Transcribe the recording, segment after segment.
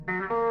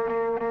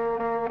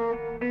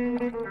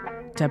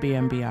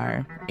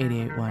WMBR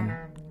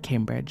 88.1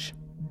 Cambridge.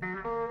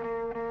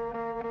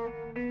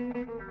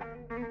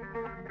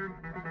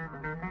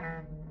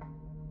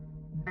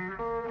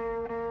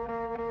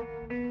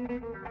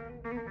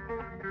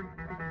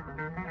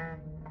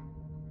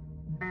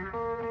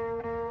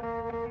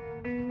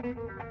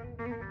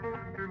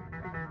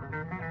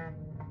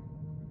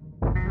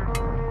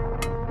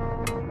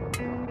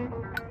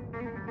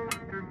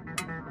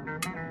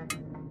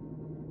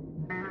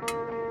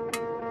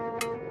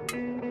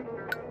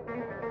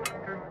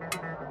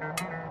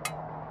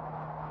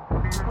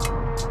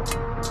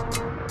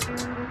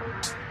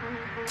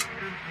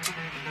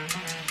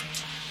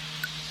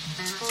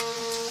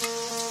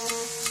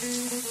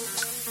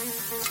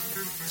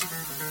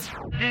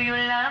 Do you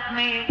love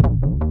me?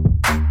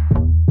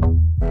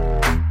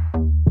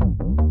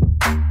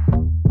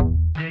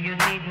 Do you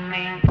need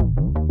me?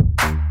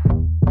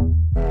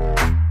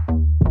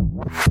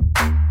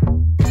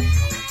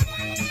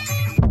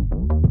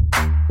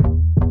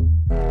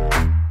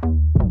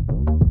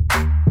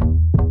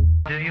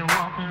 Do you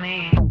want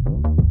me?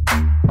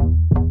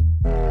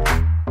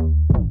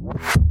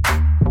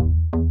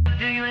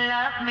 Do you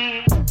love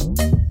me?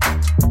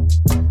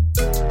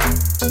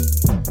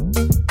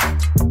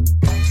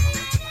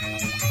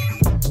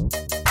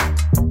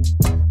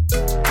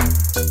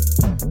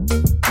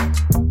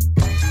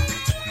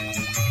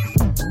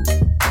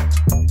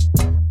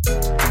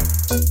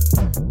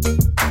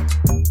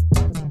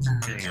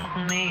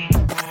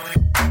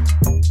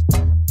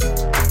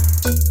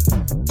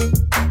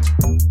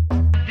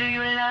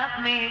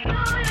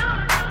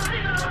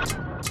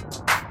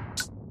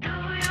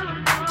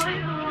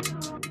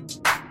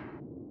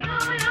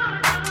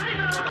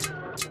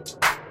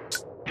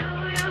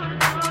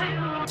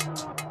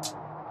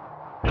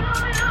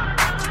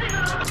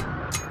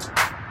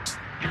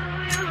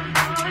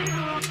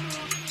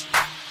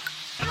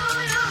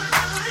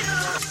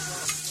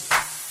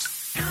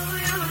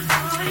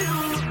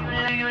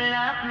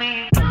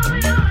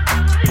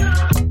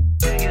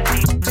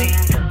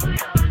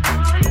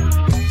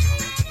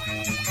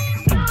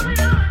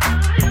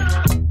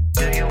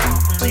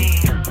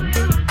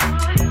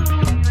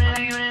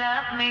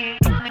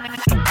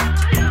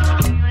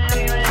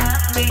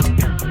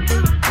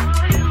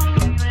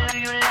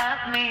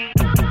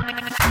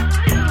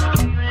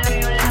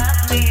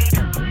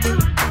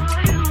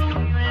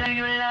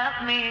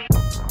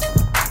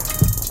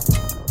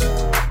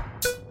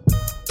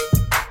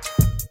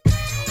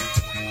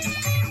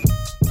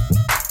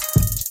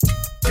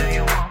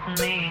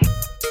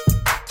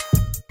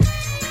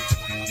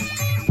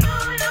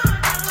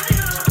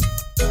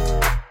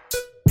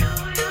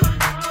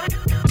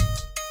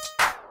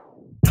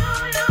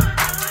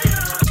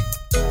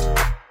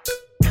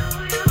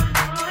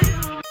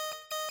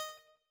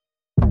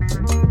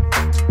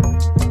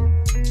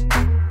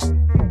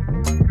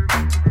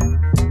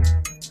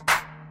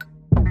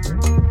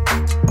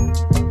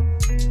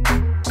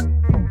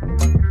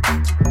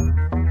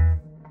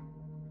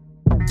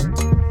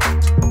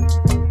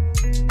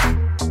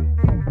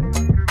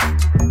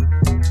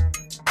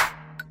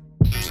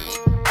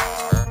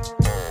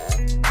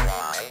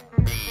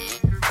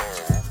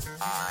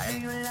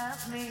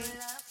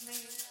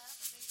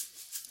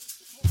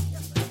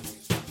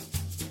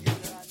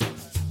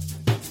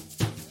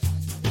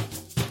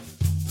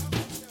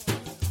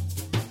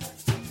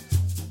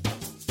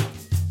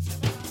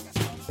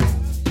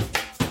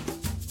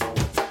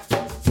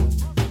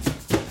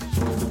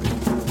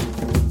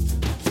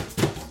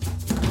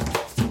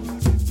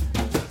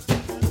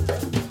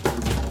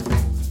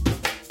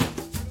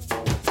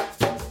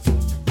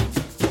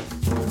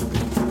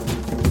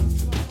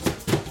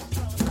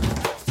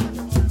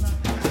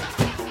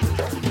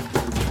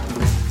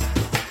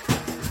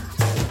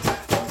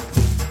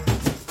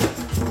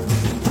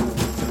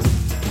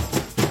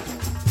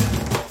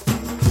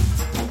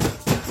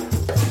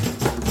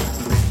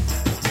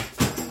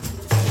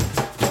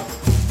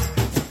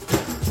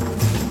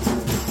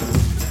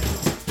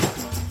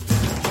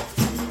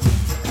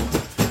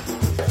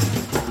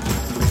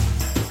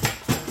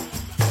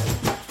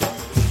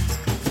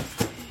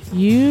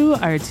 You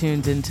are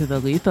tuned into the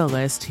Lethal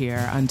List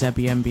here on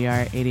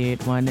WMBR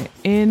 88.1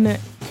 in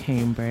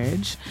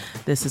Cambridge.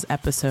 This is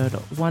episode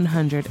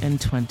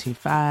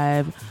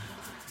 125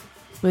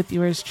 with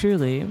yours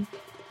truly,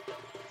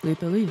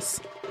 Lethal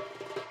Elysse.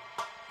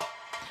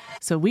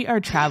 So we are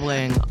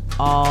traveling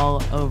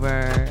all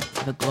over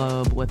the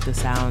globe with the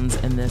sounds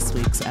in this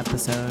week's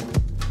episode.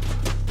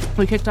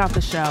 We kicked off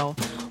the show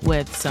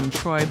with some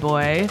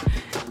TroyBoi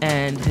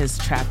and his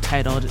track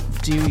titled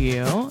Do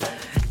You.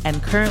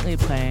 And currently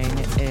playing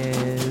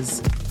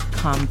is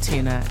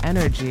Kamtina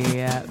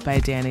Energy by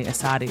Danny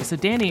ASADI. So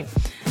Danny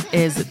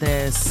is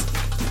this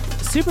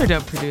super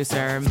dope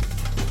producer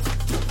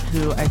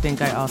who I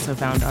think I also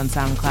found on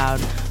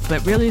SoundCloud,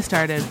 but really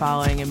started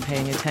following and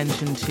paying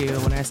attention to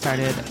when I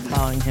started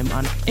following him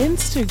on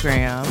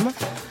Instagram.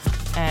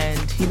 And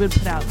he would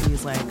put out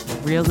these like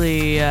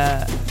really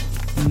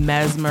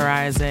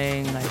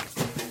mesmerizing, like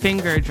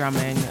finger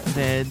drumming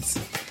vids.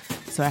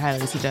 So I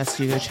highly suggest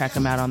you go check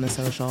him out on the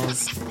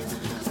socials.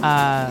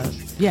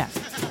 Yeah.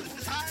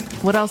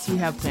 What else do we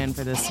have planned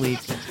for this week?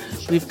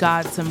 We've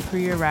got some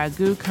Priya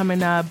Ragu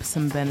coming up,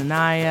 some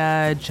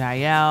Benaiah,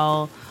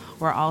 JAEL.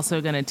 We're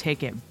also going to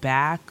take it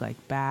back.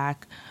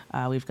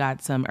 We've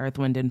got some Earth,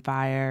 Wind, and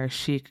Fire,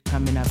 Chic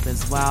coming up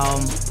as well.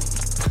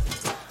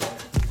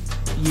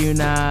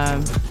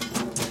 Yuna,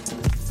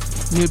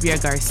 Nubia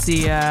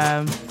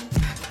Garcia.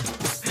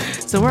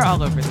 So we're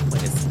all over the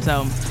place.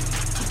 So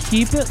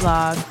keep it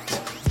locked.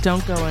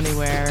 Don't go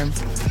anywhere.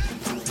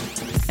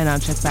 And I'll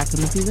check back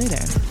in with you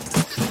later.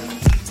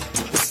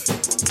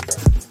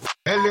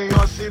 Elle est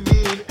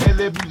Yasemin,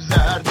 elle est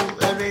bizarre.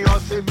 Elle est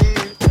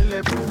Yasemin, elle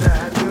est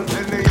bizarre.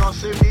 Elle est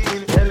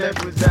Yasemin, elle est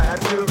bizarre.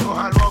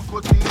 روحان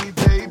وقتی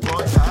بی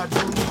بازار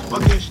و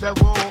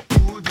گشتمو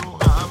بودو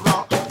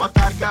همراه و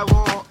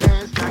ترکمو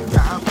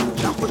استکم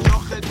شخو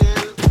شاخ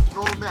دل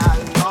رو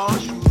معلا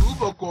شروع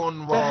بکن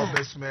و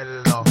بسم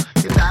الله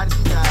که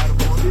دردی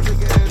درمانی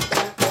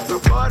بگرفته تو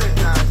کار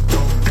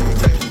دستم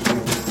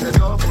بگرفته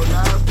صدا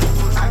بلند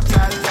بود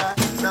اکله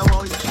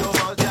نمایی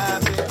شما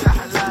دبه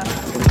تحله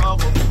کتاب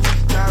و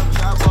بوستم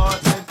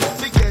شواده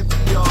بگه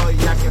بیا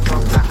یک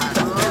کتاب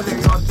تحله ele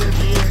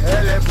Yasemin,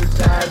 ele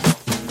bizarre.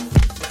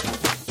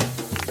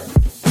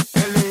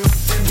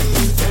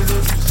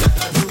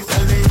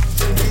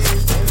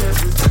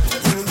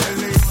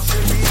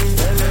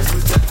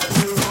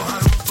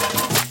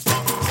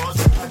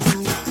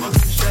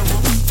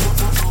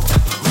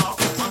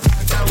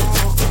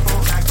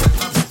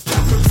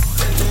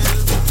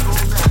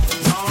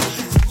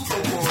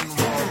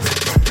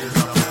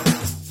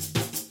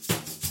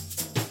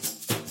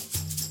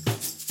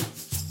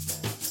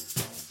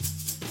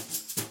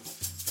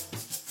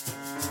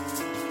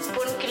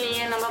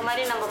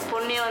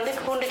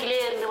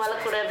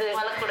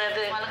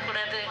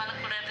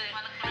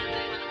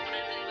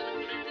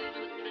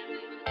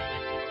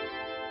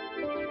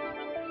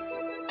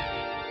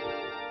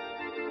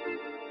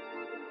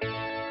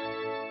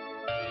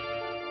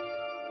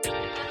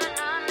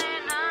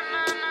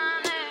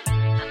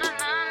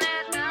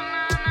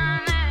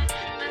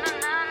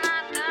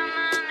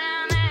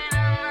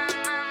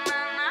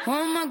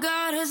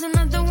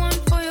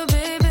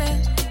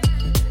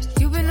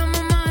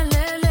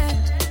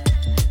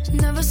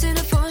 Never seen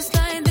a force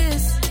like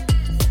this.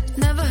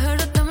 Never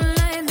heard of them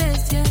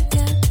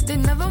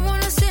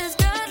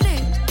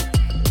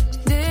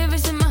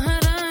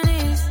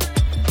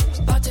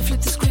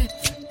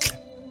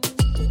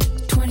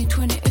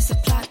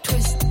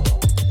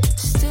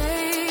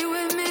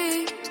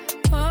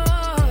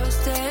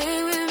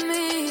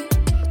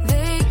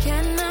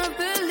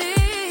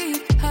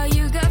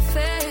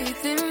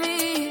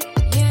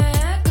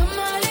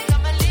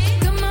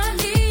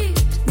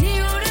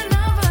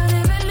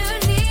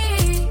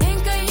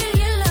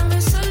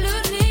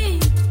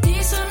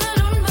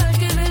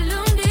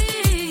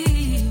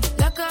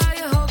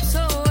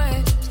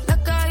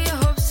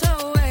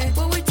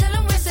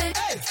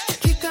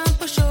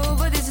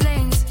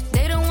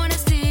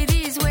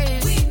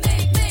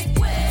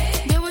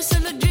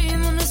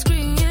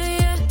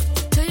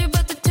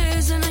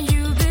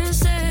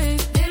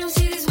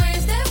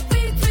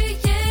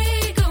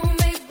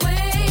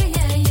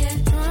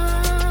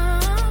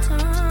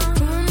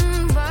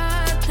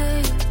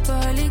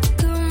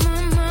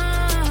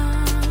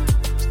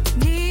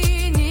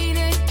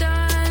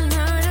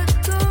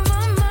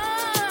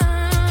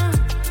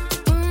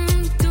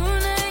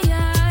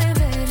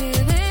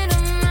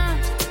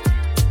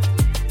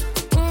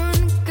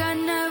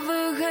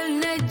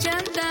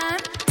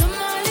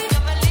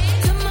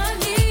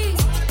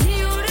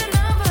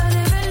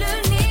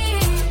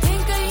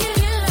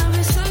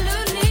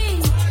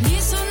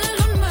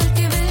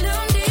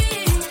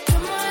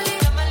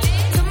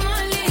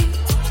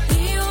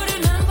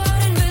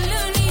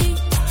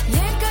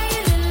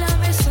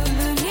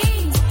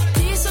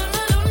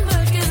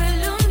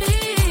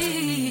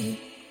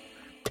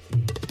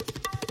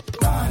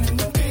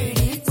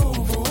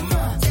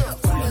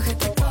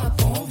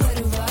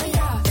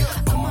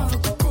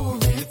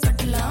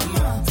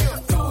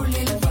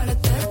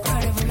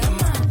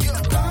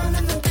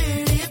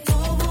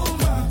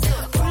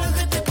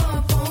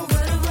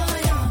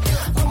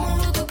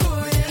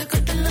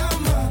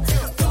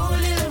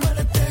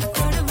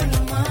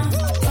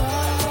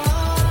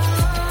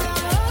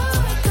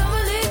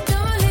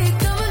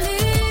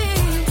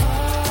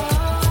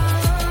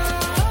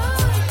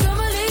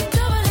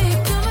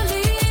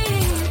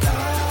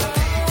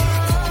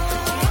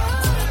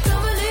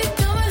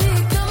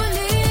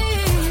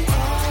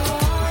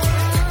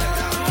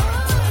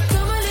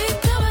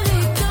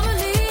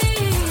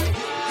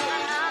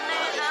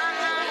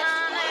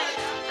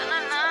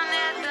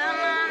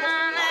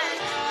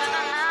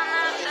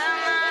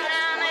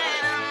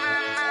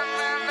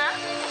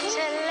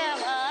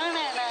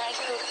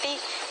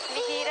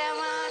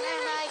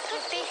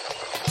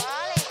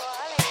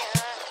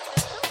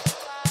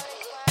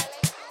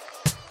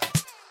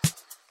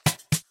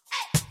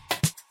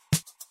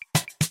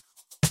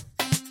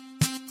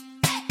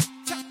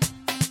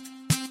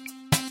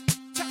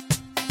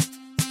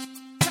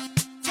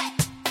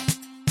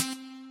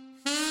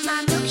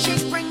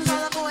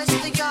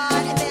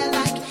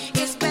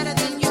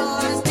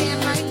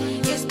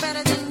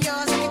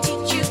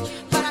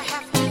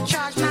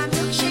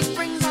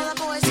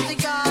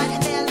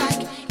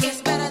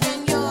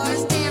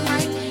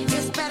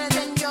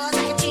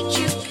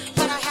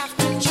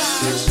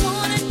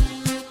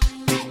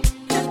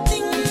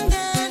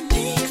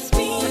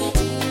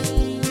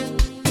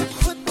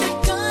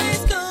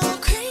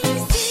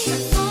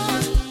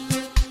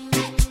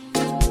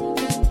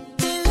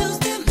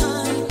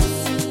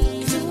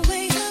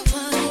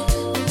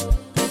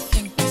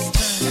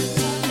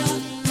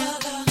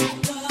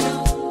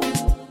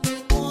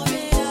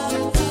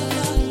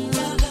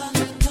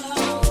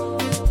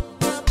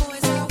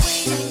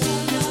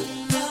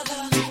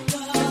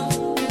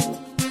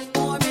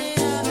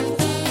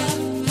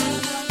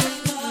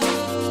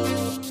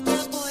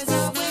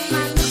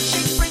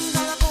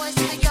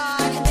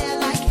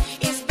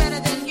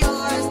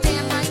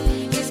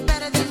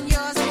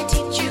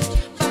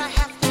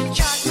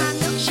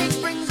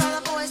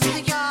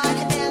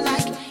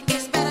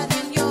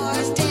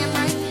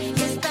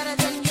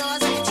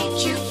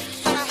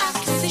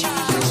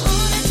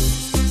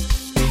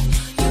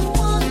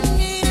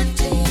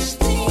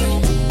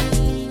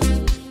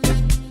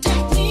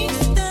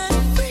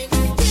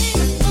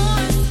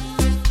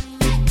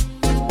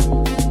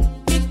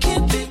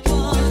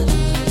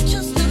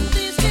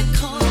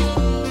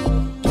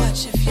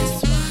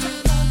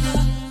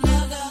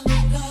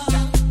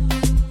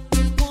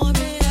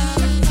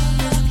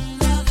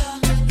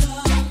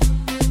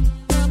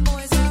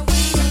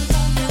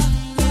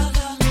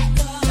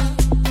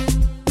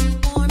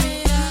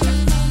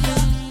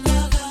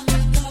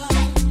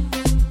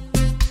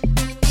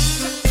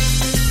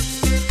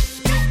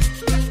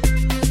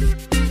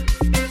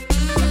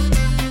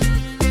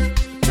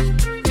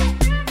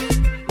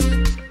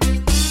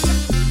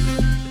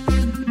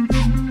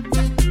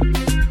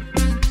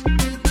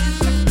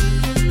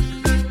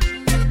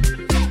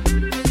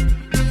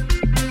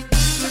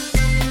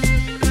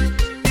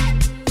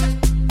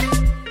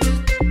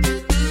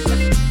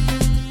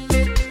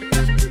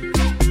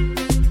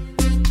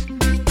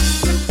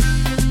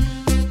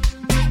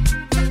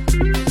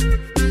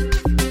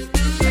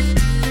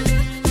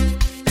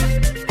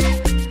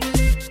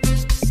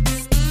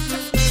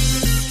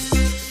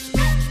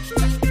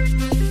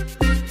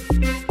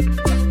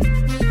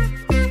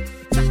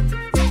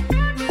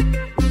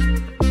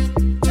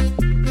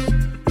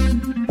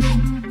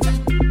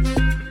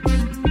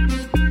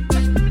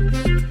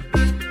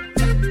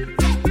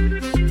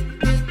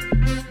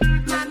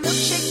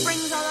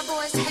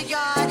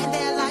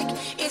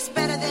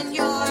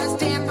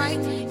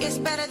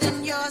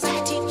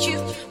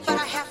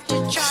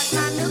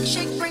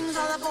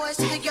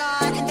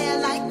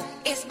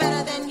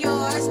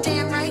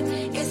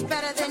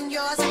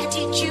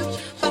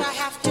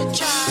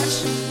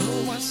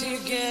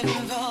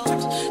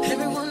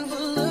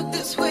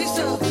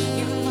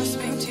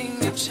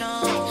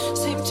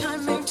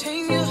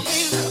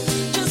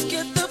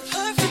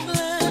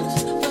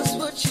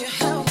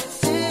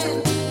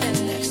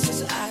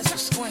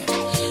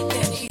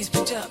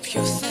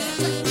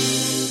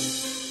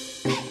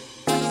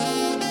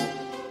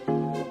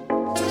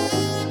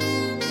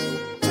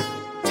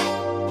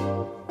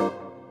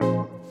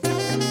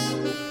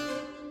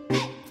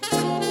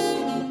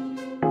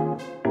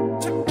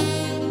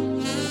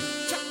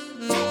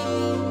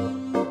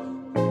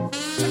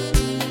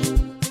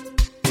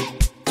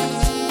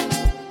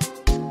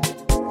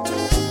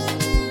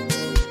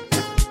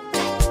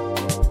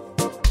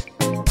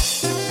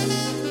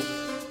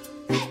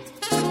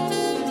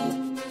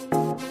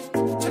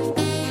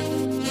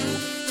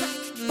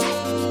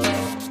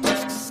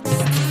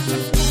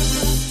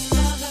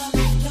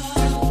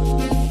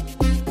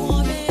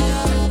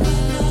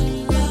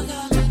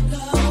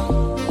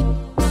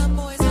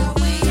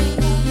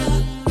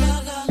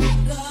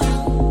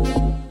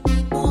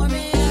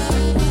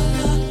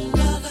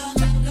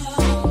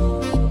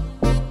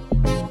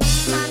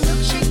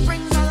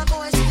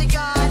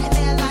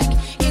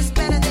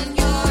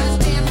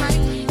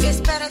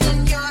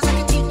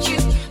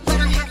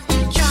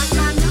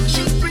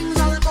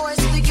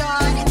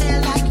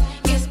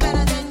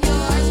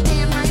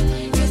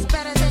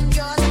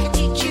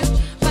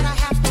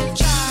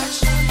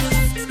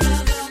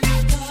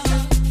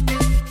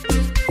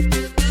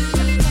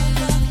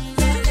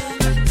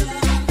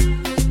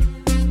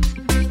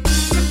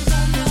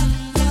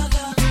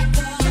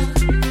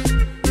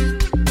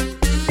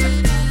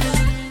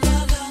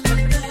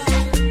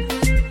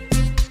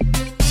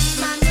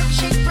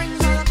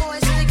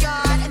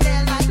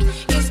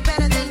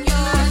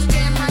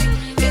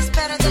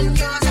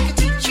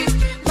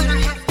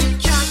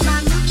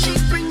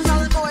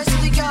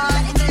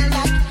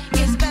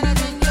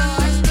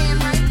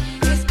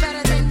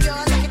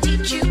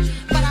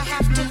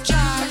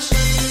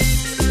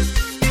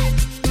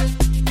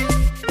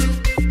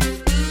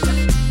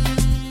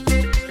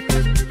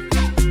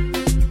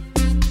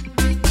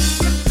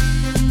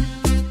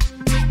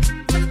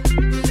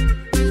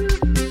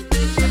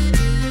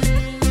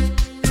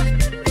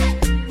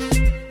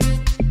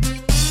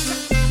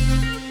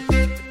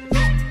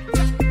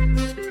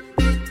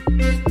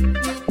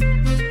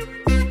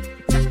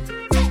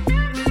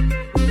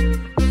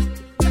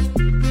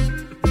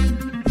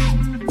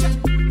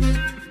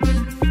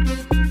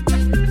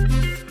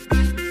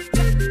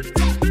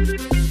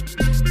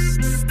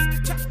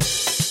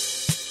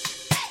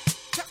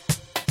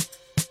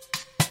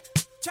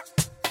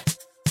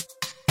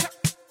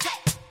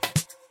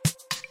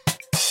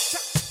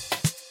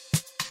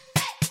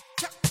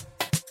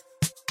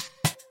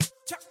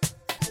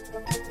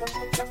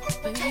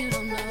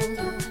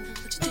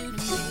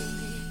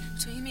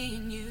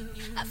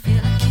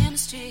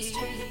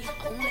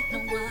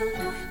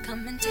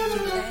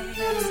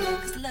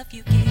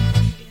you give,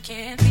 you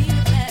can't be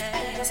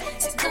replaced.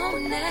 See no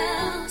one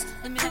else,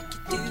 let me make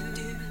you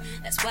do.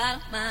 That's why I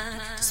don't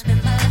mind to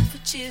spend my life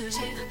with you.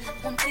 I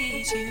wanna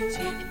please you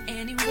in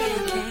any way I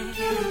can.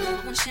 I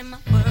wanna share my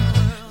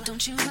world,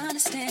 don't you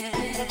understand?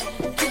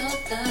 Your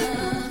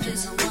love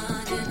is a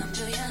one in a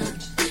million.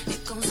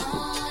 It goes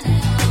on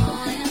and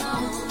on and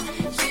on.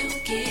 You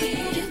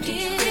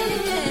give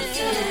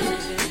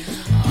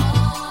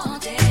all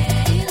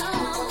day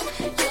long.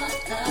 Your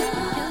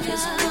love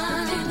is a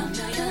one in a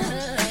million.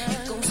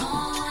 It goes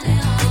on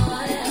and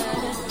on and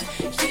on.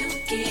 You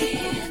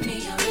give me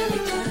a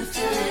really good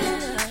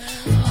feeling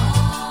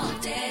all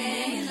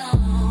day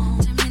long.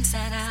 Turn me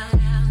inside out,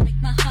 make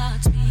my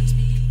heart beat.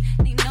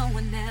 Need no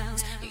one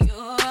else, you're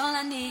all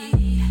I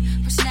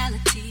need.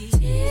 Personality,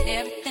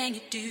 everything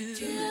you do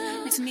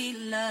makes me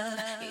love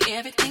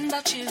everything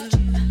about you.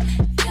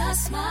 Your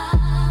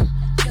smile,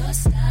 your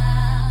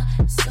style,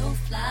 so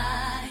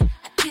fly,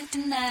 I can't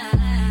deny.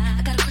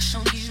 I got a crush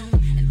on you,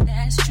 and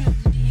that's true.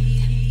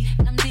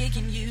 And I'm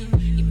digging you,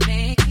 you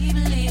make me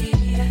believe.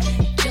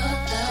 Your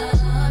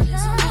love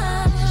is a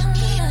one in a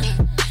million.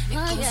 It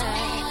goes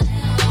on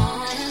and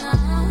on and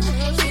on.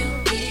 You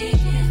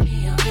give me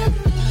a really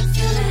good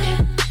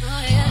feeling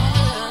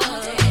all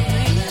day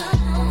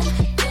long.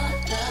 Your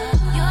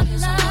love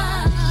is a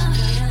one in a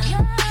million.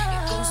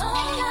 It goes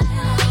on and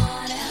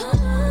on and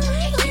on.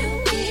 You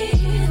give me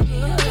a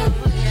really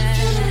good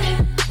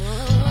feeling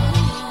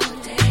all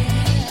day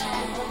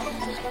long.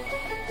 Your love is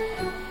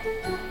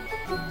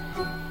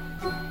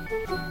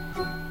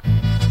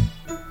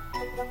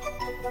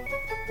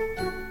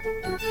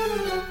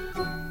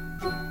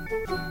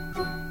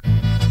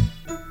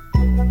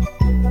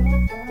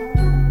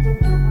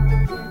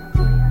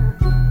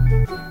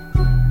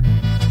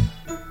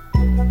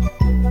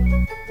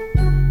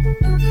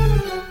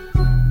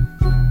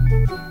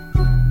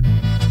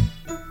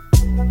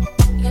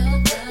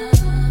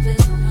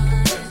a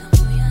one in a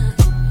million.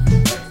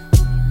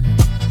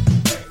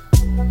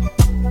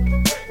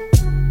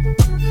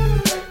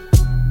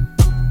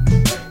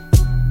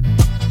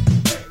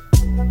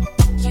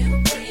 You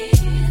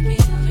give me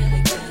a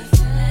really good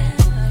feeling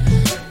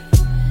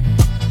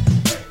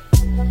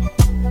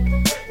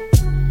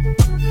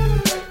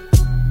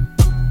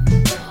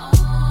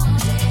all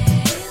day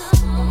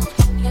long.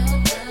 Your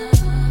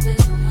love is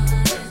a one in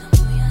a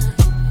million.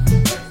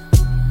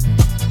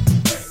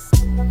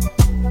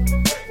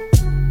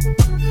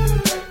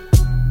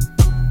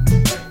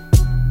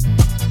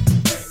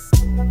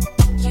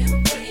 You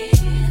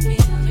give me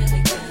a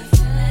really good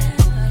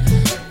feeling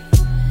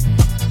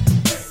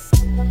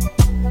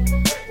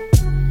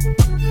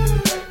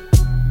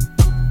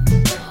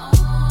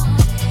all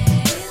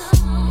day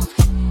long.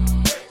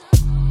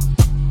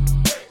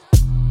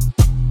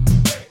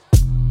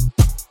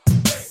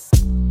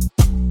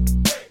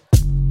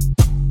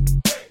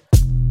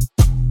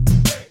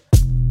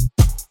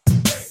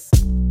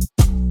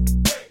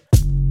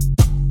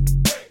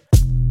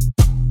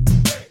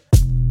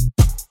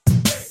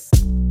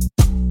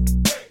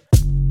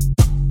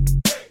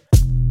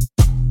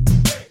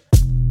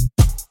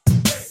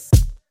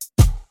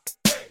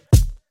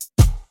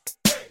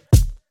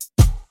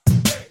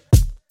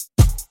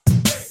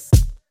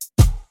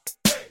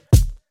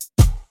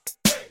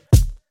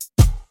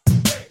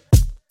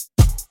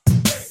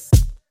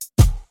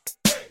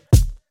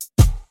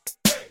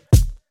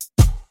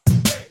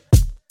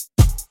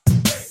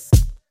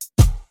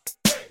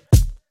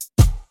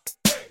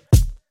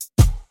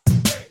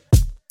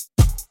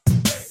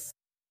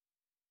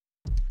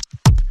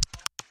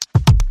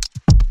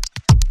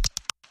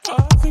 I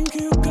think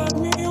you got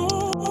me on.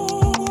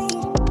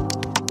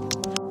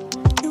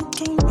 You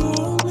don't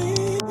know me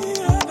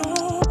at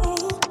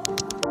all.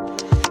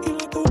 You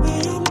like the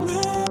way I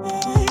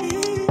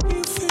make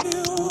you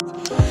feel.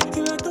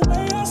 You like the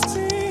way I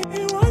see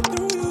right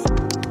through you.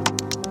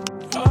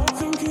 I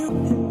think you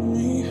put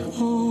me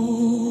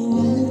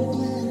on.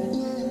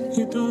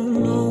 You don't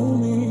know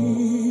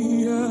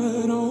me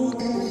at all.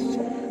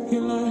 You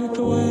like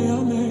the way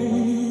I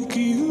make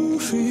you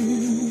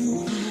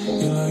feel.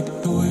 You like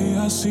the way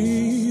I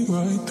see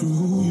right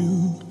through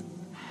you.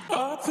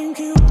 I think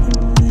you put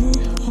me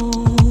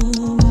on.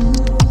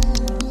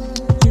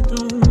 You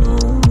don't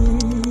know me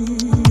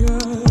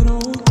at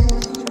all.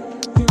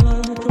 You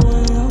like the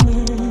way I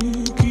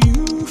make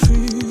you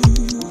feel.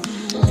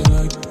 You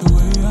like the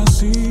way I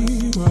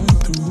see right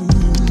through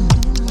you.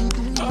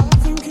 I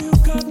think you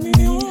got me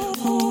on.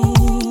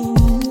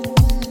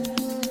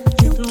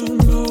 You don't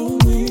know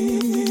me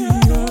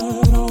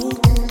at all.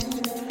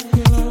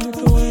 You like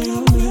the way I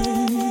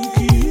make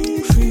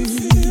you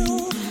feel.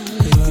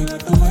 You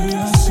like the way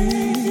I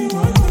see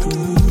right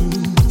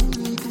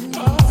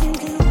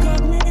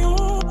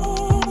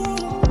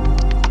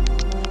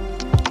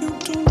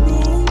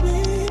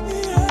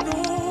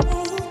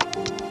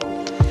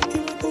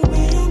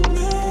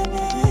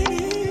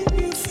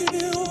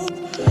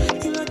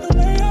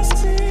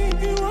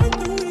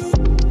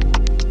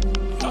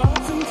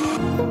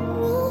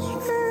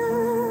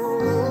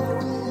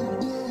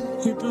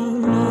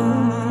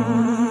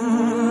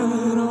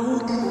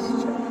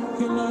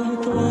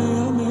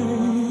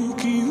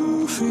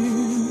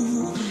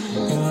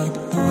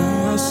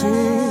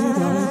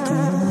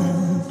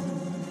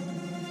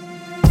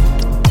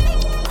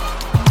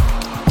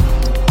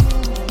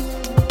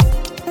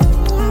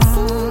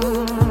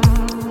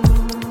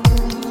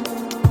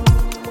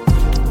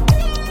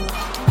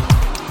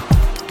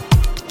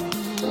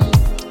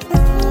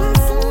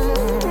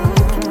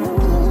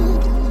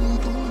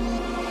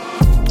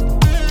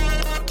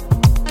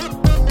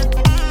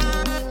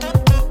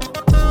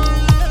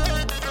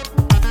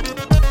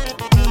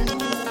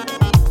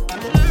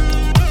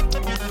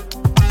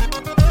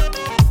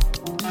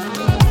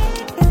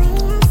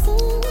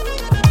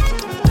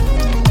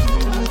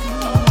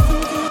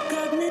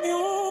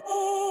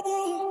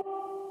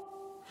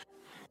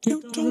You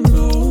don't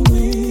know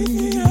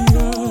me at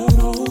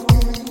all.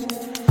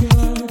 You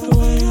like the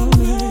way I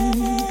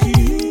make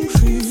you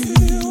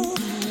feel.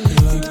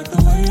 You like the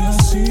way I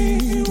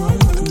see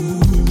right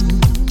through you.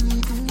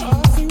 I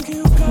think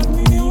you got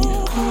me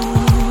on.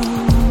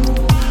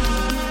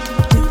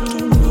 You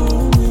don't know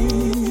me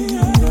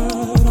at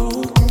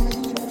all.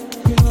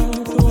 You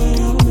like the way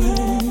I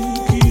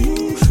make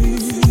you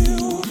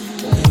feel.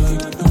 You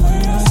like the way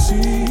I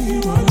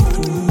see right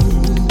through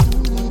you.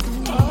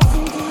 I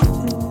think you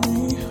bring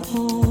me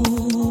home.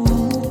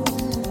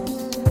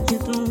 You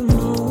don't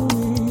know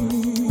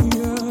me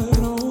at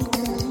all.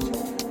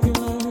 You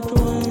like the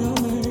way I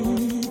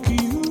make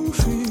you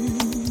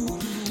feel.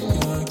 You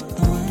like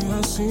the way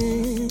I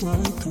see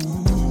right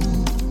through you.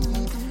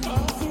 I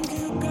think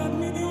you got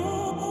me on.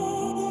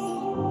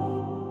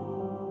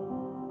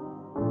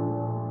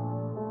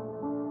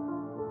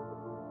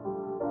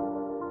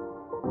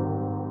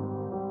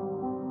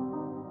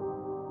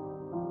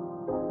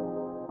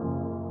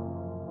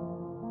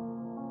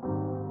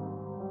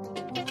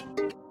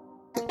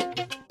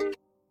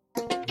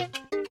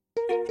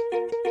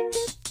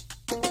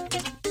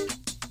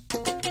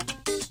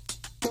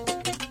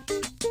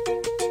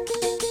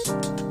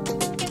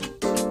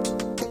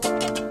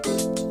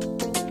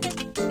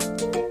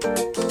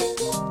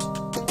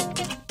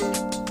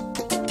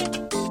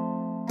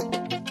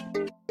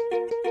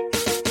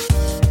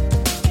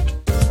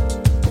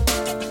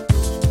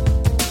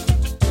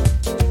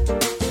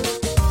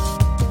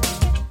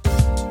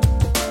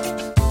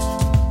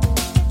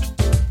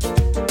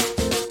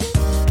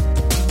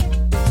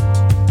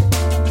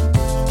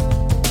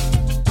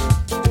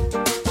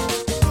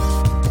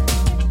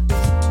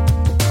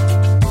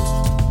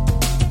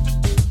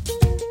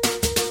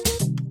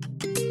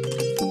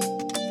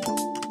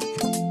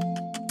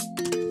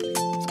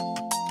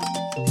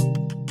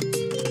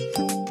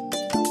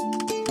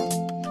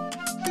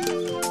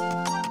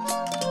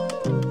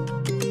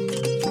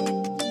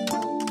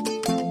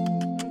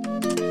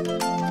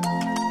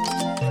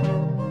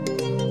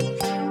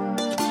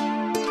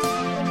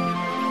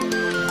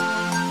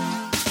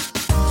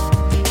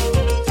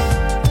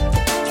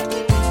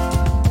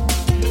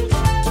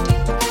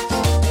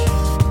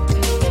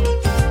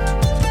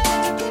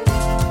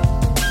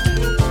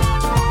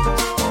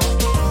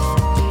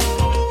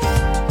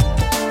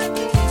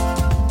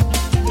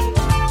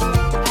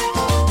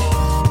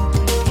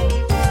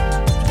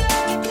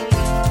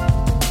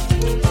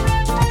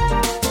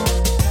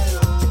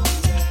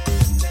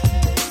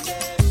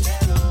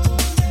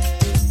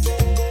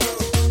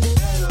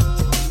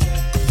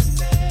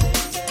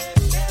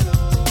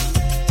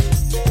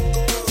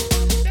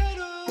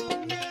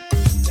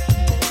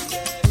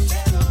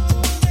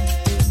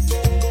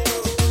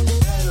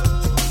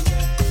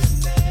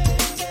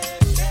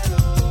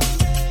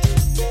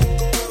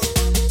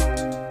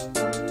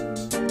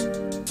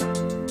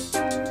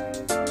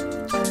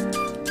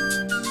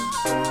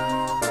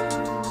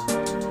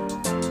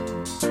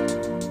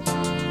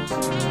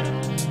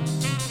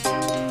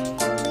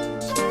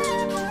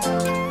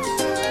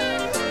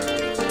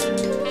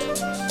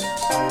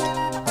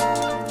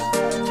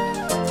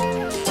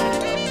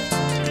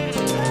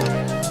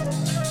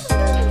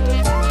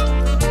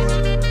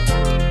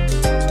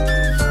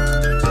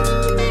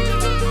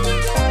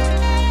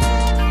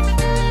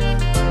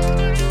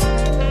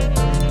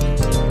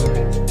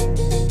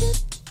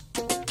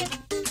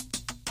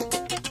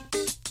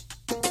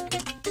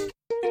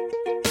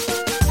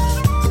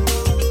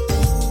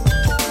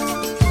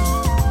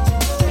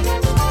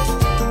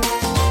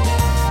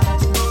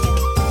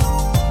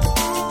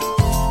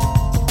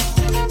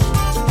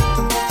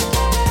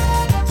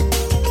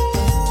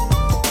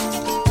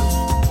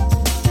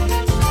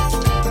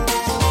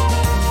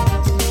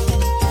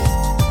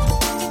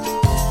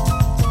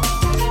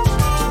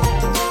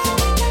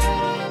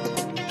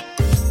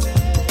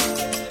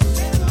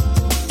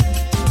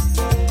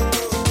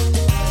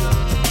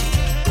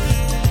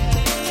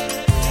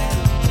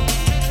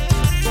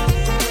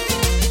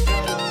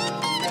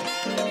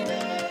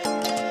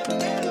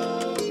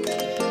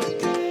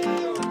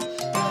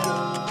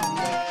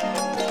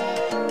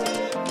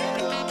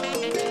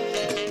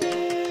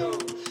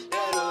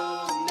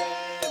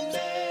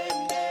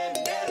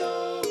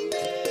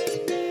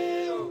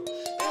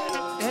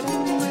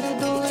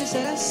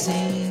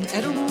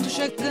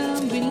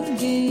 chegando e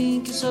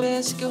ninguém que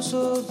soubesse que eu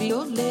sou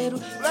violeiro,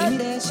 que me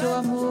desse o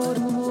amor,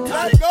 amor.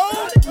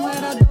 Não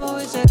era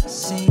dois, era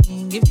 100.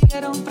 E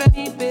vieram pra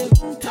me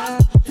perguntar: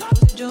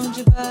 você de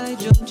onde vai,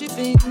 de onde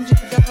vem?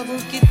 Diga o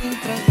que tem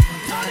pra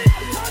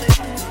contar.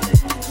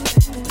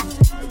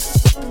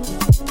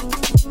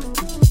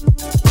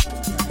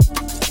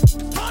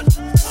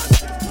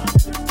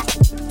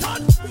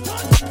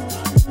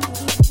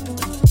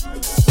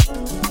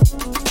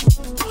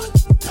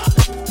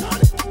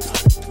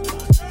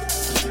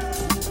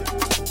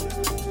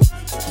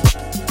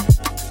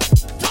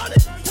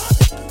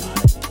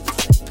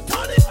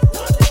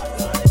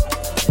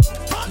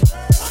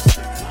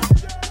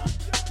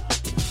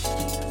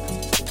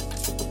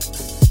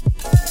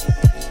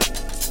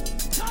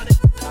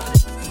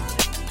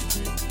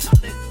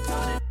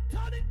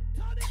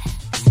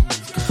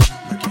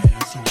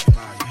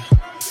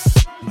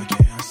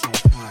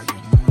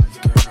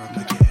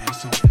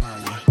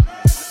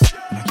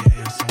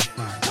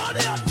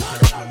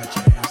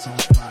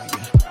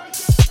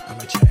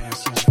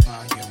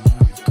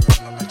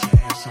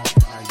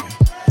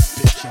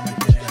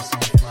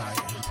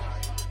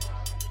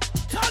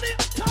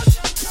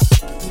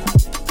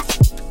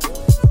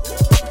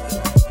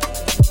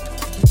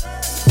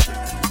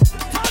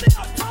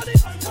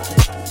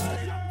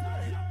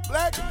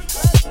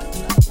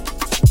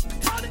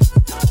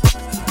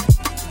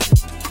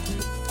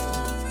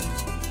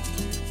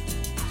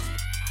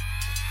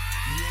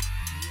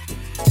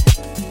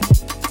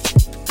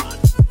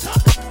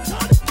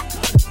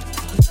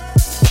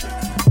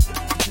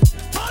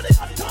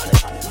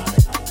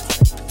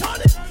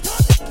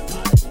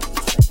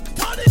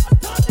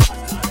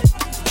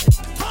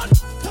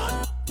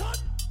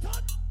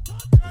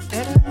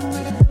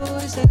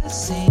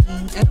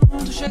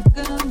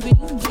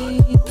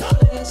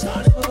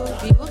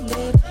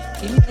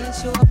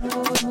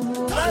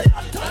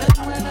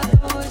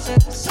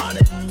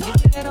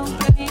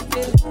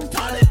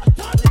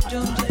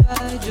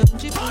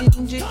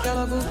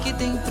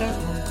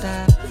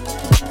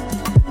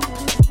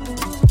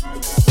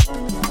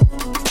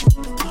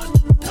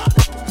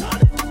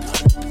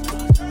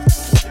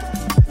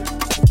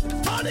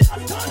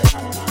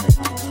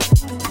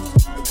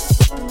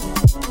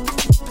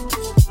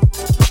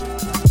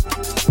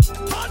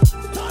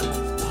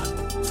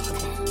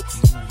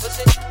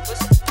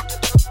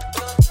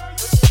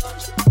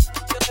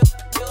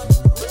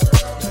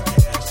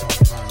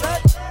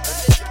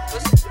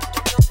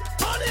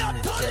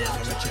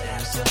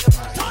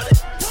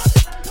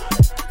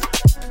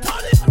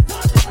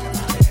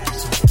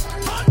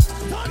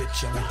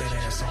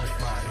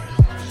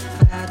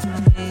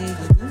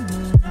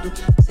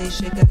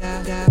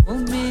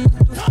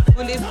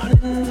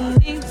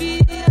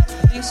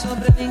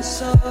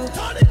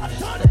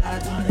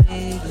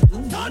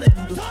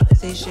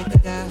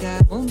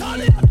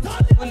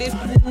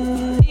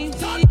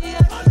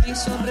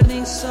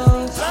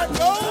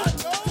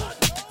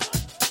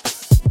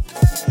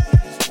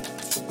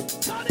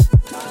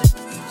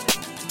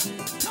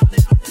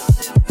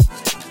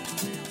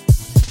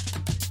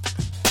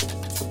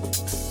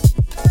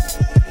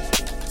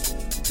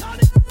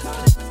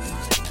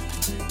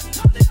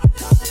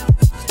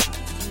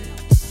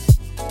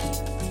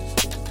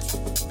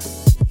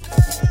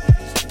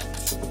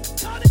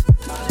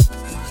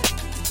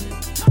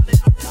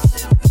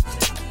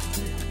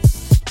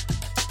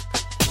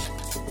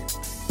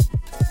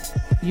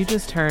 You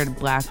just heard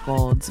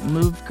BlaaqGold's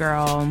Move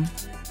Girl.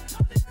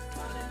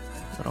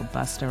 Little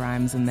Busta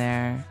Rhymes in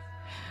there.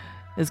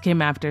 This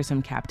came after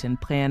some Captain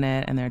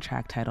Planet and their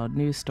track titled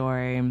New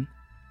Story,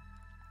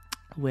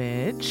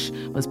 which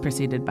was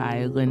preceded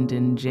by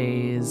Linden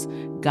J's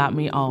Got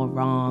Me All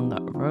Wrong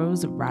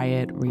Rose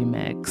Riot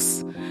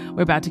remix.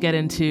 We're about to get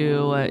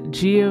into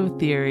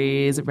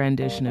GEOTHEORY's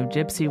rendition of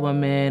Gypsy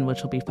Woman,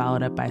 which will be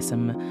followed up by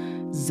some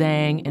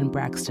ZENG and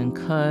Braxton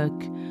Cook,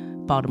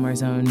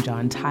 Baltimore's own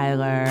John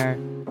Tyler,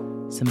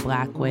 some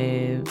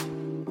blackwave,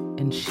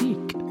 and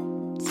Chic.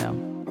 So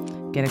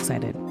get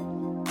excited.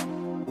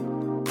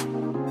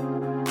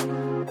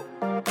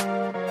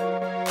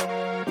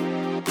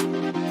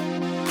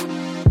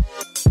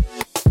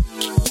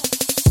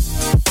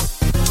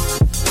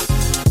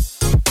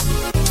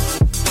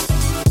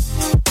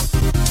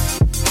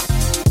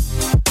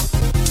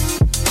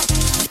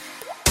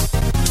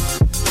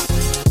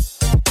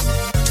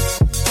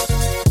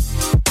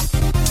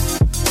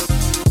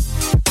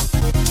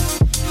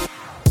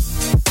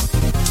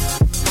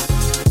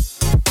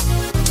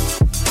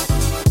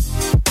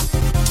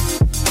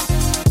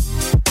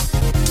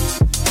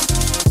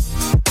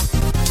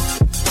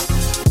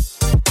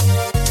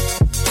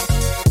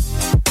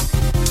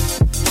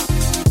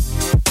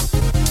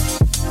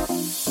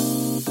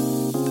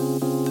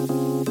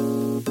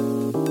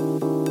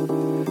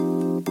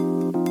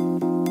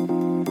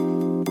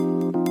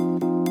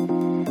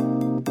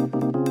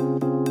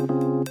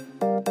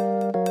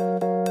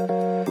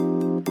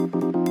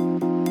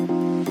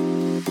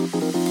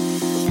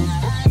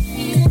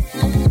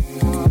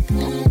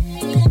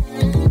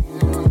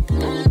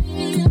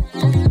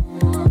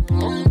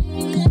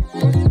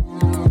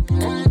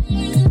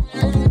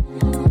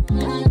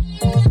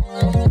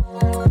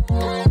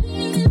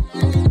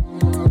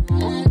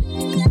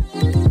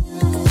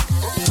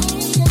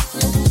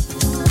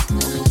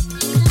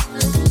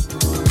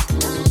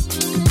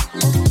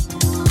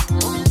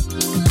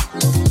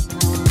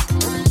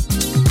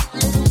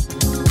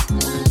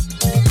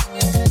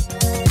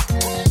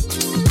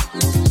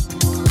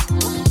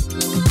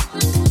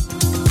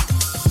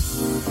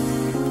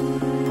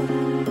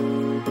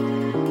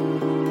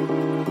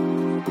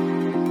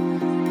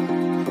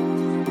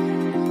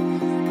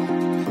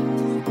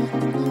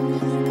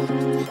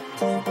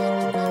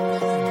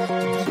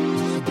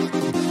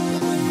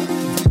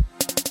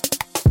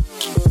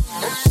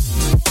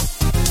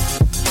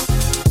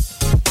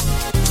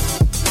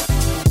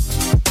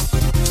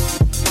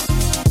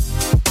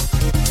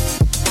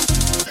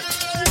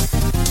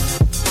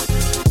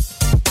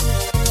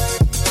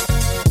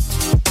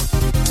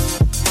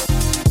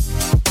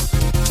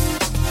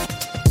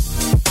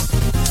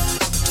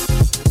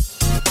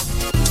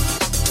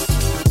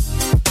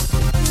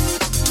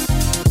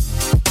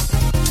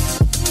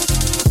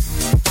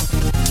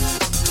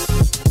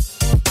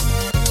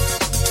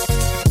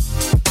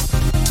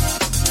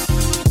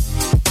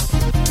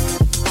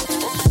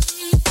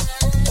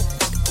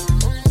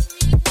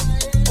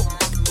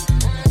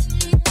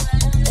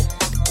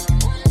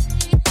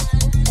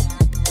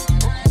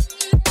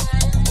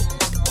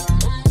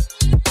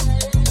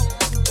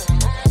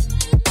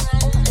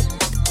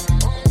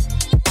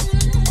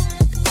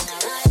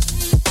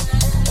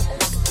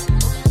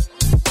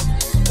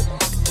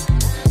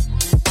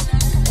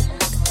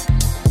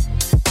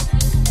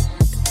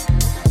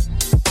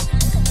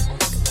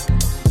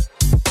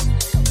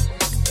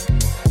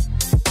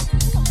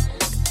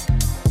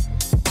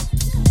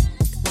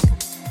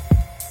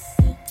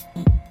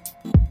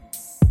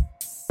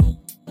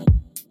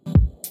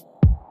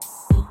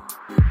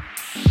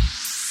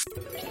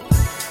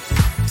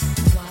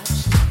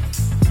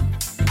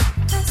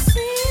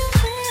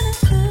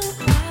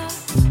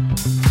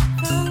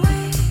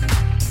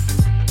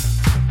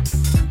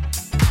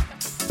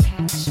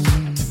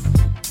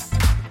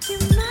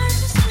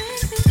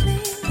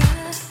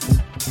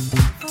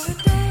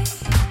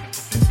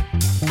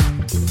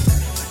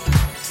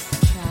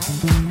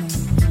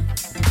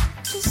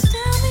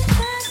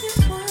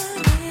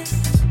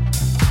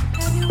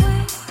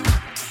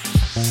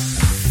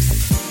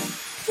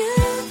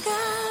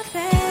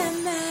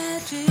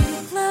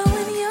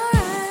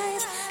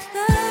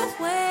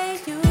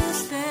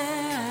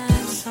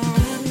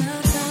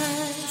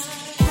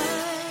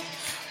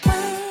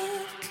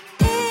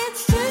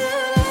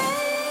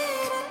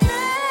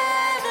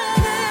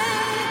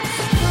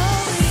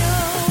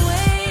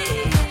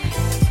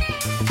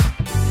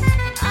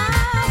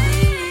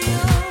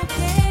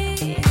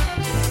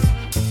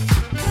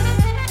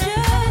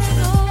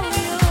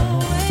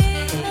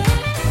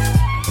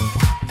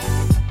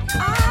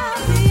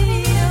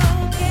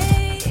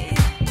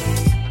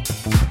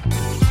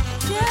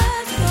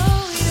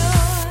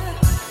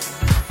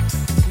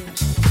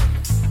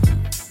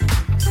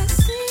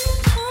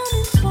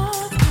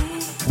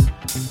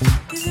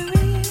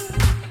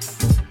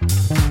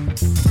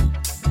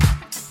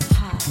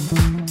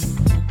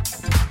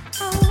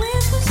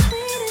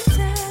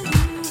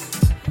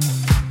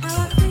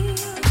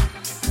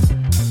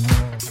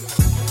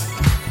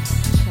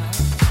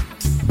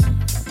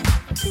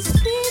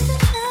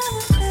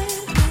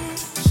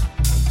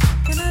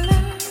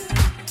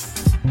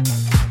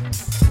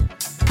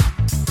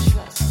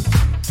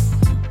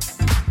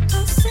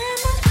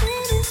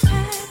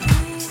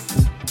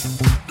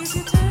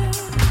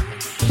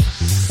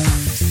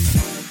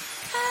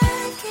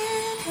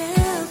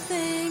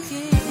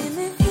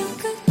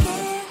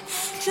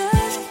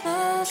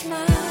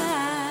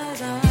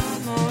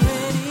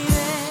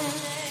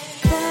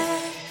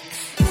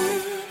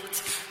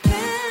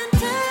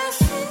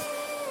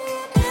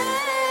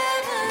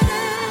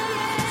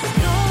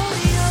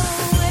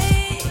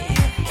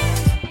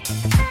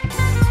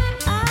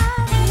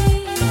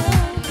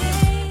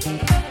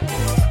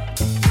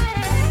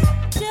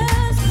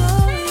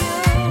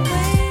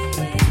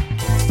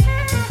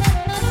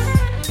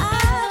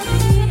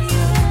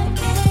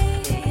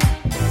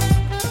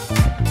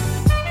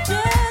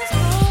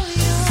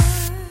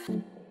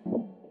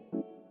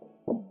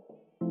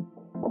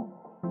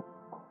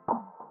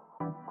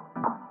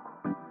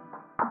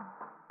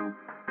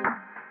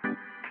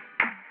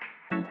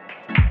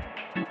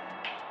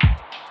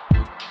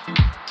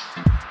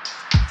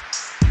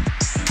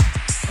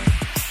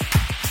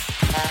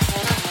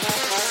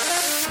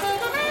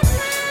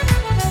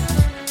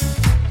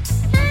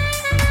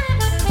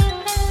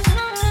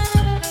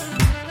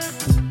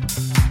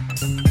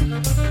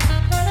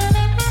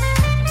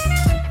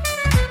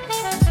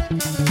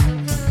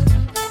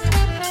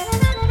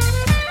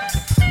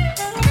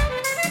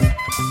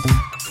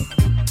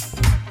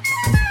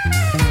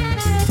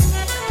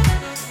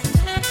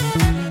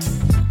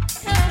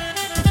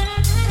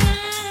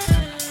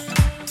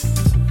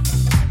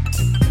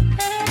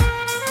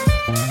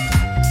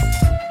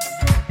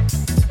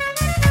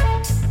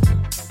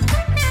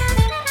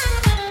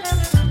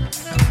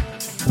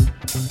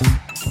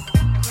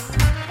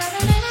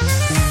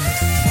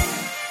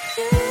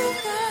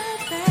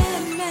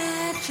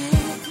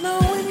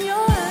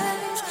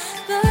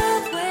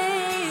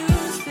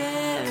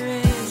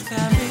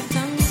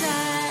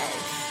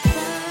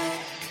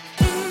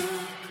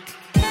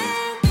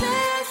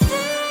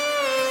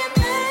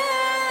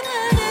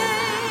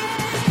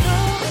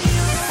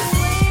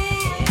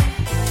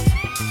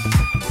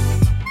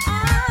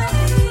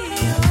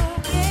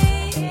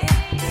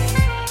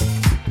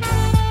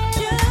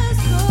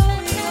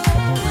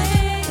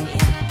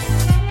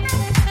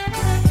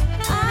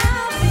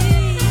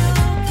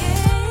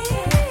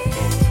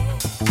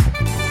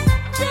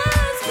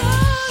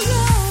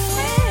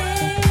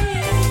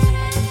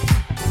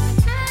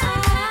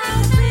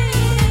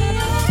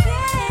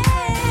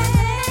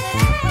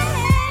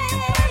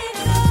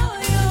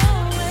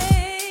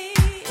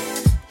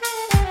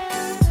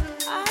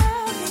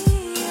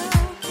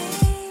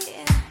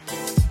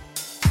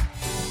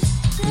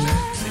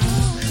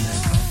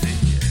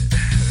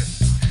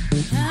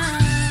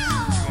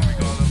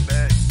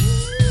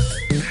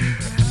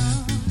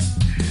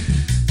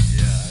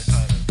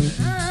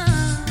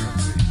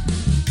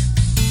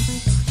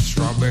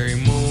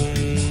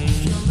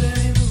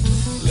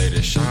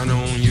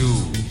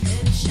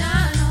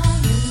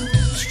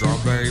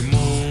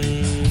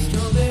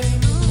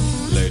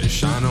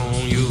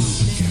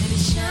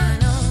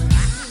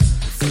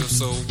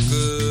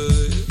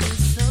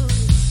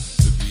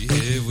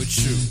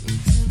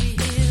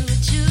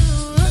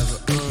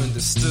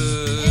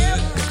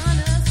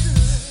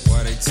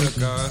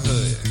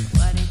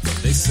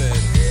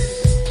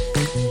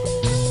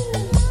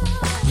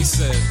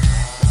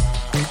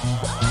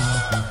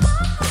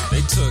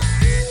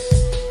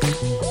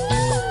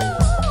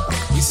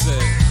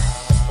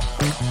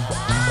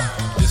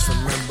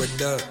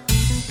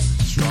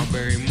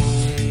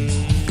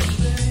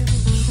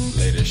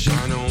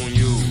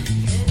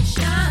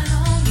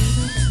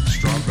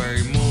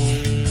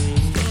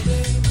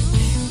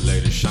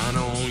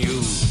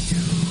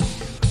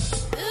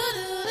 Ooh.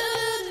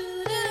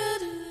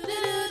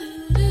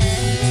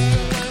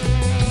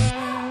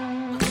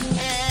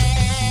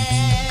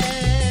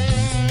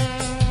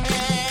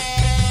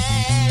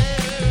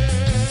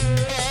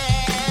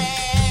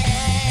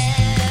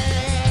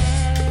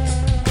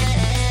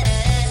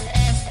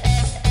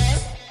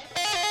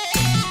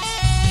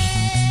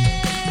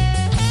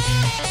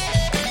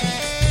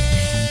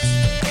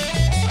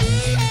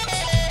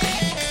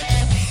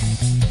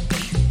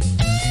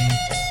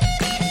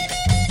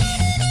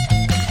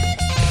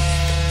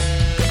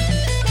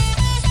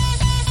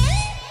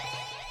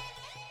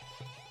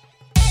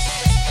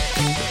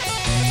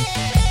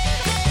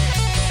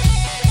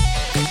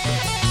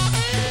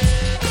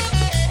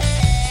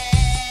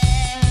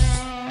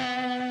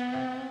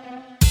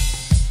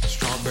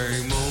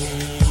 Strawberry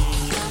moon,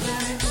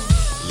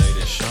 let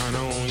it shine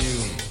on you.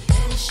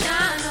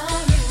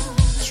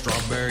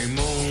 Strawberry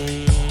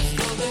moon,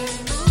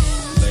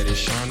 let it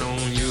shine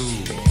on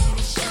you.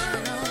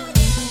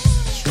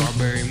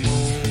 Strawberry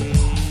moon,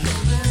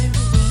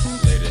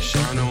 let it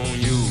shine on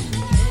you.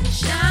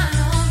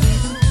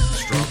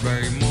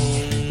 Strawberry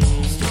moon,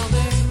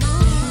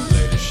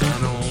 let it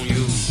shine on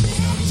you.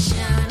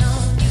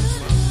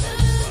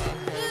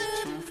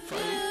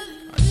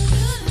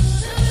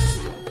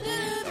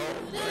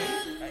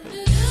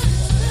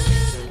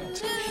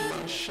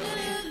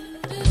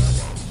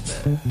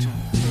 We're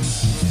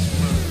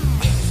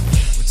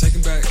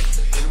taking back.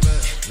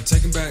 We're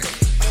taking back.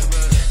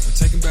 We're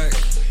taking back.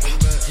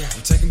 Yeah,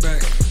 we're taking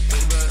back.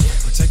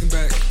 We're taking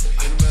back.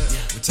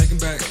 We're taking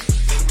back.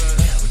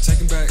 We're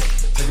taking back.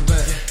 Take it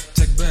back.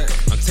 Take it back.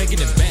 I'm taking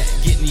it back.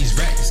 Getting these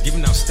racks.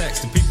 Giving out stacks.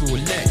 The people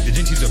will lack. The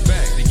genties are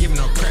back. They giving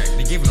out crack.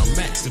 They giving out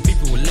max. The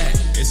people will lack.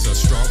 It's a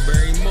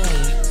strawberry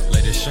moon.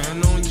 Let it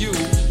shine on you.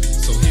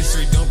 So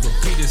history don't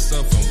repeat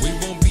itself and we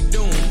won't be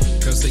doomed.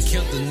 Cause they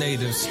killed the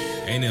natives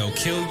and they'll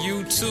kill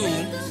you too.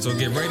 So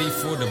get ready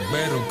for the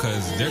battle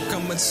cause they're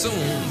coming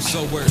soon.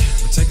 So we're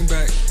taking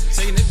back,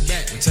 taking it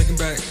back, we're taking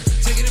back,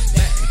 taking it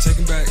back, we're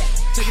taking back,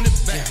 taking it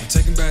back, we're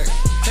taking back,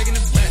 taking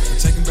it back, we're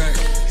taking back,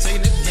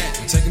 taking it back,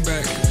 we're taking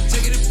back,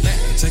 taking it back,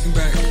 we're taking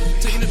back,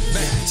 taking it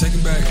back,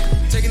 taking back,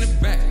 taking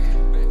it back.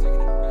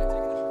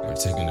 We're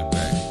taking it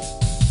back.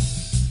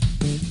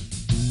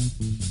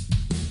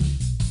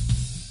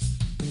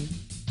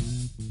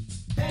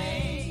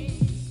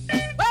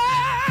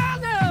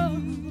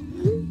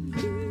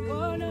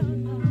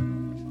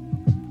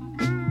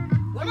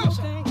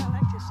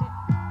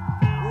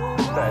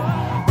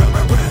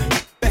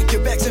 Back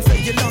your backs and fill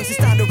your lungs, it's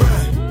time to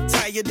run.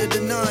 Tired of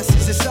the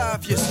nonsense, it's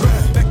obvious.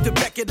 Run. Back to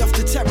back it off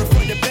the terror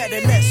for the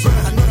better less.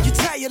 I know you're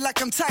tired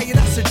like I'm tired,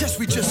 I suggest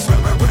we just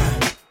run.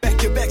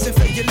 Back your backs and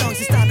fill your lungs,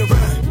 it's time to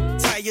run.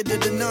 Tired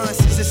of the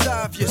nonsense, it's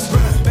obvious.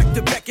 Run. Back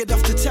to back it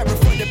off the terror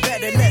for the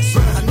better less.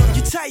 I know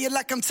you're tired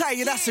like I'm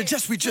tired, I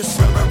suggest we just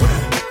run.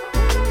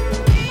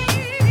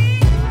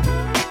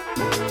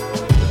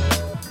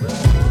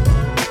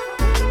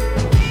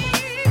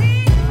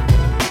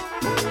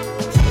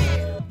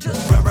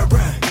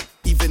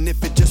 Even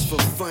if it just for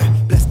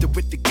fun, blessed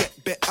with the get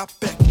back, I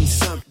back me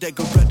some. They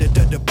go rudder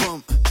the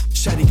bump.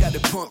 Shawty got a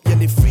pump,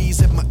 yelling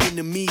freeze at my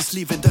enemies,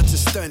 leaving them to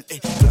stunt.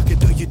 Fuck it,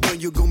 though you done,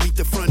 you gon' meet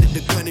the front of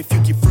the gun if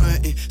you keep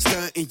frontin',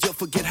 stuntin'. You'll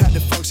forget how to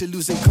function,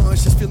 losing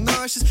conscience, feel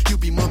nauseous. You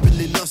be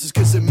mumbling nonsense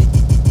cause of me.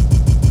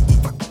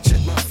 Fuck,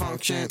 check my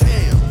function.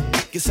 Damn,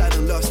 guess I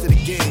done lost it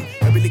again.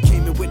 I really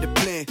came in with a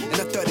plan,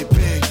 and I thought it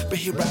bang. But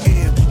here I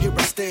am, here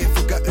I stand,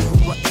 forgotten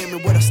who I am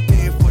and what I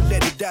stand for.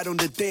 Let it out on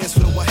the dance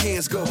floor, our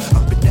hands go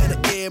up and down the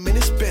air, man,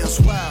 it's bounce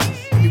wild.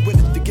 And we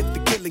willing to get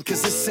the killing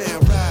cause it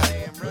sound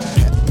right.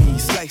 Pat me,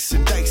 slice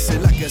and dice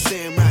it like a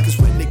samurai. Cause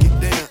when they get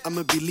down,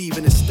 I'ma be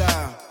leaving in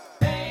style.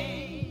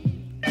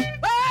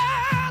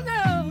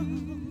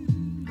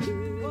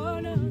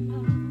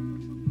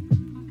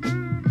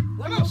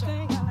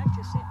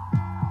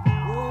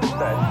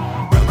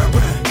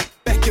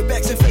 Back your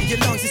backs and fill your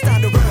lungs, it's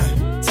time to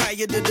run.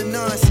 Tired of the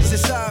nonsense,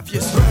 it's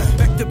obvious. Run.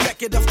 Back to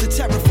back it off the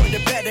terror for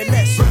the better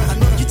less. I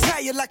know you're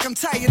tired like I'm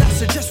tired, I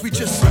suggest we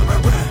just run.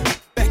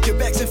 Back your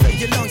backs and fill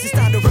your lungs, it's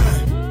time to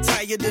run.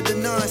 Tired of the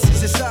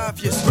nonsense, it's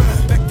obvious.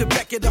 Run. Back to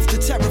back it off the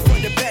terror for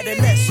the better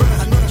less.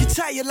 I know you're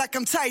tired like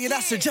I'm tired, I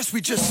suggest we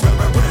just run.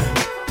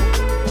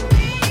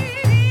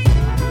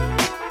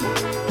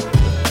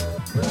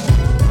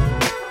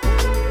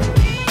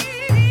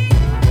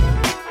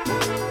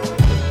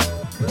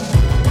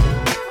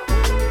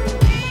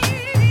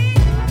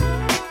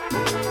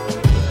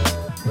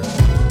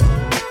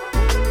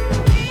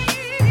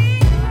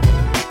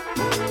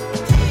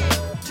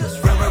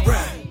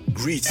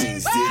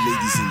 Greetings, dear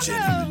ladies and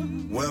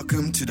gentlemen.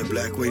 Welcome to the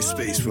Blackwave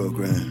Space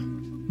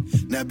Program.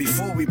 Now,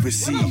 before we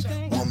proceed,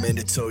 one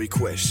mandatory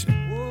question.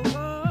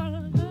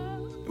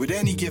 With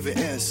any given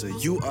answer,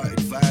 you are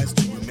advised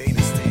to remain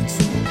and stay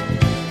tuned.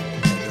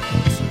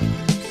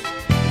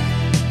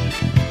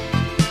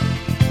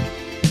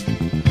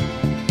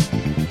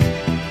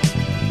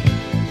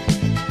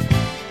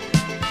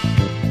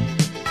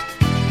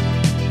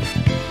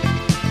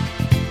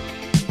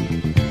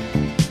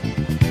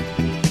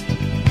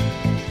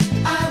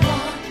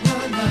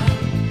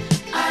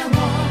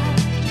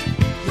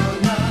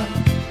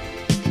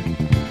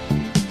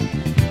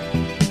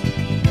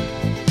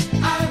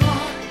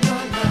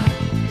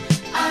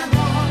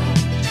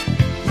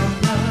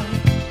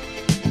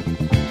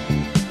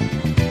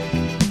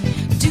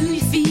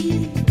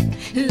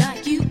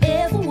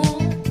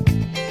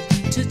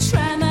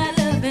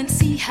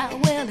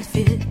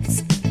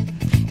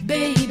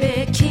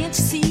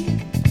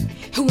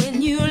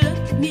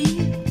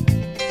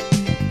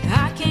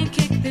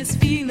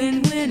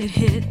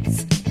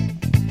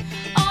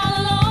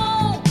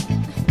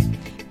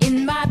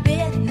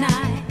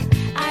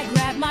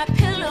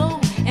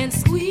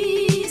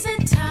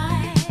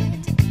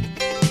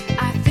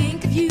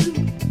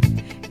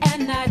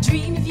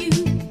 Dream of you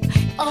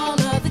all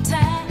of the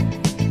time.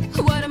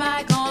 What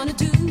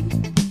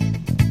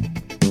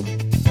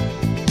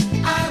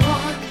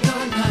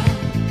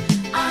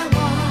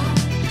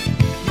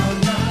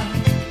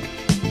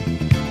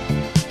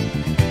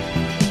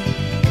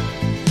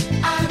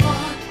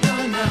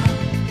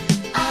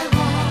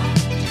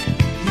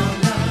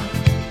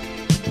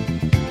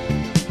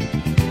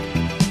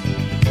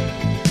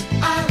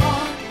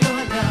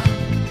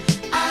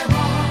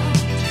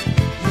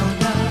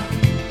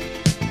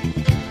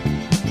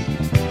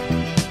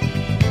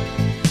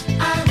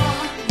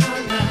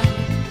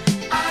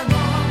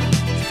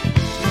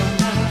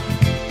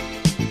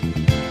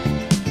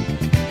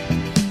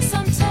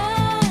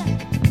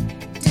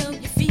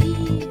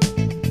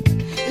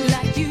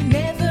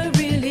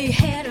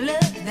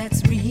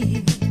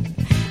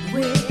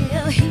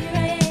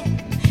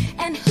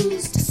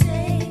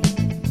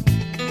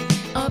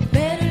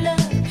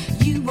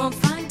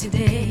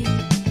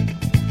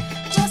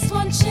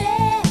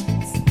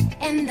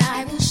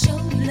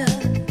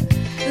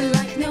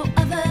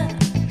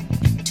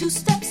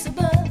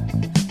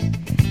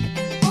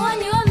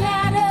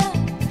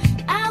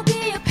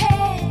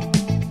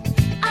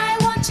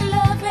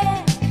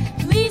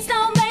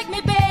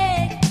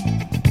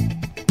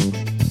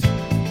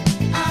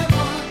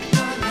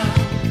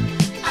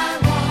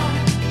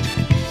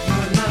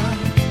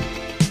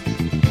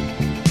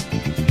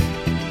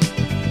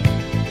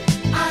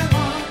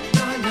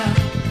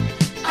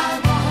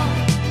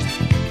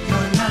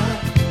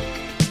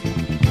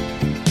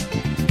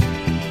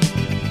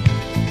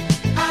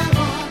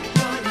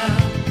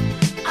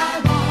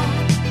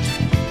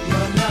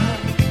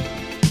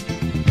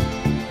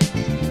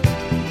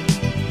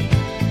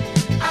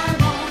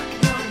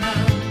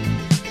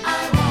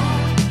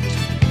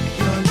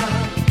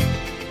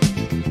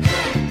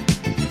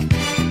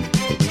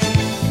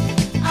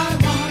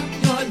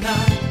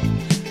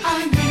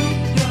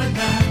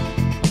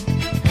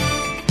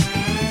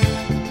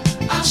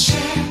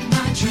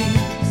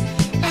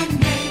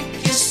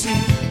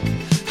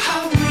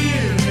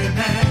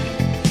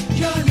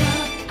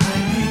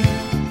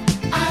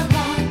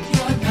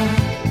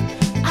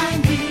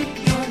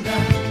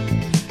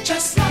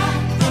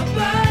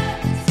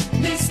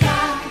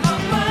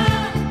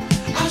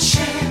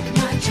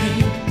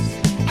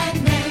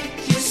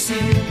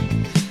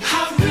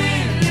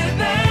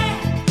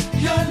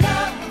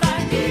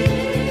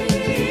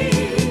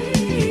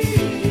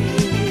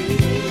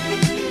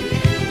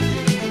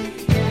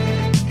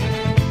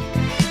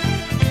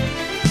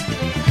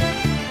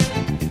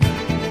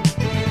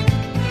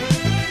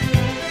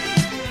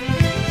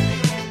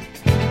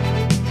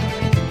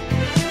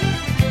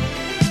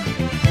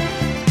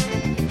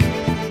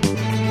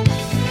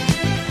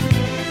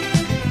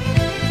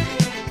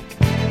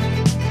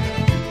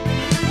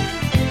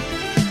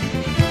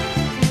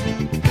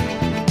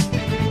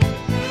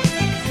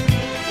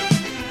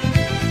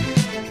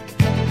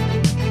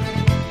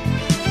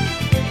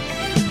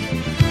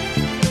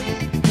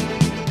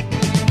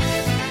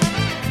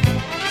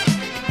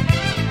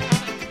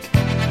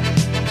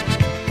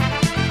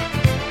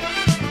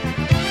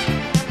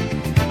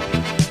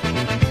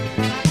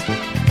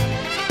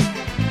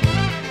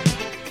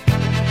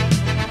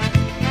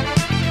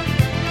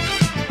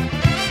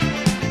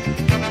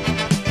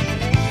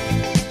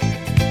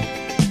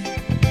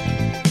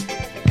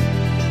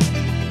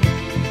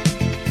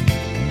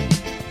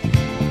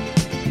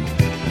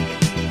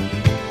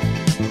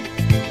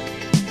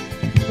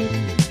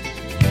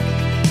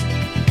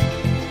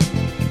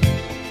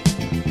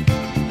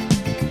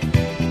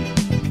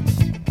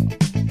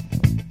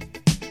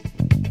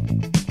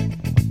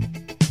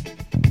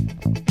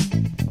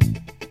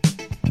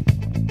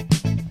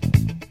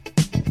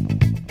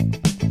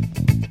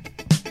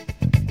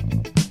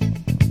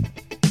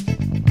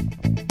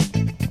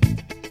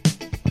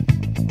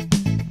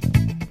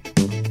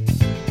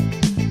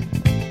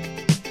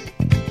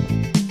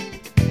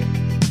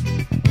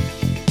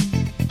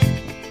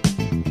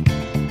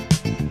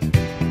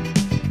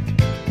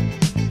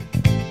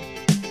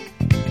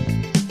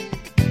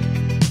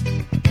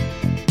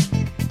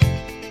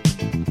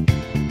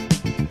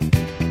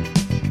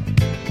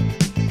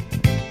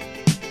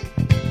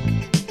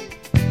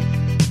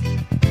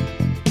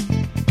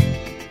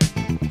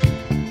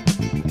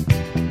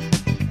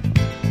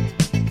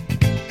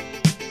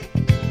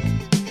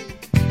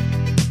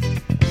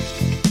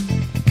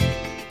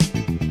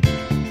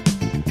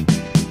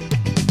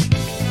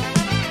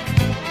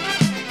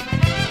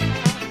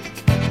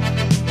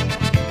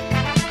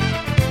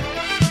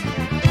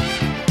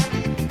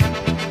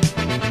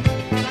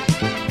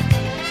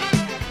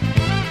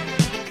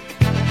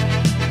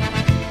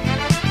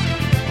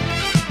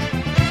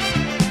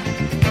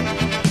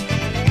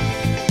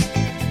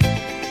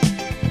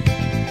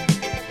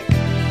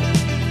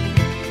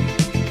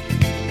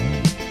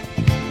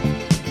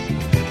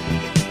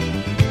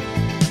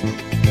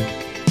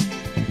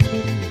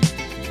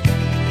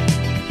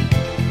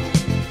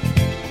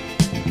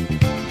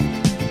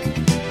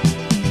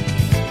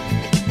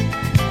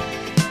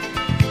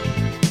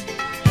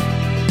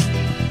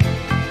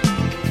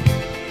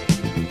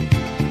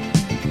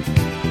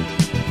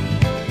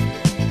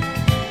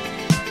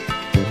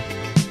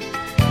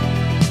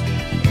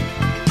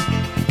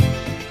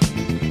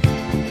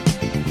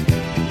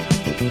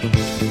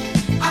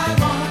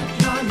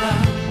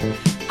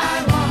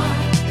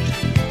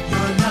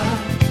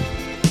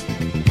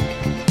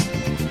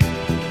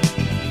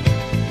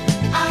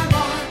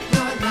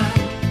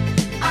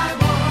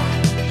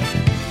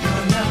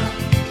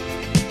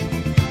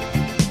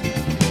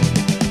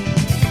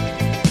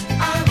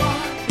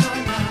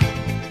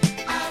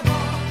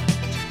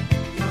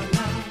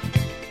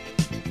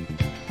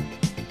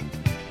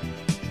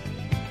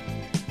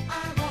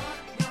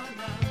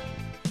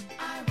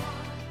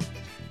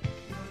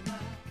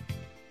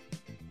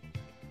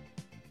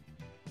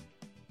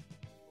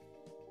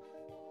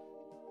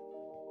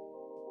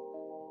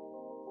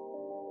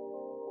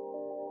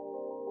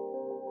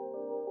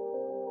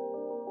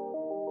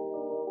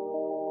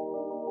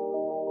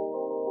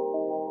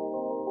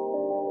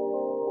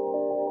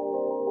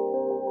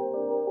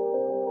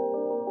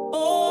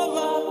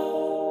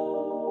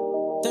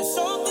There's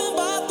something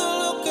about the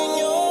look in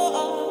your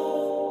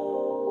eye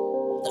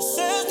that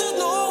says there's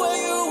nowhere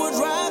you would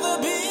rather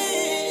be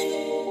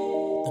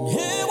than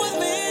here with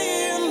me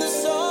in the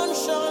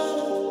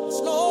sunshine. It's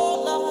no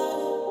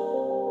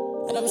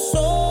lie, and I'm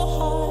so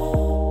high.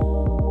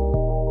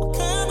 I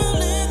can't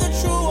believe that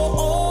you are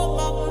all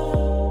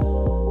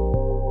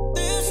mine.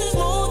 This is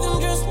more than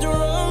just a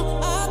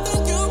run. I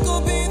think you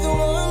could be the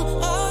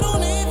one. I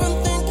don't even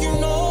think you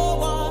know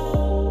why,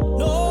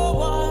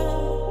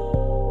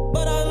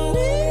 but I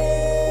need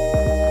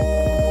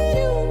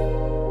you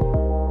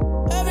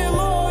every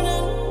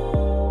morning,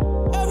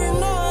 every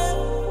night,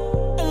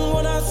 and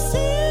when I see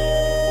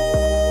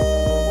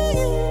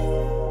you,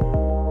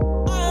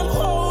 I am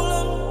whole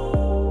and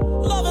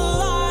loving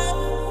life.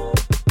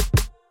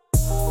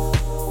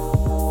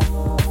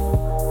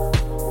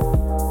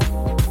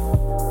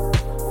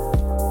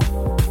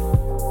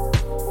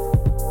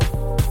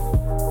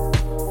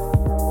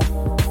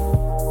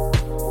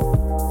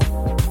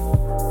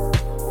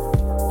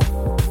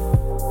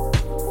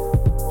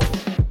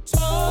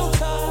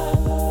 Tongue-tied,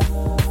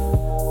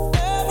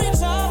 every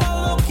time I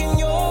look in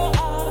your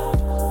eye,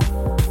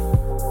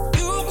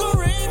 you can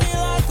read me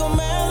like a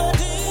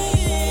melody.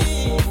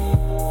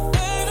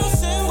 Ain't a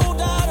single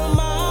doubt in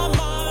my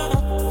mind,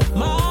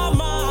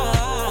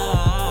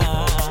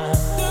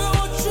 Do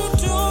what you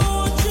do,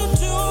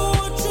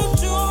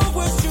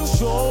 wish you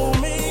show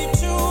me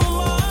too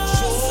much.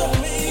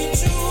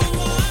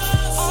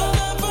 I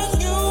never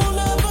knew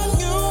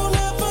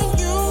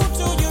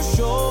till you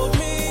showed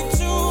me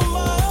too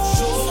much.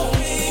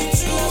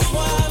 That's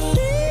why I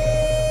need you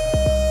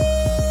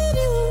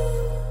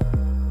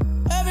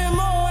every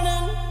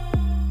morning,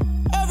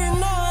 every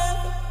night,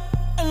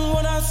 and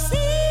when I see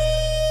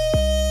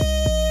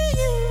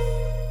you,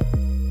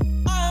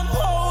 I am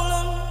whole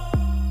and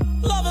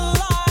loving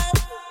life,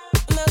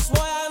 and that's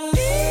why I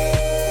need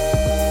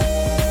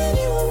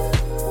you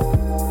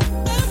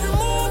every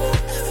morning,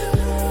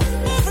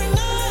 every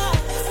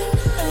night,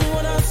 and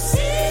when I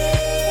see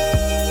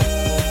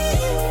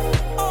you,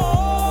 oh,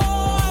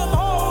 I'm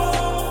whole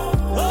and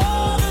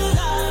loving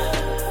life,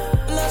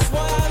 and that's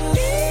why I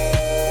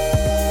need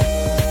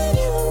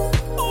you,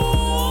 oh,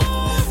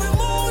 every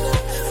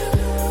morning,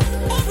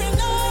 every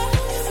night,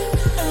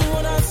 and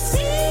when I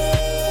see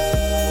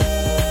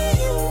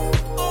you,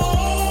 oh,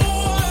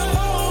 I'm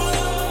whole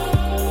and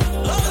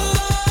loving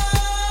life.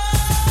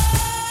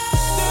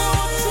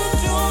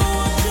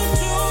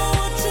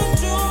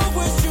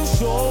 Wish you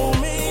show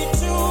me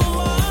too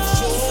much.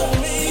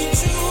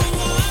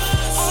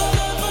 I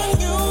never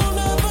knew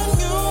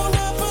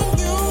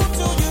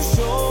till you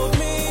showed me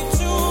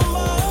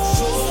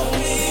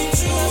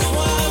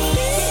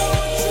too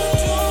much.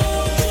 That's why I need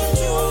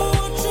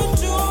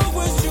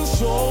wish you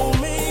show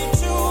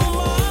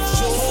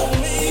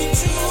me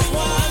too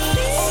much.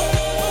 That's why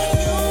I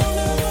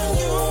never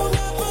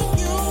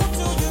knew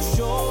till you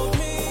showed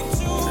me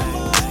too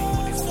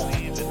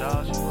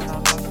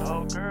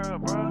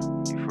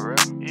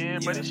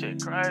But this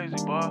shit crazy,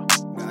 boy.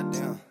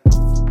 Goddamn.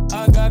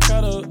 I got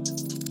caught up,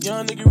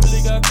 young nigga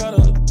really got caught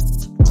up.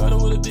 Caught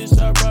up with a bitch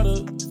I brought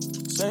up.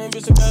 Same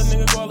bitch that got a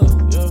nigga guala,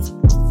 yeah.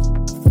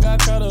 Got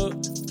caught up,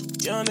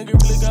 young nigga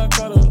really got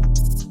caught up.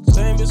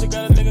 Same bitch that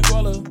got a nigga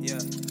guala, Yeah.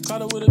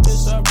 caught up with a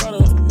bitch I brought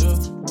up, yeah.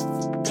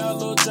 Got a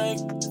little drink,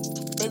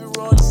 baby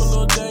rolled up a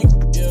little dank,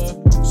 yeah.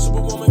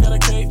 Superwoman got a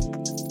cape,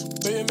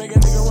 baby make a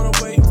nigga run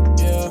away,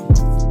 yeah.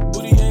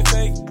 Booty ain't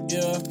fake,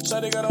 yeah.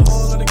 Shawty got a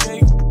hole on the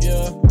cake,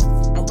 yeah.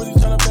 I'm really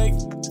tryna make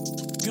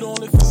you the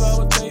only flavor I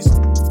would taste.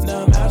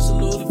 Now I'm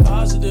absolutely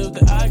positive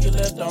that I get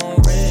left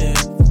on red.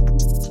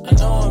 I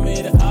know I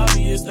made it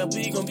obvious that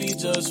we gon' be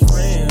just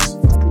friends.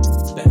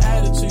 The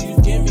attitude you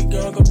give me,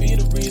 girl, gon' be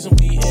the reason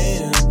we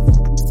end.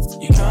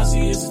 Your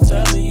conscience is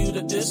telling you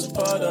that this is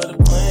part of the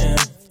plan.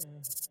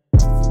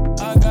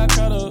 I got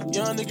caught up,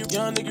 young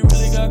nigga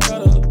really got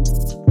caught up.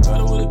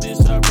 Caught up with a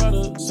bitch I brought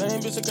up.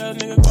 Same bitch I got a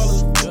nigga guala,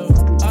 yeah.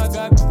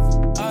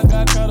 I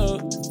got caught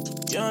up,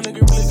 young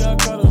nigga really got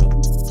caught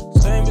up.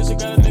 Same bitch I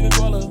got a nigga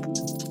guala,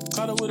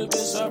 caught up with a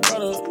bitch I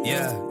brought up.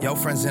 Yeah, your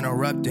friend's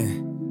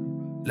interrupting.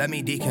 Let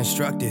me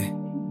deconstruct it.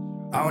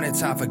 I don't have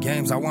time for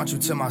games, I want you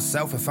to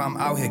myself if I'm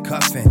out here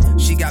cuffing.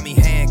 She got me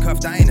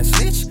handcuffed, I ain't a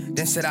snitch.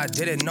 Then said I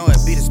didn't know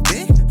it be this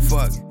big.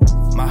 Fuck,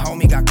 my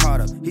homie got caught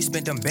up. He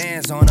spent them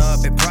bands on her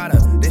up at Prada.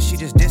 Then she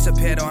just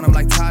disappeared on him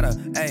like Tata.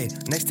 Ayy,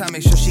 next time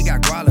make sure she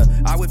got guala.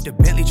 I whip the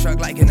Bentley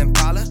truck like an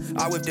Impala.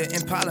 I whip the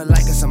Impala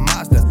like it's a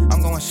Mazda.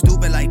 I'm going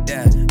stupid like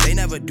that. They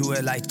never do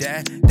it like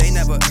that.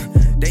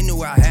 They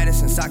knew I had it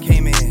since I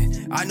came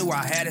in. I knew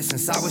I had it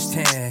since I was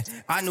 10.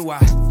 I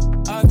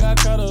got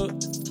caught up.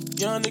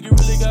 Young nigga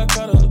really got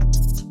caught up.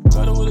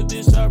 Caught up with a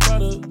bitch I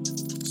brought up.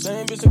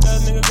 Same bitch that got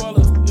a nigga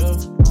guala, yeah.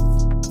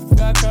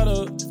 Got caught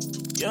up.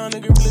 Young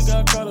nigga really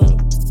got caught up.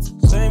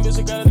 Same bitch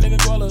that got a nigga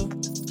guala.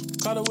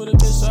 Caught up with a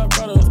bitch I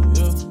brought up,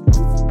 yeah.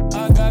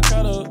 I got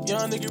caught up.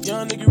 Young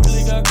nigga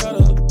really got caught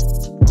up.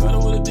 Caught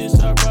up with a bitch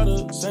I brought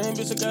up. Same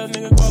bitch that got a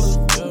nigga guala,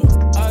 yeah.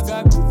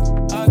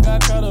 I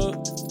got caught up.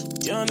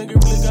 Young nigga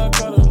really got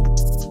caught up.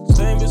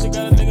 Same bitch that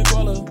got a nigga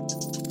guala.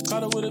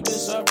 Caught up with a that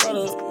bitch I brought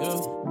her, yeah.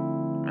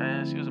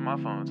 Man, she was on my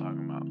phone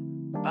talking about,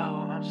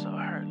 oh, I'm so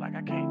hurt. Like,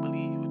 I can't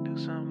believe you would do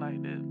something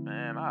like this.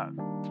 Man, I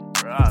told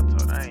her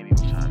I ain't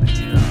even trying to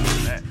hear all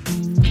that.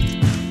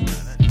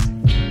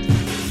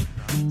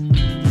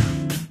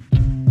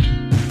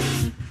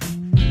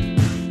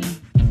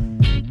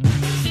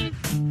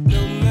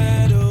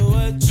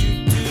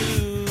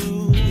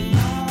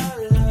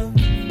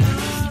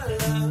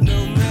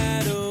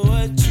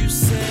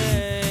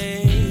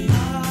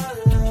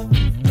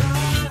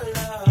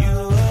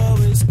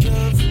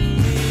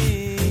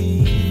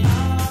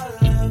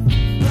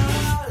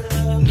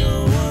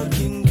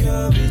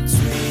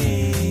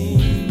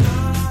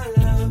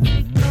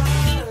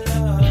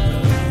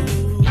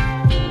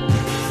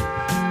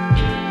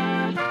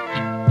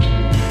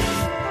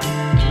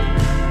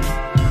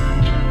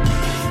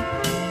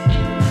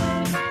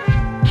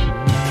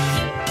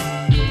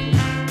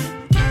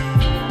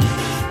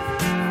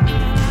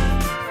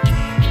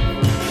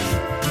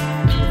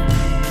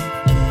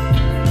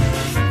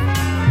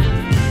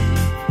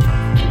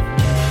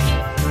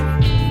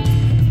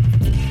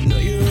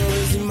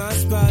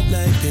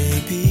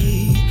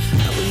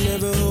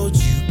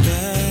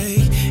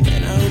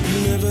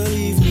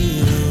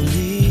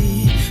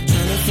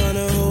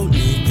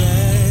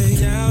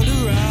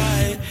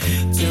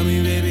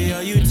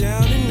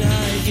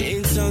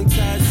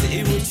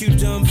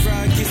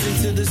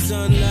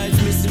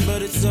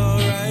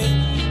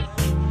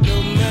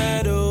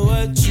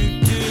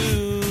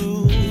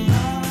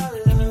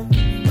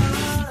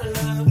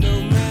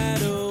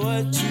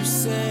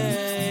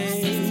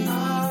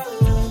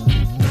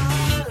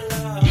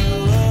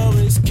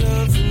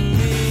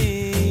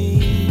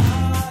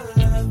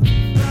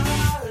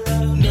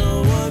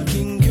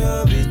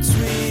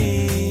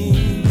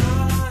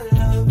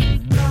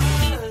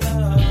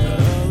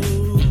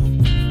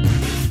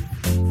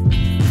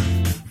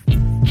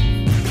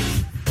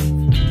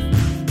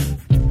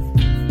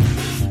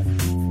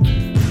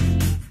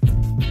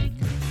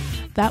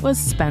 That was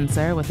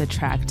Spencer with a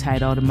track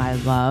titled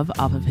MyLuv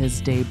off of his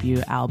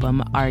debut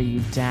album, Are You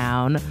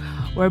Down?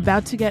 We're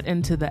about to get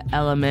into the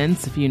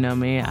elements. If you know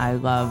me, I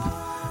love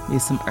me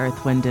some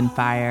Earth, Wind, and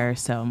Fire.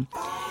 So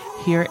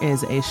here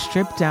is a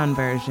stripped down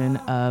version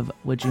of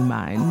Would You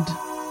Mind?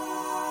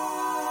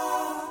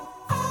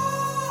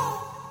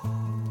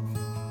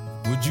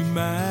 Would you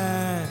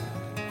mind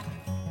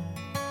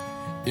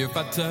if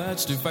I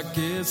touched, if I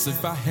kissed,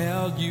 if I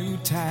held you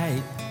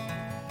tight?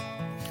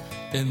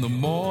 In the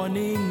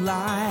morning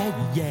light,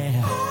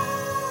 yeah.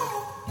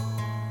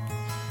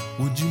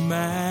 Would you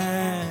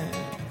mind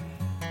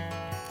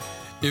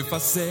if I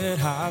said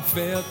how I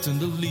felt in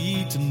the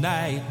lead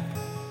tonight?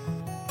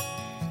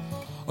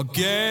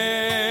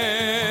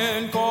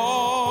 Again,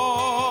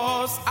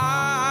 'cause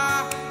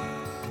I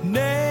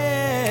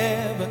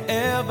never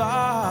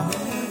ever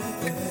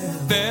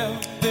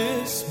felt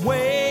this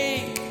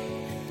way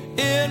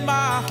in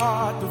my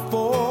heart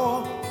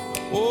before.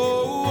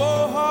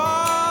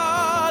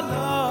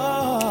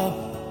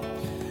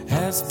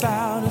 Has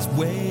found its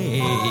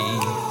way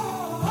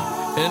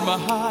in my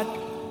heart.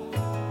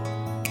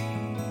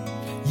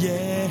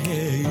 Yeah,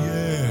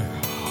 yeah.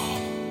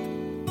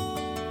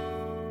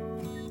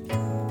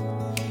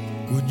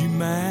 Would you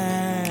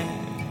mind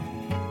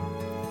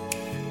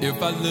if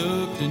I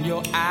looked in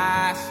your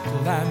eyes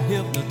till I'm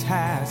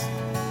hypnotized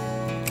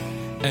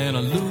and I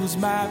lose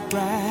my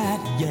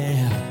breath?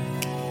 Yeah.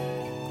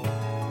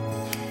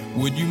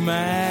 Would you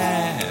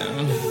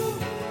mind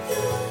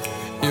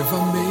if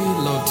I made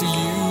love to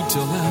you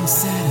till I'm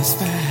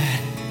satisfied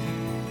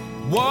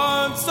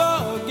once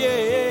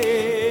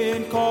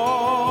again?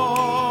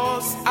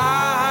 'Cause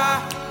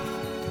I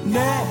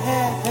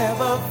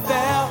never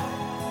felt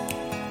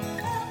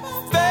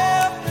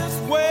this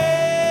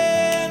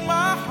way in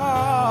my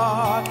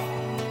heart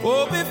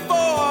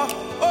before.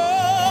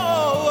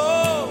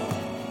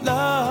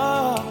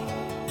 Love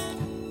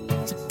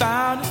has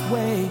found its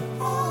way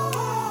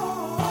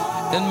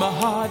in my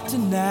heart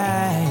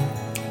tonight.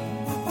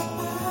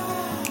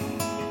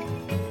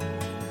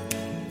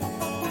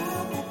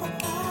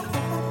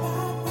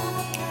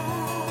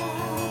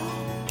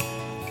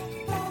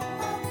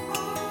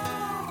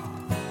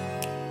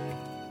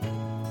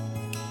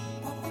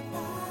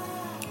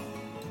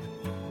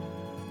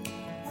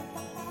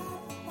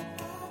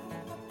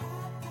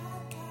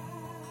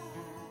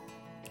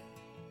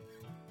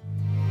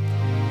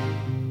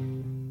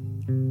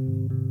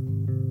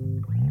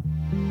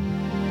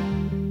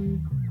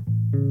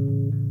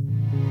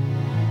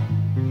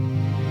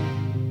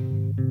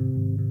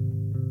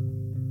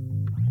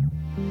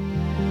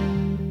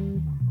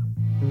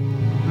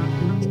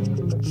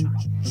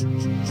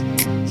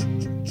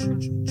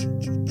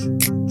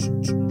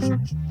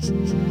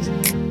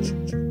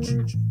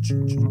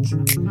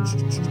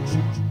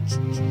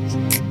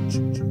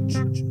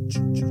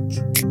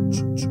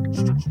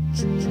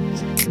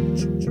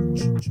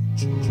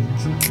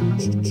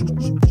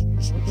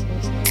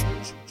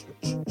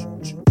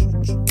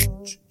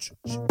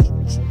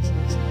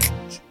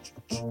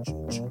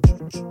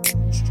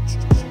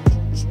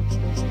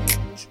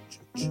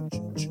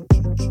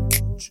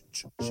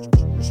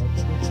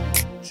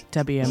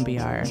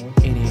 WMBR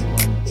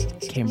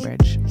 88.1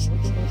 Cambridge.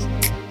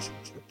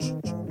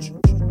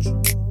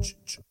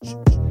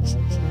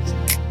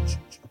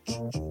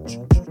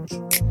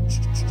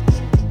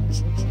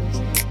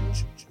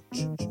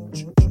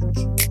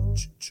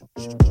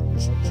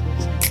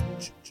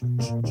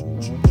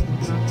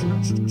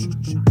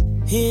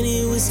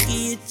 Henny,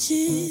 whiskey, and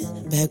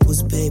gin.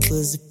 Backwards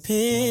papers and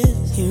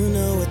pens. You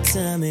know what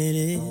time it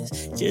is.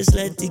 Just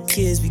let the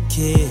kids be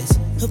kids.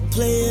 A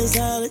player's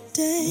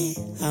holiday.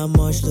 How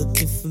much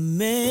looking for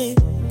me?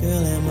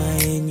 Girl, am I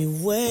in your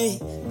way?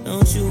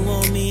 Don't you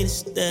want me to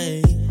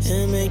stay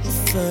and make the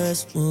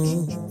first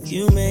move?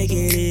 You make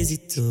it easy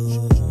to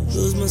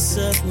lose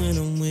myself when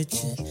I'm with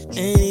you.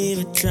 Ain't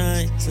even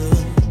trying to.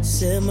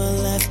 Said my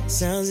life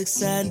sounds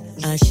exciting.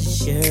 I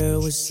should share it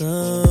with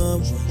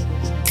someone.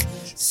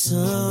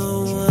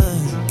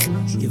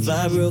 You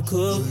vibe real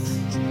cool.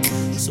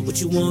 So what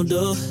you wanna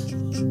do?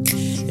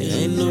 It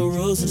ain't no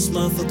rules, so this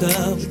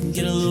motherfucker, we can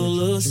get a little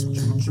loose. I'm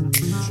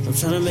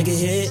tryna make a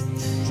hit.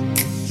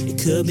 It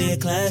could be a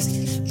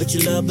classic, but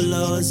your love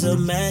below is a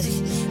magic,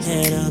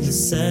 and I'm in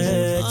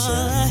search.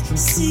 All I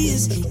see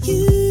is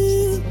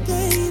you,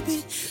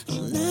 baby.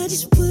 I'm not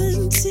just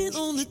putting 10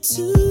 on the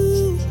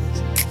 2.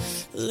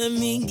 Let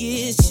me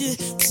get you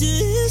to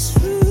this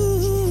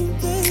room,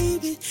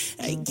 baby.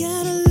 I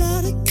got a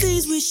lot of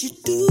things we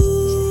should do.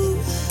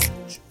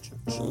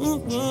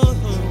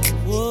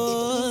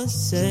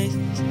 Say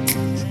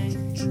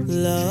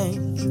love,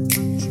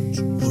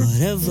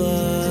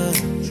 whatever.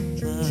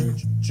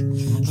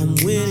 I'm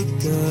with it,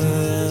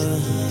 girl.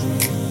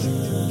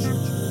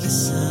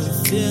 That's how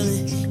I'm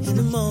feeling in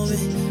the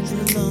moment, in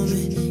the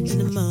moment, in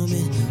the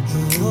moment.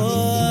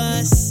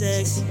 Oh,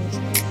 sex,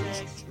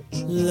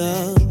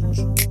 love,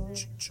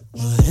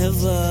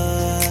 whatever.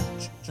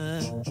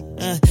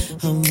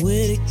 I'm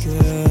with it,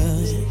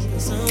 girl.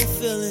 Cause I'm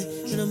feeling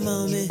in the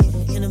moment,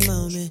 in the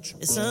moment.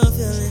 It's how I'm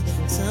feeling,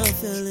 it's how I'm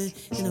feeling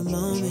in the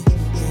moment. Yeah.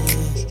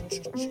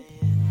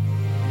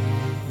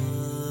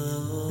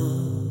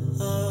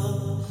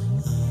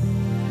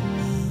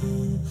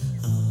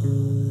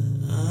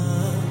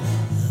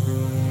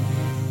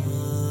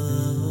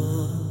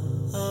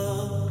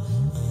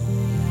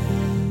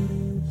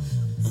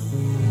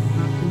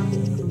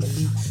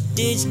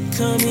 Did you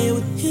come here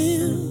with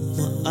him?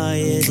 Or are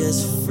you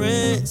just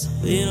friends?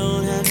 We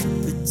don't have to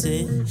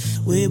pretend.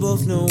 We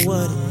both know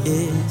what it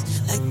is.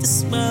 Like the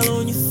smile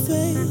on your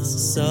face,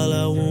 it's all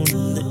I want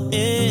in the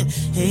end.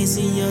 Ain't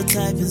seen your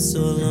type in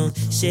so long.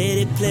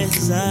 Shady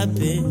places I've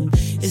been.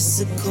 It's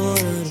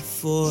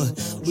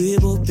 3:45. We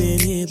both been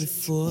here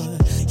before.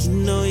 You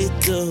know you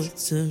do it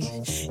to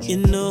me. You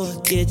know I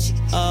get you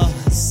all.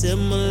 Said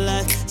my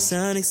life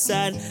sound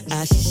exciting.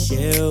 I should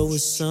share it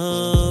with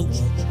someone.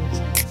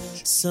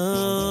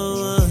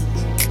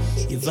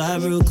 You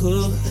vibe real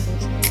cool.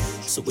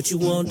 So what you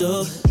wanna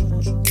do?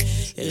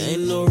 It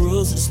ain't no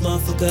rules, so this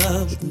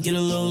motherfucker, we can get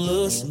a little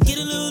loose. Get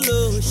a little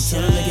loose.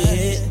 I'm tryna make a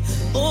hit.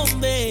 Oh,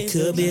 babe.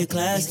 Could be a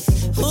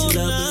classic, but your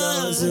love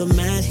below is a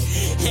magic,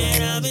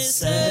 and I've been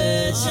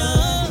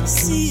searching.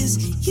 See, it's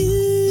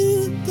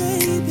you,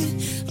 baby.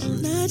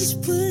 I'm not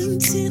just putting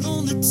 10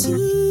 on the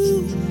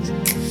 2.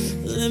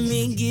 Let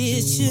me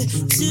get you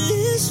to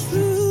this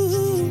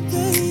room,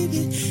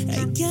 baby.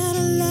 I got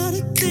a lot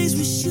of things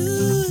we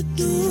should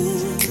do.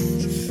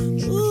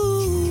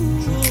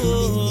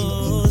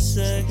 Ooh,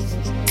 sex,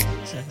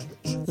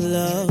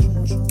 love,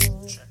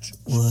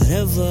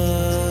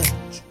 whatever.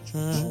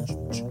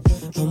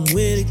 I'm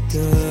with it,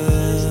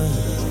 girl.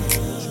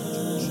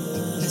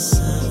 That's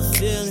how I'm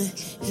feeling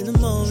in the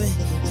moment,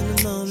 in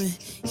the moment,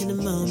 in the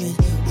moment.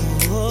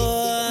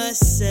 Oh,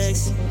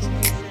 sex,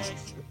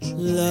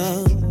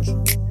 love,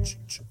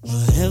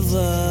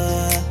 whatever.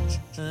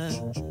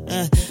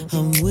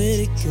 I'm with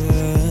it,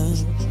 girl.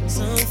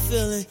 So I'm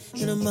feeling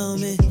in the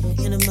moment,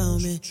 in the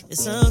moment.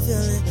 It's how I'm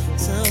feeling,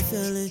 it's how I'm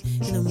feeling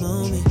in the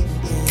moment.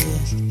 Yeah.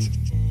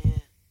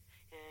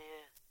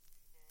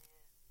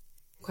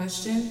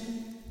 Question?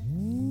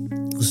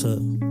 What's up?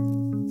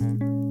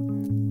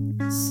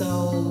 So,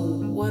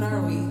 what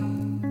are we?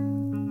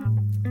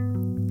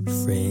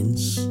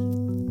 Friends.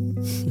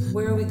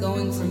 Where are we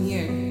going from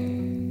here?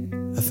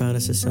 I found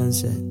us a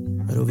sunset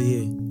right over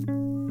here.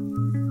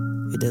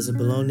 It doesn't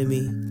belong to me,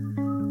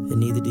 and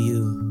neither do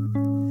you.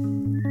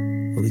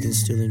 But we can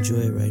still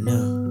enjoy it right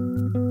now.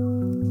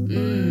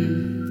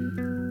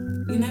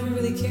 You never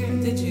really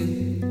cared, did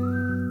you?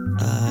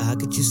 How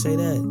could you say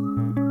that?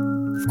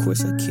 Of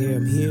course I care,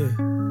 I'm here.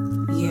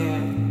 Yeah.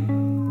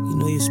 You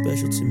know you're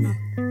special to me.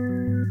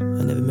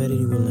 I never met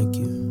anyone like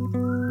you.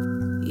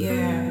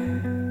 Yeah.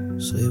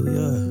 So here we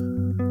are.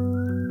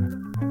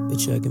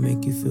 Bet you I can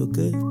make you feel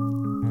good.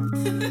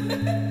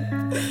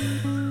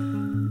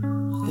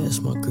 Yeah,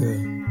 that's my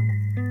girl.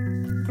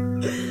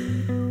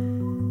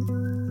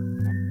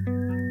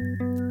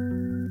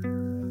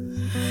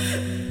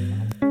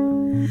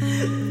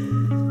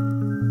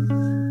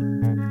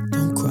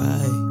 Don't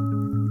cry.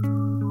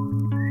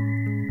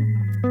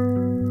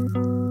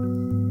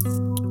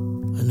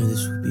 I knew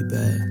this would be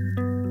bad.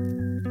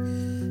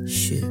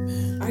 Shit,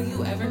 man. Are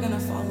you ever gonna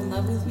fall in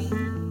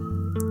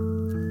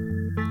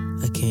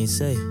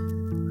say?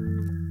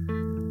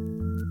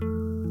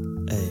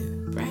 Hey,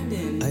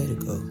 Brandon. I gotta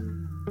go.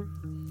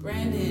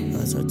 Brandon.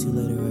 I'll talk to you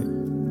later, right?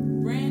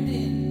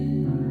 Brandon.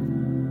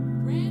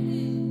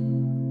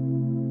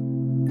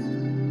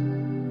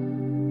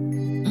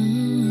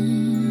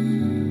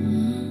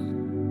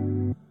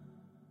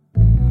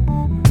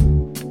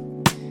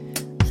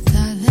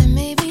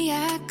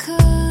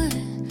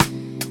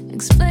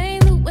 Explain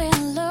the way I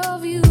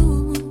love you,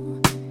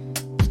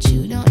 but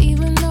you don't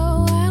even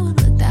know I would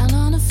look down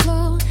on the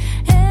floor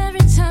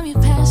every time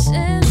you're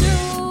passing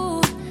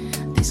through.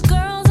 These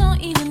girls don't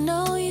even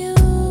know you,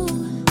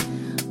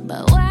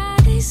 but why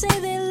they say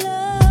they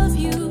love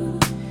you.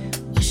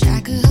 Wish I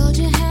could hold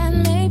your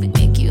hand, maybe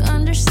make you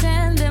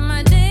understand that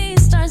my day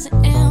starts to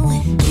end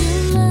with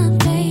you, my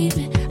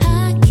baby.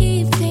 I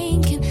keep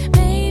thinking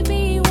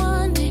maybe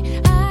one day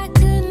I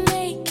could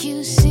make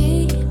you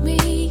see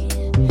me.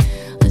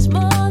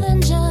 More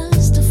than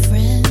just a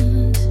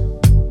friend.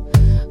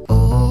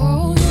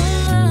 Oh,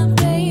 you're my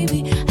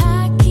baby.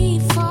 I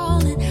keep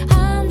falling.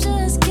 I'm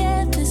just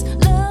get this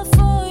love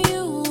for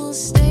you will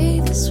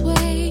stay this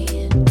way.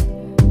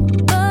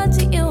 But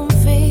to you I'm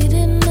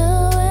fading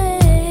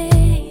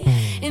away.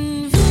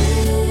 Invisible.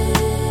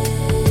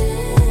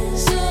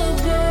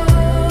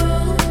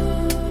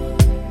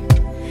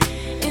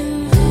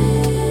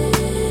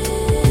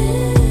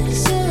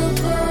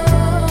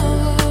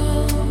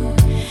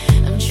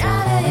 I'm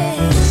trying to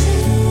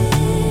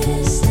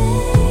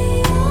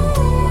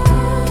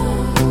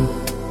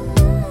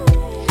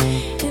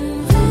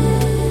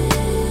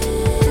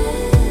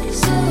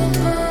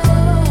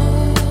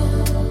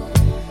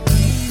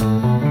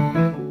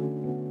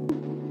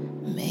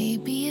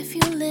maybe if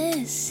you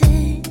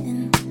listen,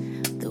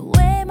 the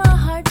way my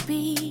heart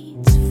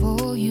beats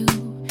for you,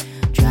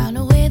 drown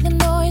away the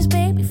noise,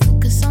 baby,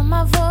 focus on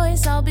my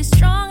voice. I'll be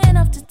strong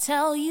enough to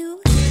tell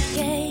you,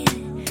 yeah,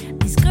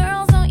 these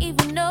girls don't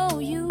even know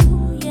you,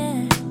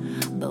 yeah,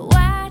 but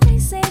why they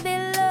say they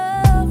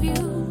love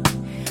you.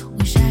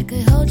 Wish I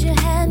could hold your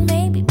hand,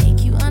 maybe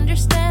make you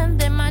understand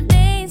that my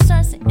day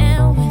starts to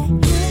end with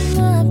you,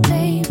 my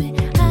baby.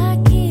 I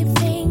keep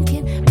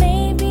thinking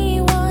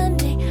maybe one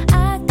day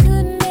I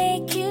could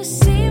make you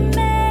see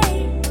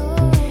me.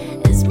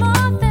 It's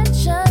more than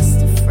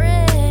just a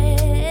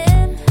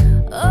friend.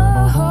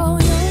 Oh,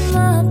 you're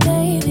my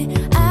baby.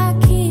 I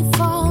keep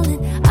falling.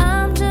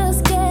 I'm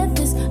just get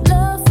this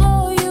love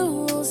for you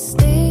will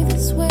stay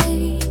this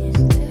way.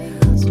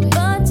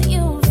 But to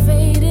you I'm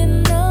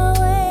fading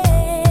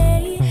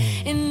away.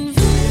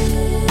 Invisible.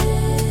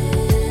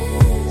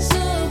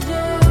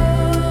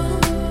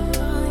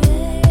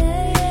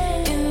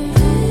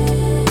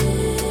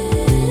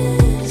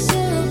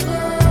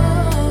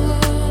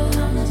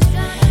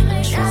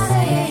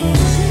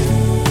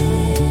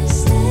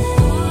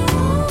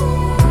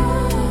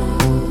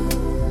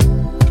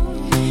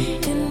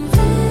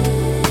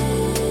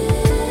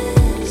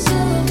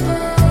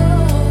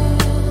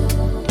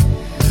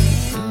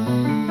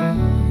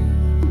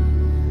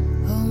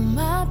 Oh,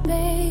 my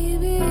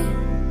baby,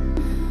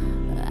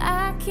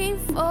 I keep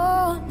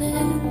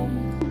falling.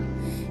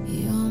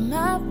 You're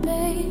my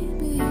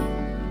baby.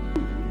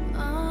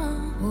 Oh,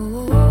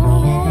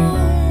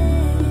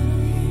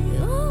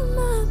 you're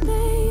my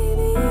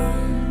baby.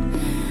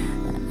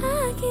 I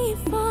keep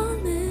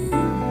falling.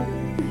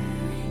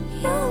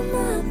 You're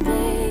my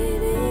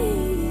baby.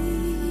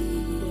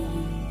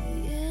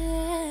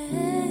 Yeah.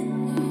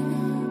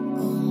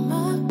 Oh,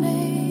 my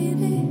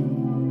baby.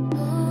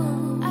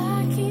 I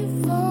keep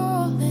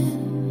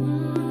falling.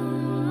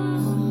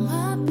 Oh,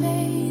 my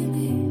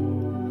baby.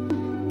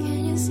 Can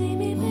you see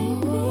me,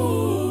 baby?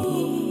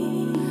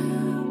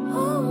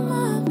 Oh,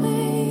 my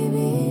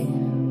baby.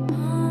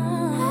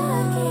 I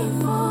keep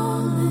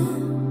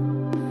falling.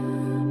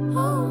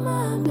 Oh,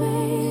 my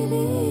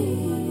baby.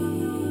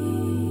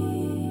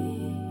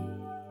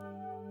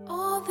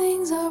 All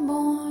things are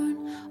born,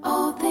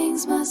 all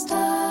things must die.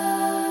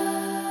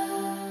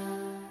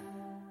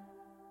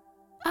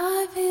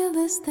 I feel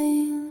this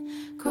thing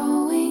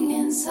growing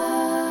inside.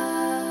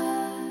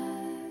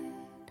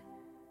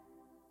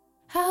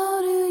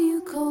 How do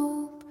you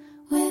cope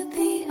with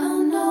the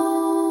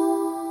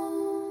unknown?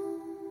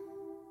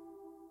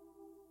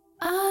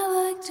 I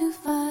like to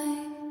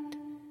fight,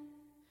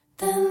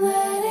 then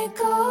let it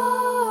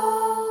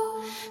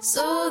go,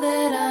 so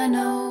that I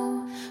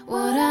know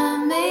what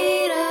I'm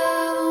made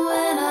of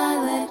when I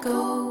let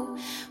go.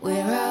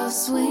 Where I'll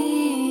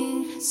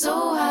swing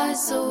so high,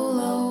 so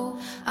low.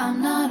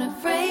 I'm not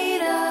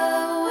afraid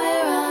of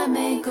where I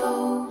may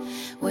go,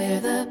 where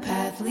the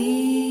path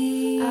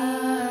leads.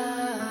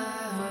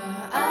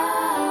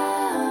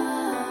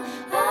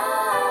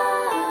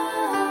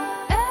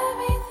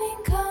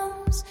 Everything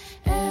comes,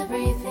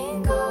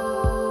 everything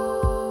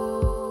goes.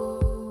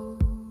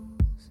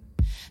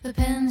 The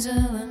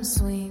pendulum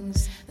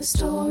swings, the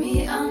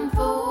story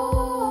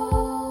unfolds.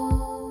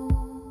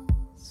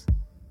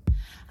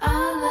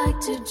 I like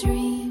to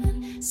dream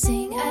and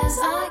sing as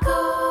I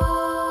go,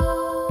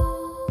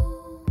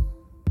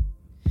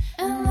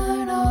 and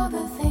learn all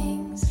the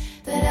things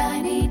that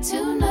I need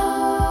to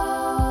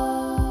know.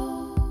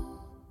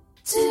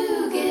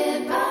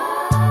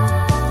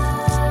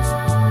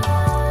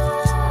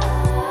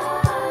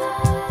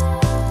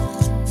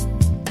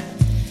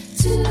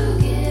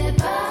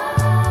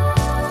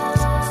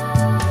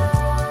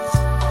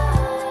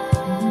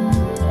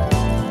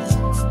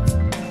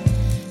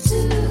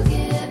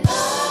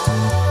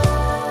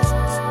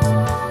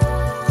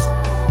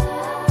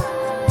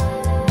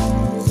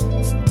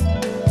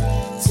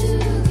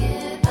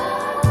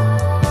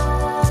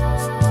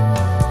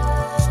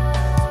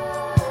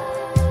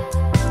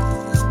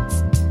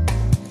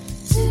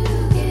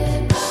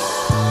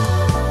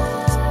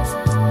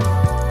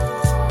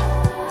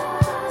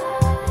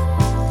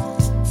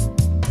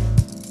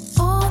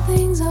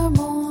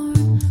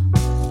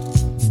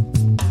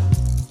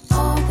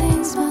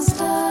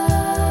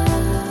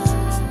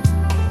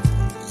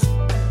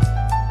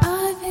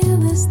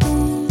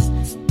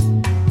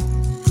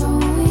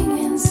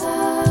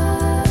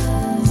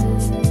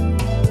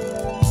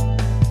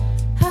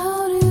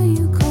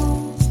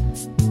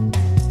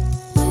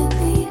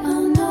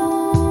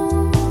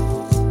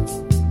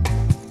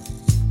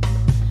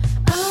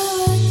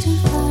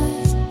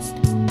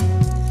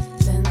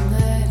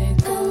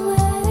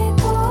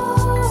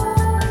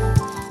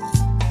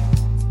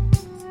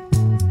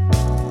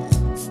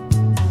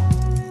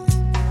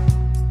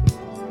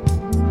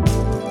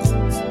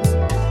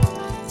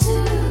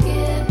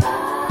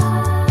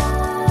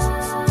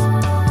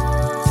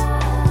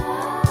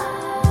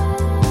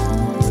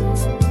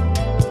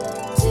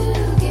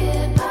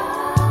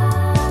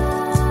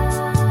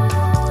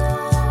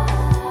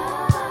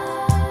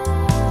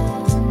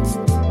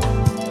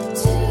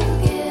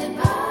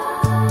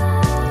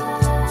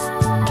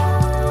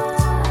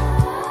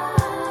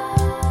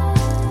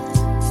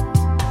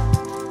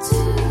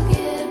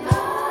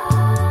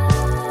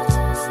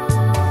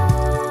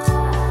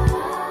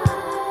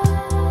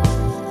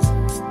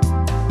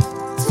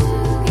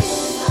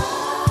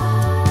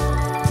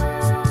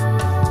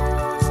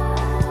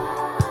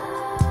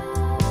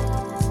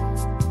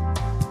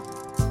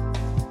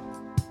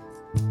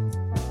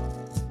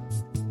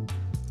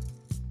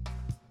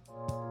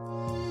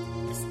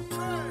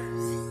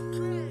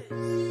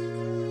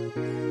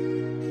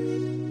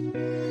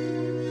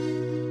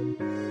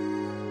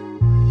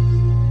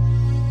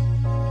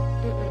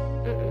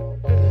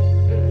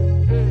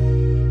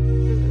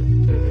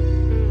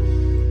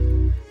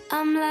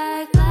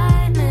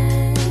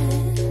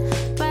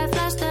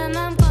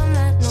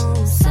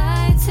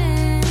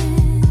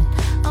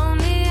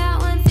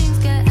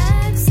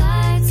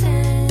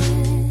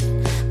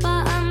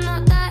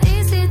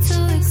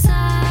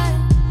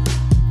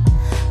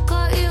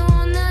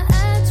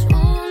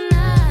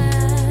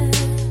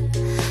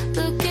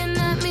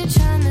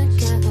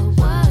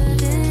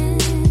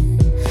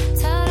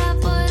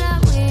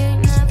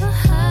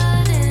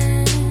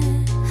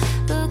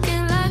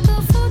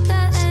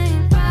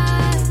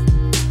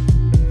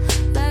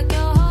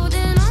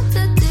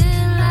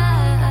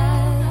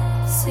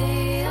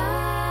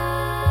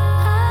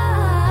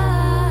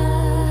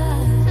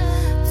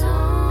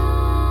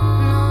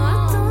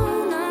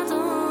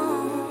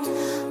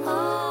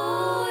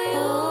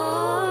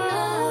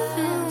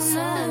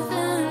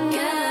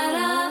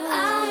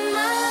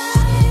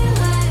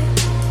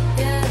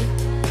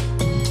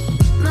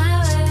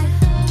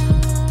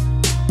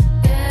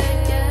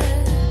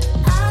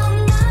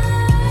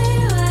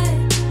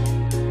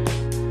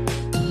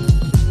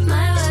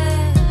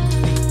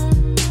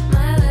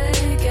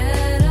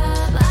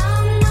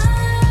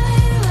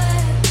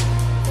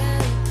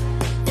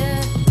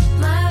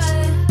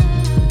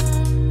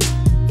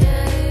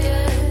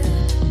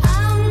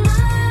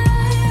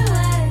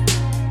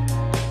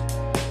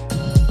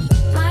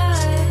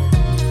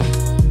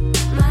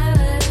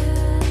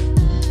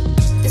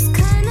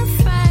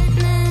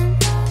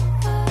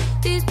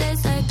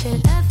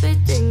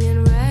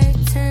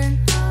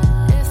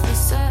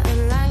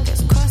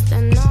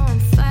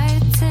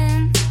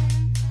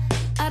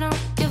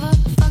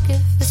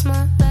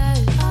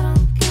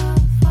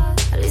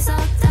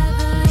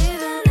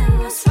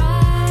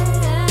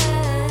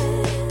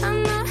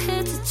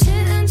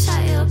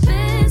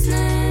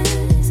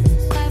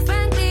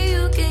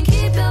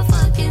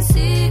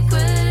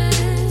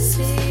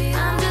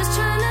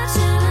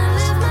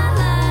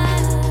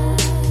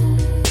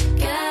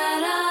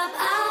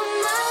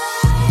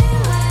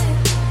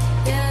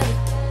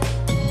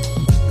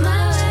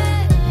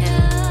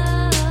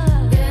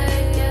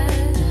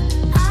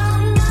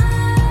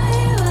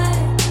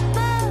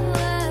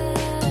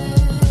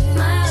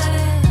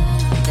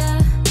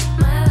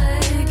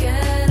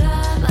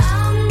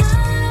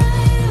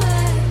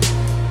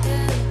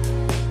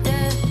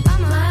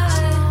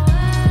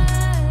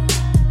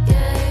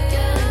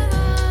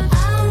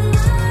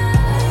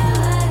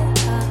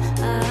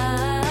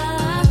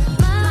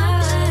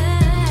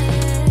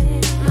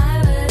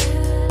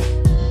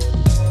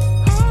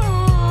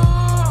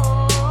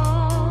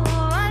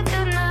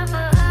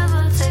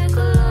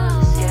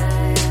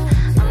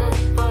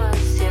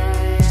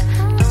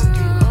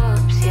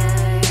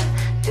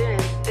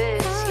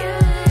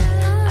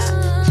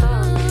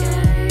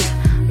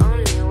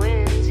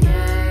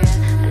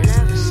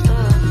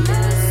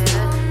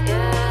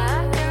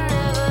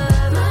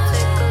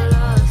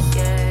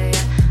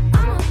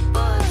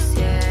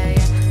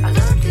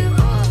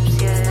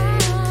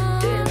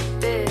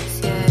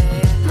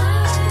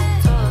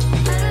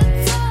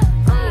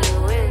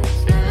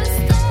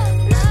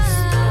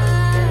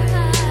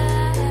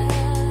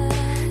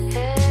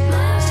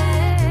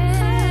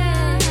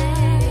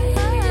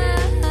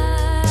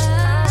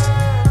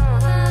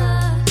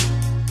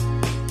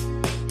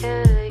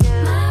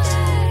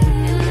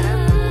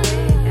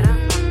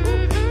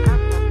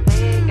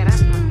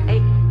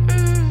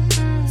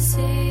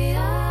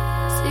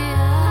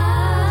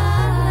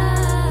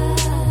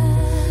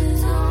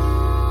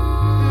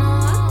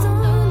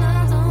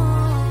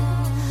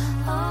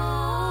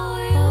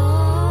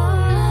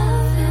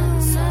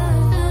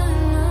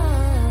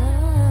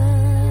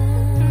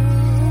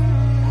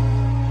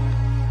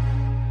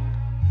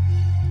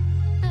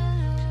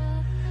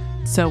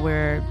 So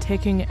we're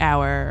taking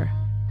our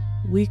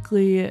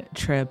weekly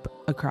trip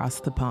across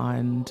the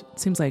pond. It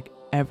seems like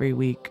every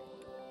week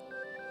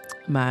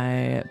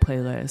my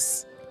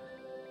playlists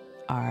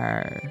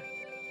are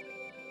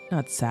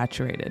not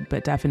saturated,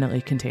 but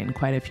definitely contain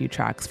quite a few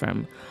tracks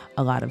from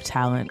a lot of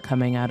talent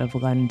coming out of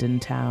London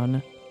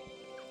town.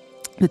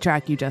 The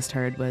track you just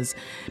heard was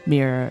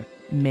Mir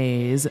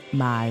May's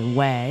My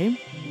Way,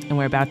 and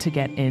we're about to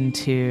get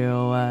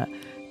into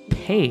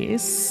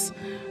Pace.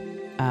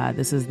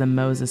 This is the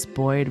Moses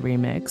Boyd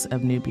remix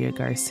of Nubia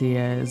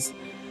Garcia's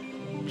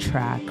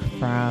track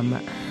from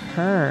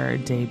her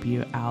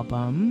debut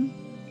album.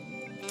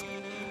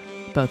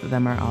 Both of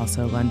them are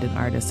also London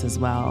artists as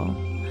well.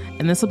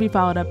 And this will be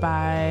followed up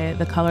by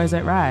The Colors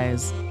That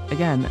Rise.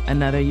 Again,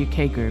 another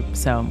UK group.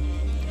 So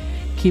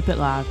keep it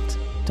locked.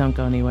 Don't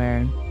go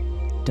anywhere.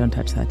 Don't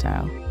touch that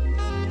dial.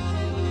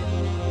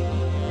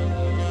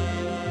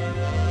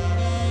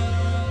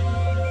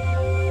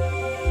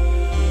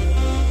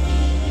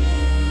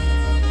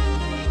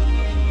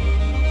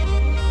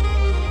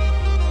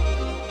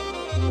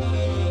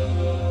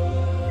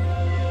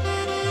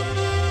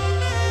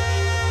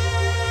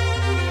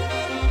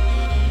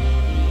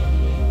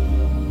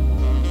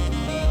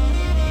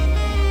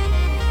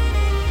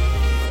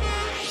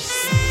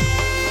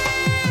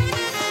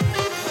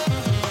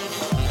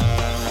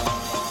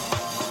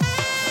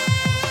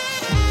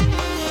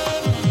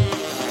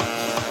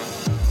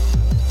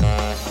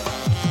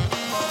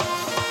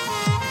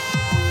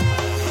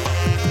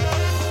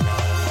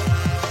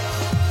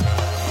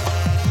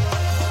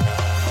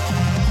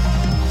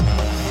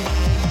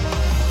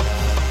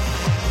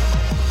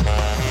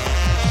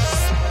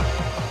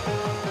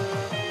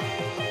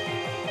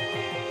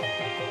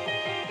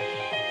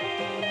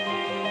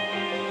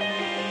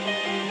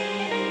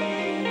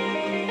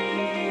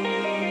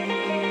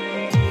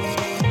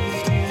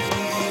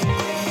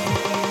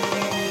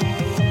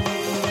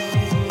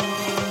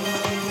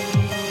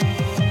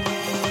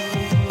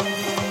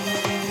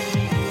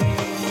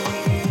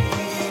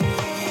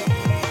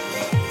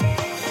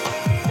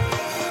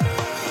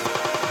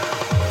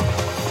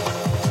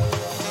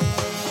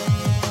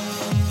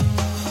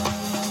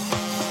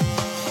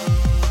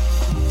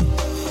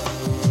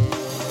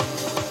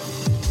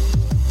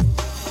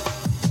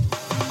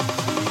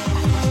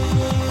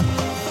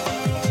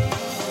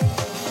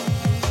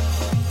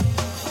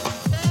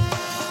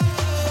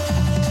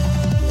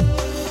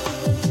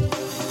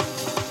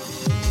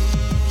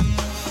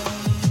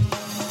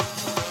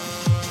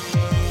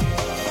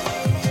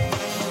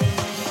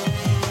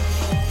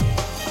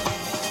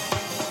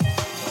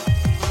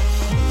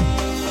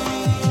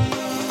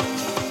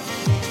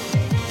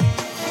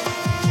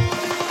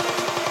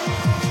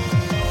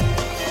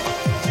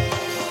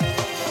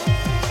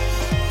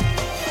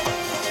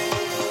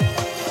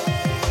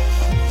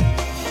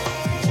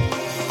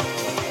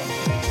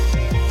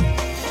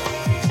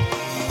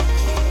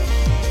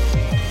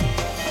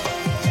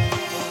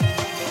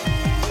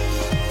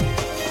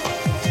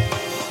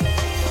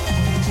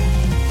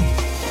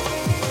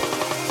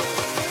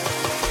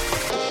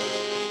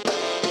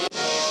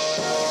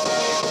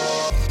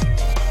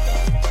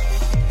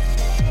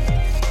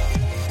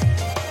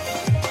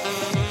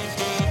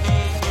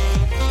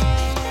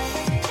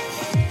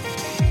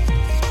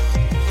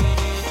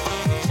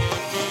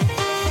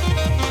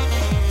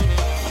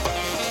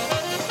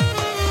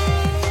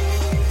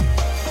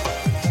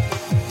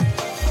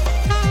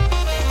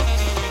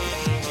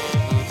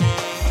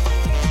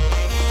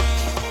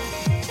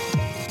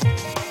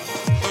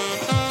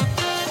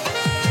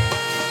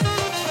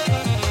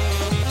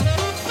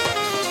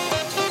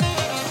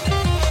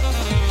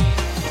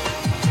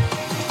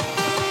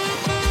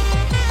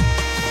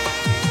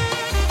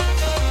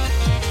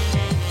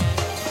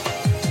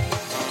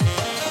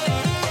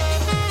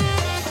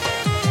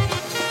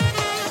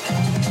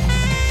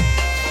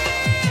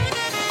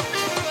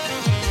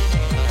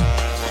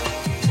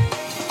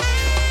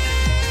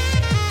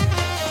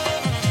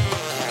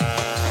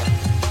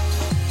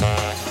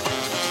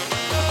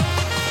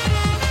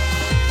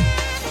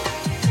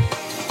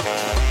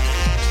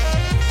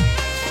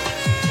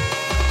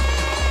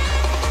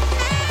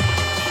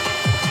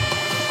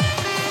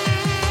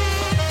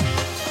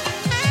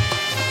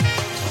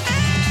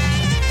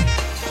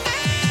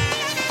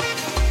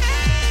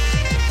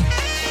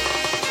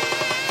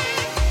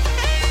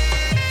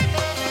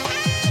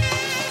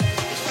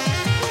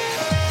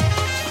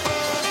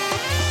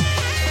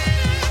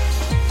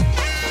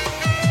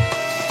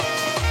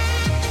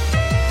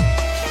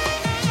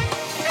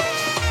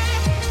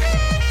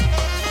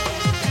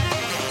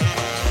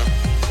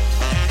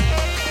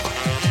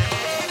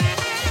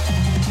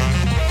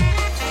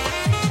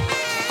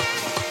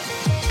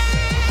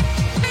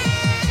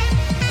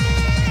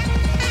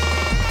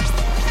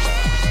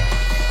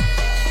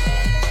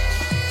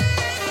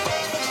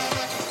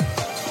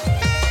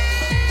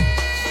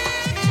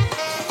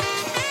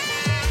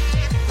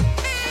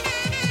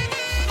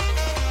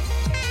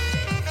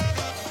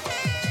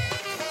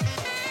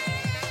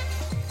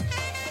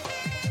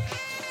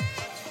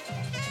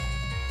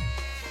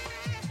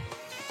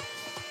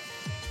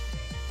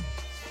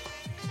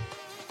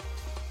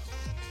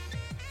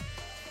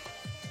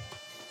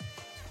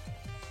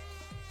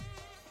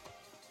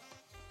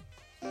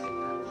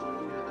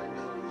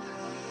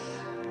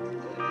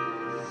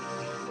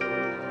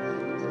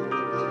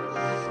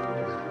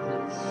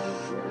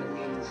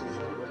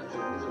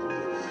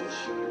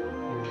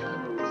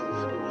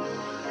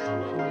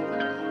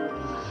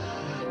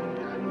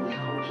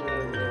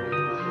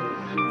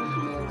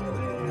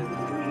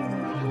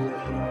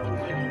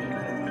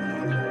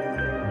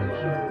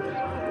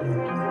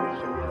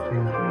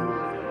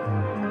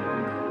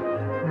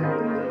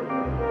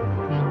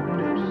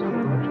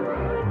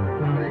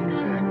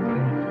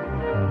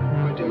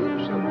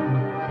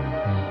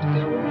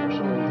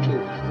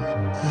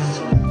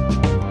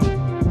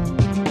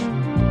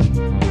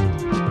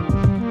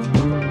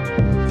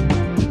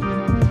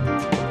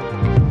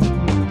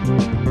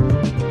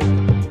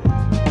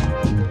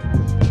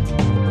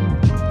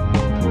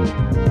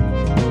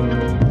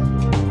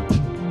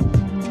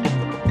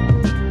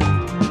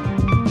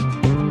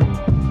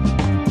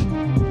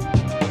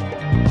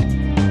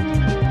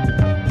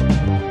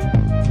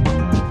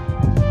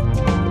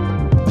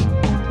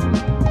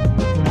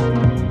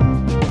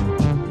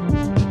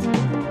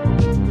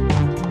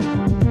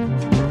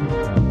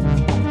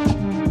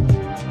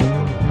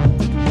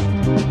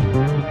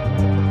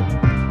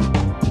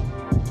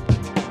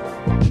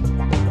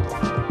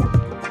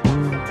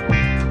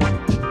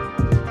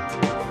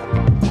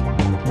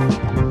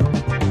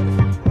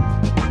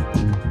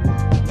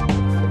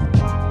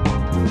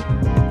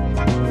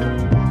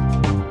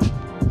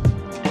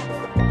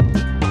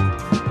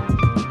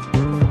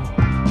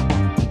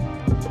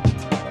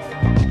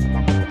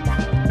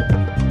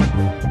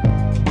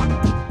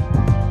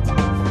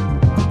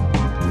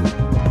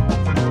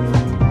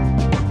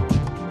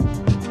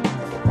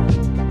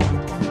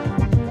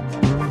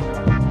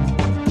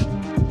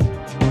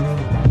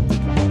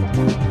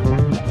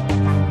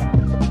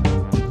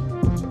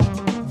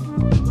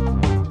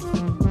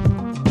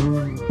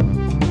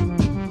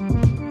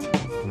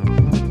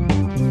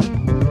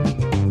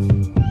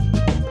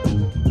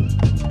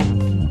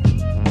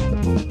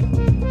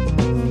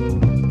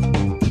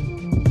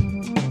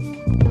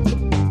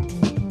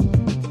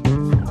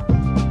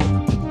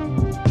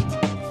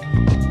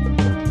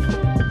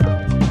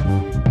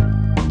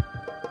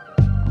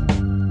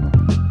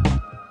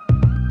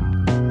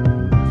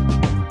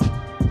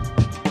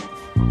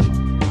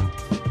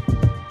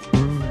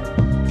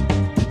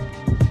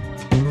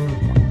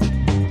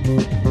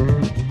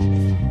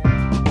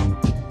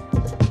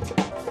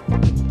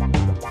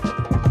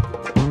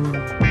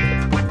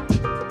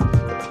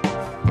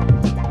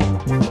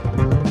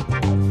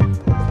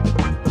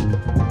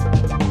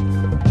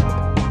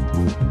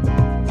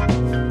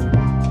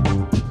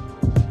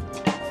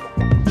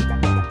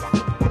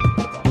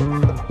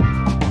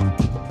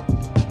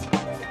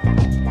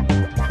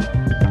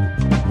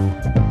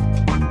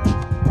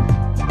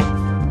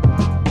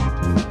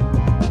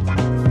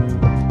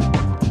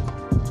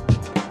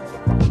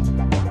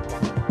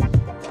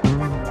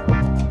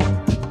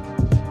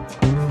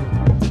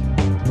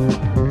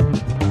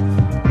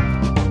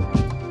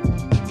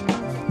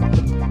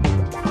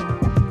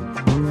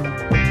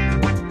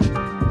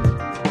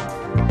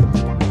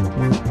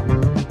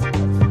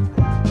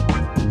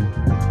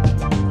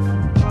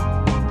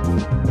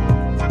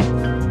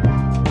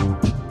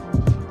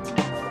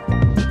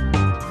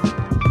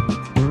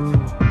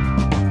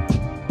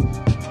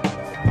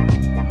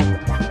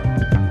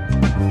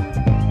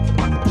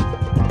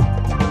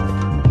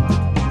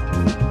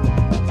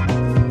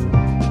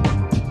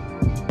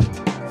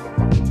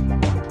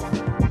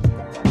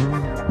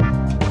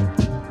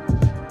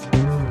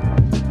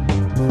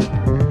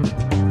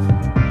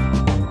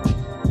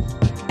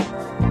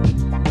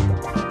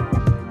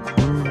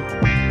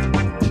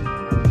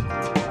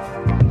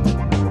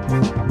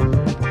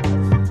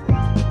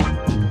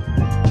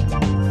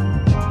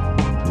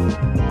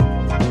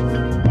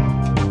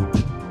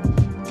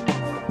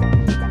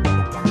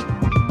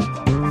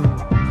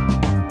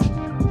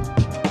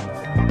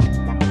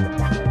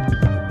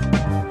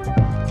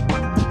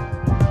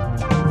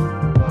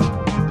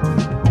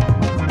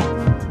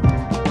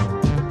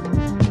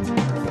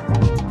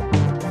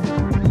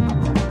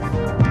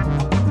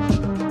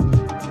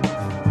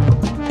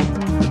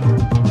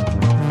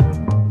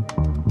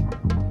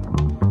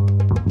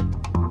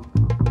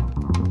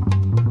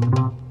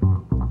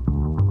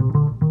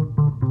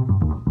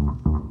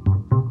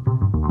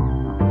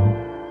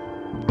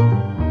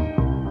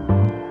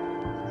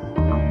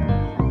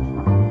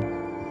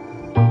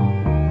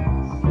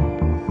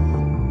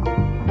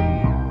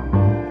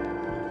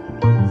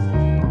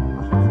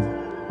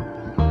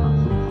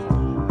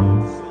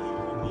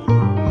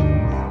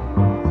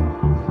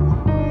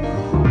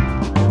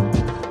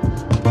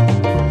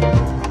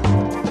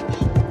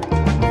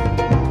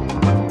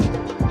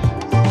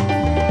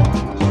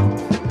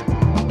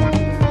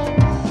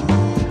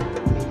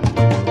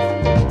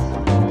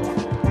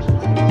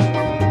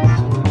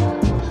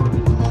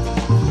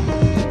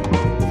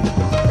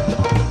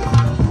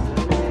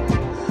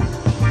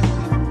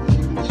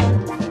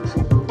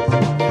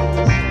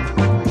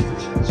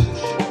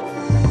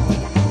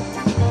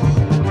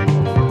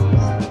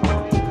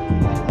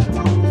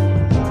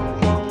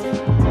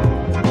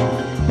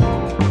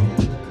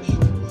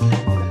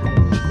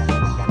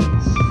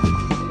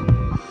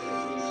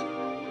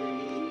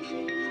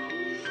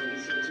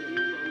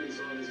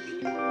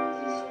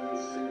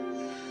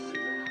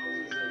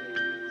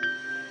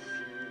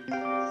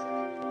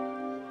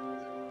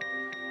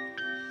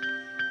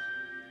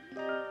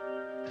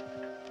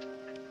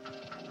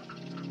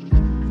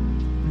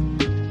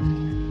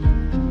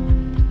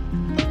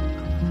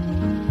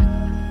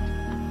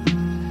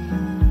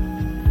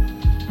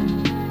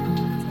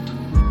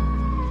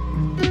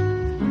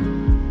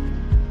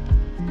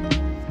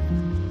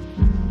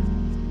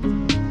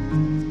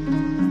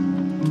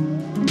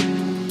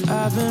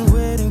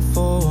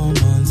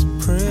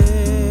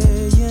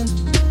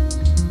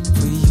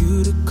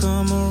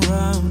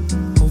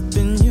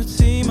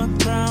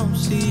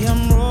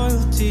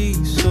 royalty,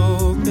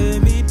 so pay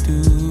me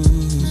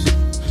dues.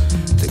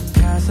 The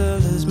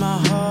castle is my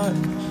heart,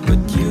 but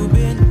you've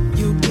been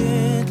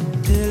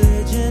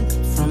diligent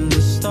from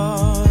the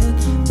start.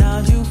 Now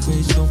you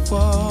raised your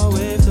war,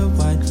 wave the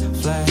white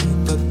flag,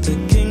 but the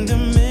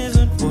kingdom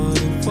isn't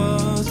what it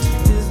was.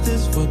 Is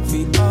this what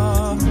we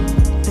are?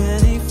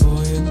 Any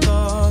for your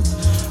thoughts?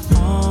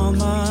 All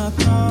my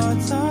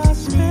cards are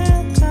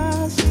spent,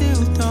 I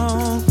still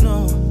don't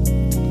know.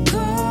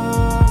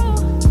 Go,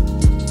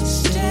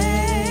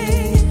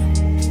 stay,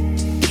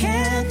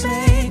 can't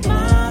make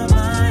my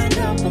mind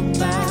up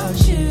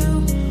about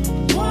you.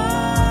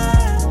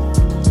 Why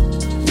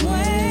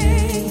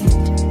wait?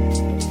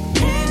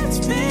 It's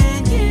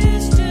been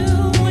years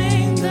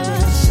doing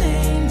the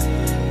same.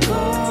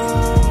 Go,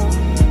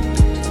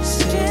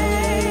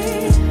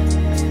 stay,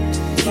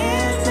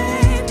 can't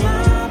make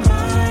my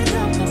mind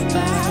up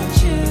about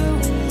you.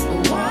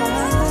 Why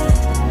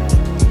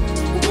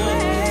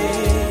wait?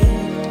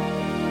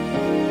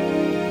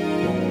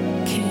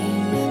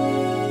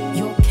 King,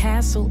 your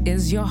castle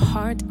is your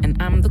heart, and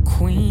I'm the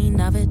queen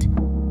of it.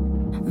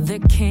 The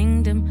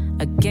kingdom,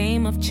 a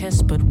game of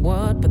chess, but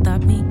what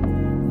without me?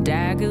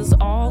 Daggers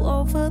all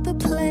over the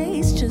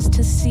place just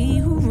to see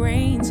who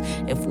reigns.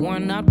 If we're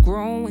not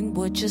growing,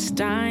 we're just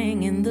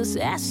dying in this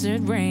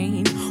acid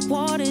rain.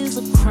 What is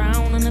a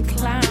crown and a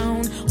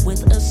clown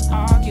with us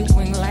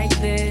arguing like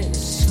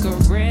this?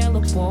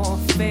 Guerrilla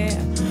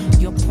warfare.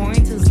 Your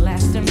point is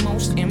last and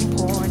most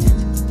important.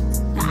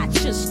 I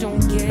just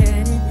don't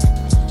get it.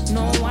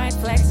 No white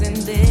flags in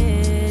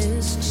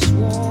this.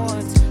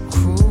 Swords,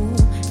 crew,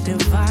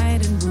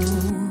 divide and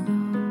rule.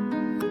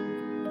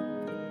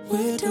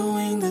 We're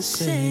doing the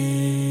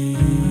same.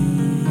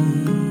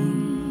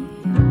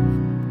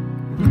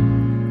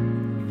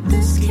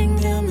 This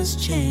kingdom has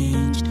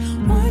changed.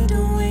 We're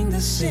doing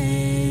the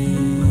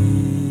same.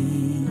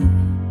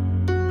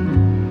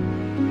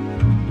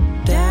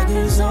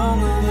 Daggers all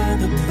over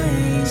the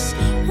place.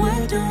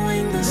 We're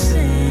doing the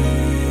same.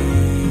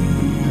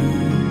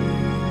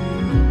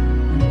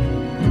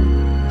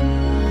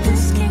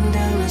 This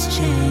kingdom has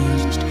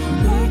changed.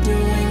 We're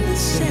doing the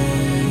same.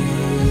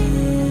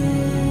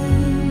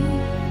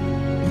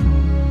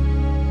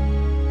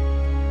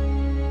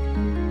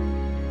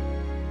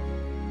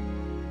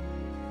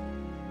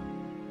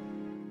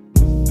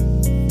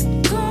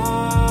 Go,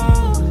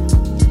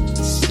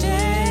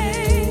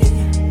 stay,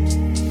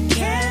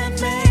 can't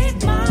make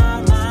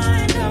my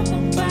mind up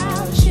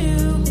about you.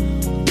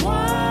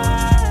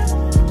 Why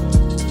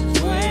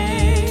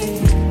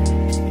wait?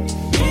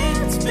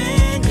 It's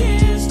been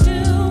years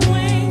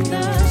doing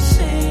the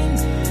same.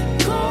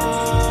 Go,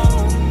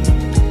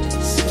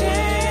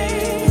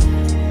 stay,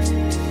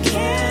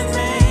 can't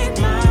make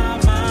my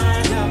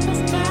mind up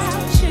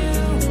about you.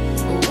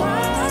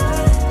 Why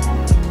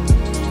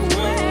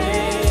wait?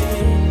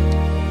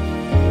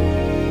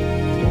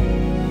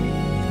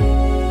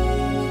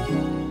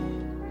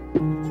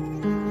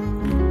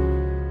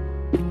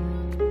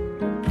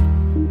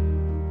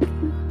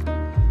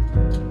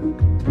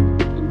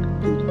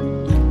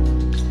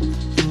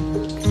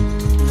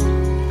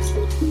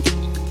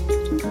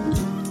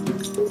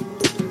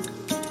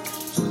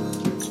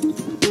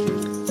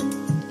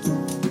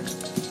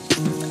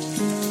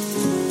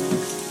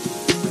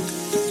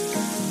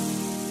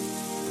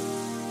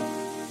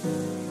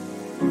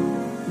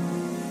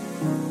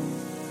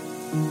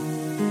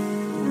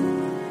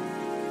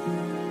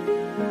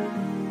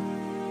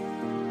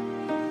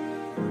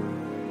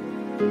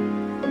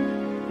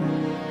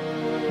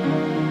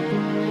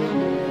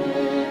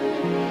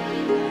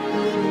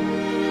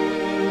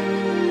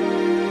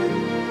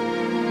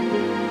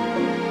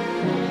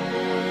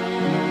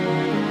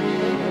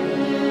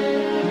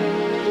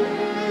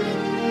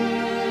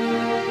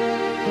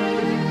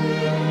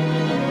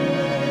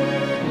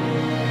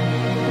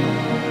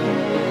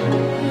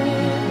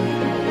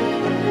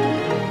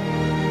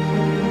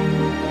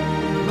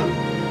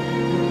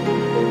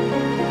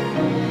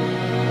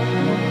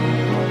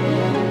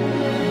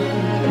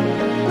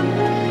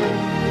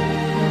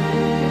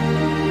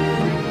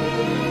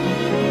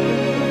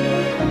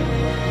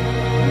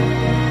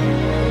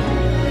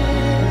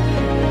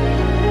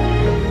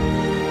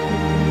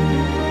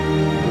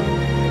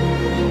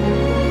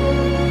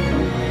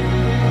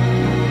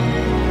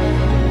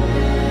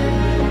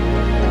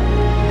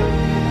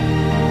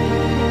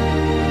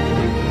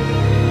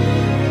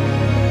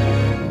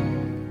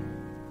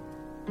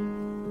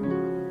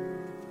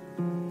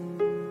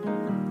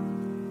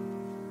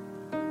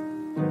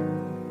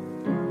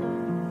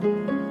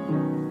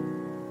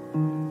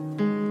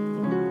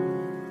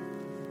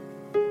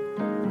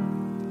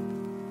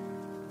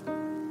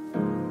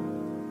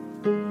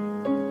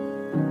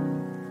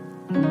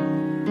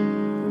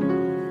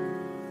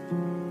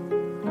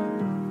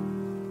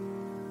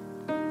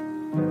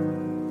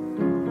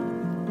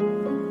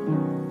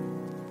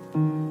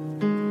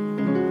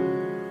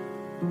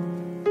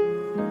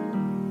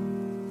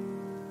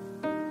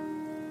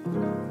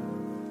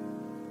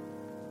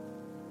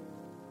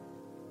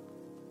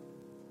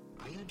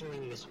 Are you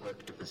doing this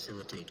work to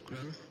facilitate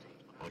growth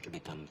or to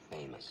become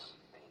famous?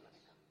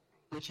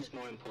 Which is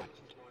more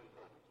important,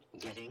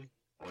 getting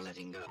or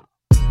letting go?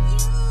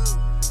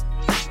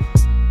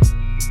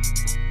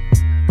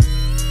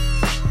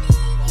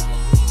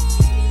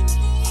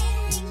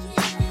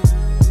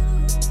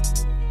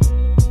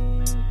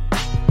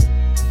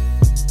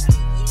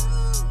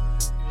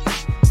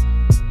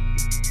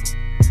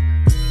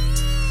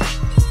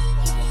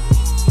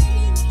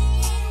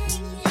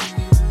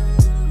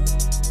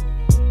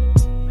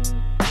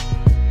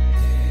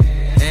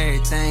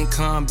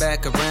 Come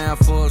back around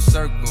full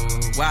circle.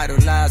 Why do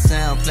lies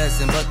sound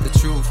pleasant but the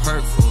truth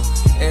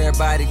hurtful?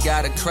 Everybody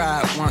gotta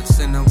cry once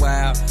in a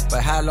while,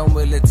 but how long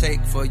will it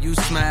take for you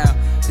smile?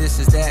 This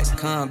is that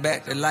come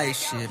back to life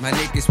shit. My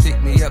niggas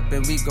pick me up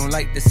and we gon'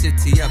 light the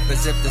city up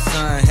as if the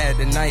sun had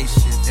the night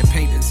shift, and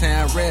paint the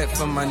town red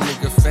for my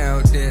nigga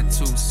found dead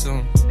too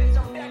soon.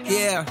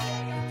 Yeah.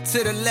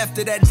 To the left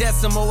of that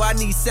decimal, I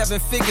need 7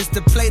 figures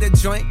to play the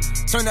joint.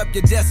 Turn up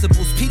your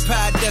decibels, peep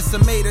how I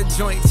decimate a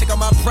joint. Check out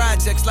my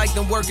projects like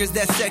them workers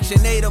that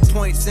Section 8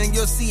 points, and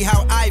you'll see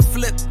how I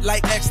flip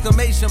like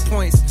exclamation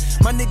points.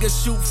 My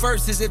niggas shoot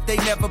first as if they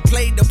never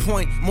played the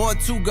point. More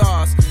 2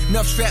 guards,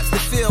 enough straps to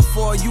fill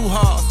for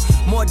U-Hauls.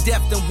 More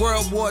depth than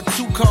World War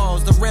II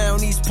calls around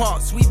these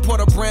parts. We put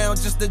a brown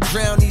just to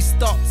drown these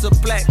thoughts of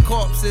black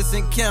corpses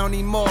in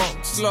county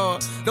morgues,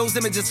 Lord. Those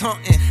images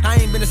haunting, I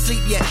ain't been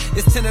asleep yet.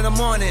 It's 10 in the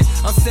morning,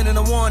 I'm sending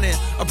a warning.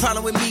 A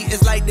problem with me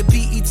is like the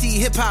BET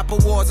Hip Hop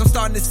Awards. I'm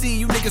starting to see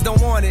you niggas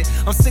don't want it.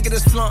 I'm sick of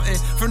this flaunting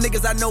from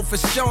niggas I know for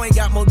sure ain't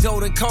got more dough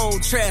than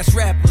cold. Trash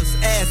rappers,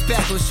 ass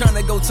backwards, trying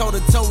to go toe to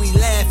toe. We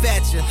laugh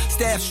at you.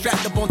 Staff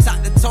strapped up on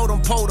top the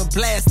totem pole to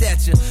blast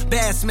at you.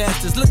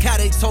 Bassmasters, look how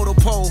they total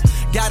pole.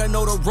 Gotta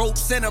know the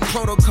ropes and a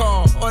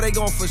protocol, or they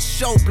gon' for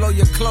show blow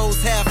your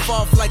clothes half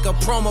off like a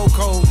promo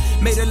code.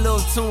 Made a little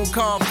tune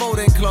called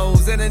Folding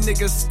Clothes, and a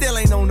nigga still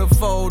ain't on the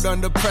fold.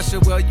 Under pressure,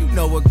 well, you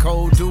know what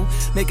cold do.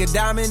 Make a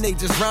diamond, they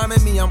just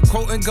rhyming me, I'm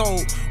quoting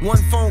gold. One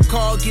phone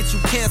call get you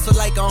canceled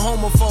like a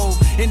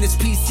homophobe. In this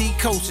PC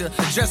culture,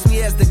 address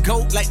me as the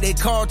GOAT like they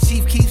call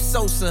Chief Keef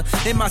Sosa.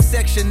 In my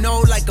section,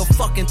 no, like a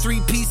fucking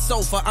 3-piece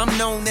sofa. I'm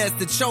known as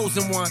the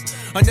chosen one.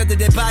 Under the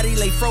dead body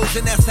lay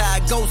frozen, that's how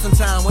it goes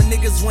sometimes. When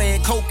niggas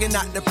wearing coke and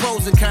not the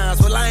pros and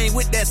cons. Well, I ain't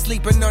with that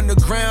sleeping on the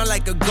ground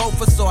like a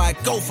gopher, so I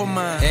go for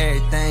mine.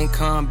 Everything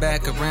come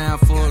back around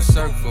full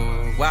circle.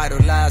 Why do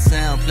lies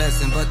sound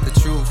pleasant but the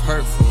truth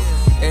hurtful?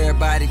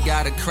 Everybody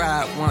gotta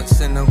cry once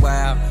in a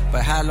while,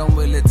 but how long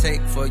will it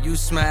take for you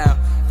smile?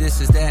 This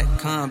is that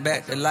come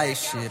back to life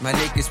shit. My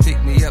niggas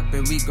pick me up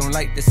and we gon'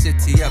 light the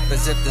city up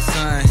as if the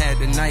sun had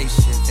the night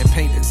shift, and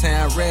paint the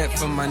town red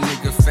for my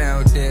nigga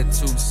found dead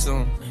too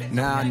soon.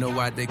 Now I know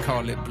why they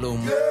call it Blue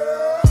Moon.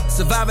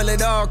 Survival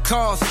at all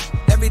costs.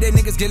 Everyday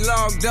niggas get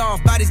logged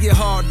off, bodies get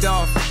hauled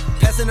off.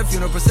 Passing the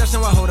funeral procession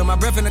while holding my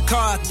breath in the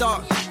car. I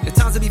thought the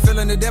times to be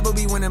feeling the devil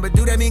be winning, but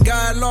do that mean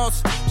God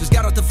lost? Just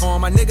got off the phone,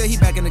 my nigga, he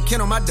back in the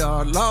kennel, my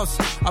dog lost.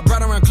 I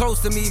brought around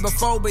close to me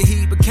before, but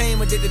he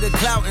became addicted to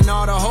clout and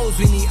all the hoes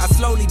we meet. I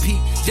slowly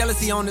peek,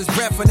 jealousy on his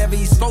breath whenever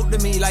he spoke to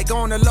me. Like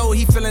on the low,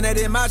 he feeling that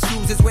in my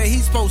shoes is where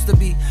he's supposed to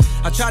be.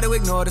 I try to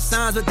ignore the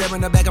signs, but they're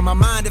in the back of my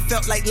mind. It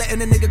felt like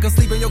letting a nigga come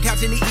sleep on your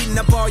couch and he eating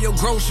up all your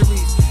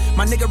groceries.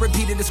 My nigga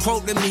repeated this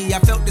quote to me. I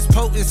felt this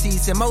potency.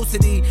 Said most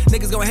of these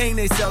niggas gon' hang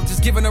themselves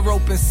just giving a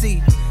rope and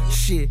see.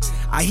 Shit,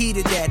 I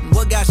heeded that. And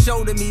what got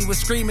showed to me was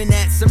screaming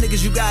that some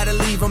niggas you gotta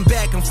leave them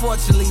back.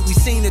 Unfortunately, we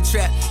seen the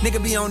trap.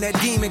 Nigga be on that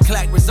demon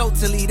clack.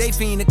 Resultantly, they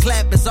fiend to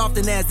clap as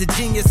often as the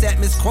genius at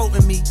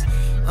misquoting me.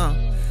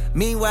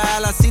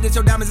 Meanwhile, I see that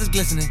your diamonds is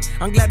glistening.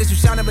 I'm glad that you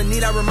shining, but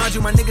need I remind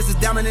you my niggas is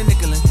diamond and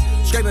nickelin'.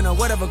 Scraping on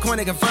whatever coin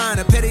they can find.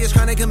 The pettiest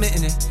crime they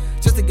committing it.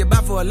 Just to get by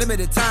for a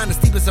limited time. The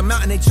steepest a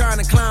mountain they trying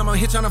to climb. I'm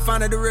here trying to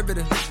find a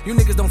derivative. You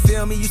niggas don't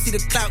feel me. You see the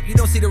clout, you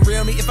don't see the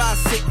real me. If I was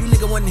sick, you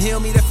nigga wouldn't heal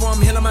me. Therefore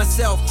I'm healing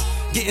myself.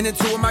 Getting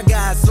into it with my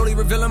guys, slowly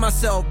revealing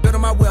myself.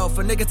 Building my wealth.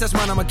 A nigga touch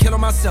mine, I'ma kill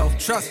on myself.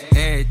 Trust me.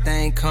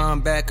 Everything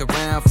come back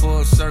around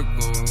full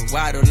circle.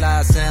 Why do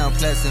lies sound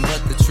pleasant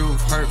but the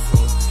truth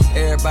hurtful?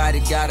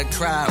 Everybody gotta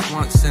cry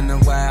once in a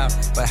while,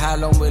 but how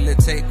long will it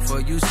take for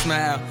you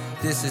smile?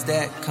 This is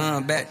that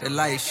come back to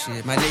life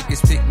shit. My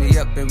niggas pick me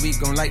up and we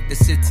gon' light the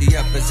city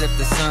up as if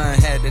the sun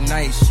had the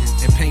night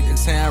shift, and paint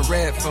the town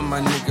red for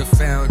my nigga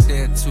found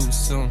dead too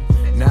soon.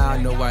 Now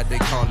I know why they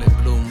call it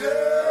Blue Moon.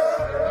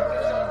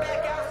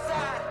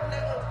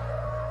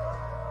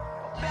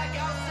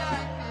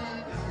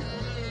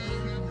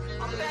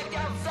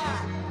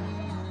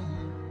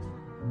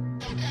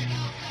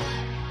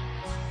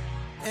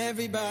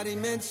 Everybody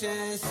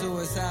mentions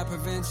suicide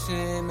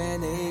prevention,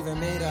 man, they even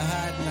made a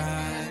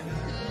hotline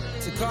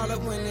to call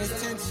up when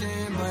there's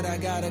tension. But I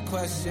got a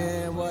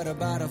question, what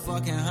about a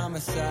fucking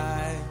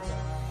homicide?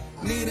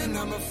 Need a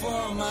number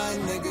for my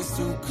niggas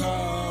to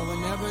call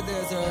whenever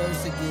there's a urge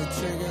to get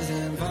triggers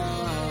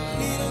involved.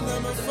 Need a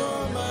number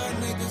for my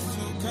niggas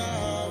to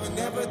call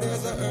whenever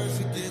there's a urge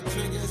to get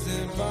triggers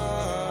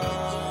involved.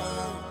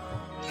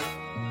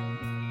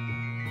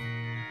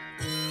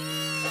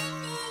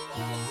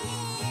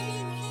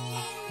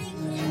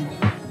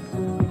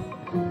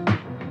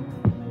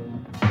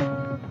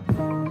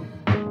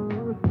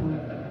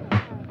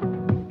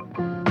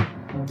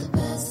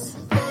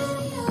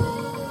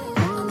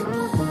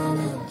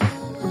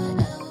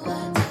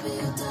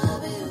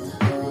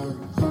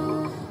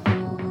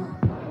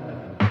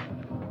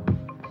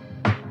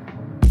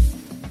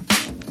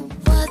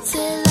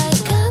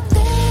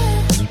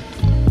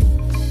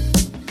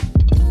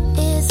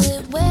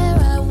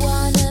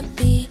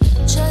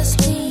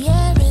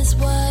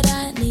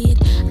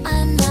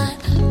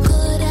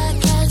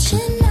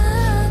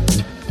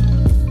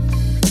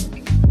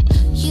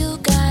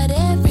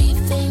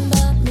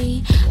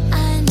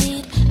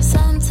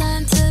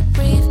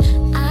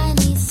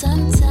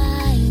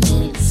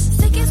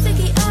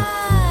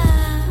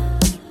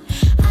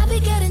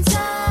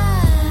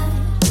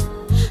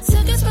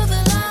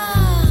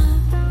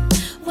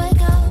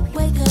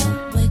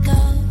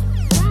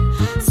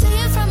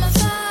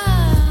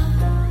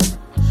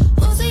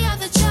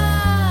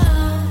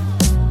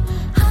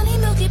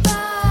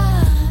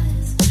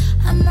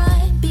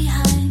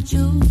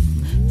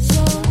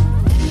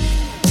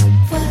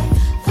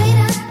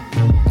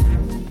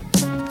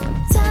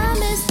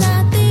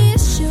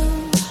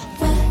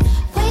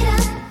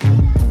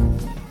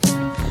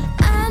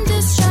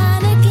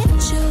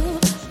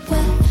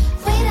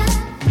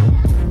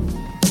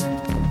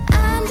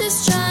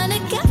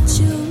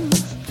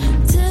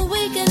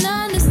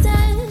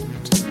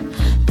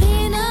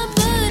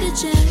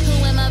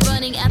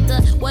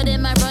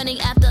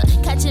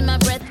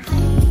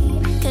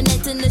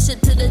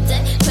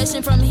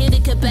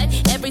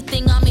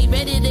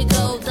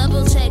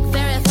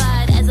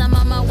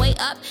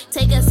 up,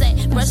 take a sec,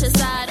 brush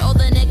aside all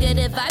the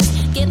negative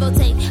vibes. Give or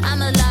take,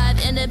 I'm alive,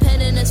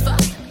 independent as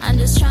fuck. I'm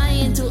just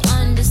trying to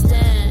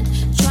understand,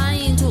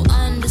 trying to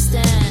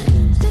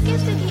understand. Sticky,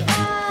 sticky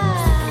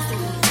eyes,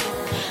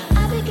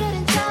 I be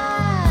getting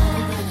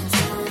tired.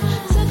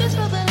 Suckers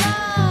for the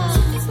love.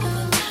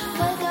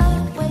 Wake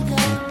up, wake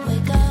up,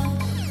 wake up.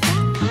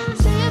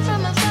 See it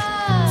from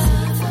afar.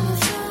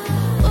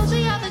 Uzi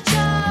out the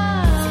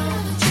jar.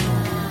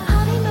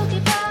 Honey milky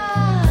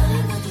bar.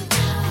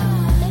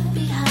 Look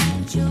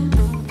behind you.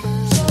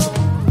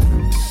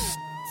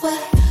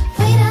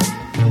 Wait up.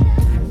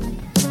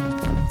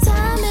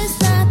 Time is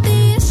not the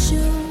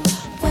issue.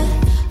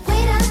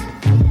 Wait up.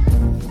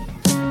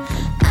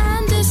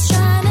 I'm just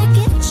trying to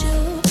get you.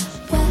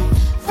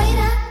 Wait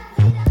up.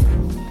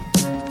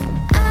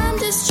 I'm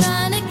just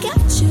trying to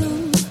get you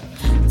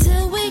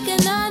till we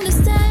can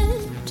understand.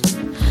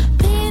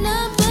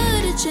 Peanut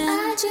butter jam.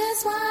 I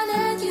just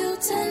wanted you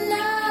to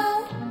know.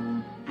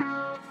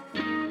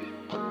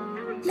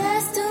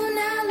 Let's do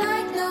now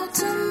like no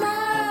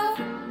tomorrow.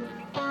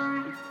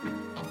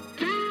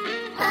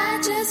 I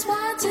just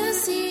want to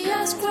see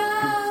us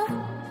grow.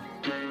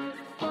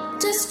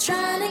 Just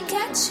trying to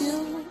catch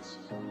you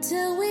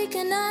till we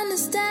can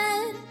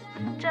understand.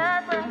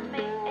 Just let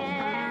me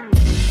in.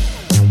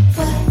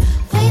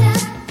 Wait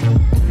up.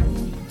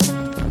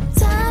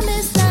 Time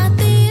is not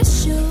the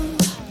issue.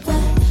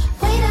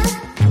 Wait up.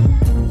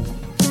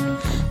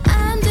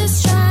 I'm just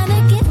trying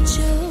to get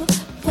you.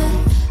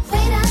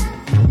 Wait up.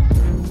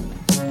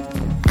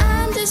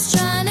 I'm just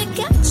trying to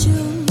get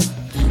you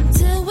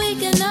till we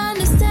can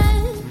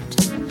understand.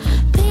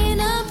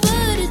 Peanut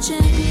butter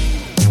jam.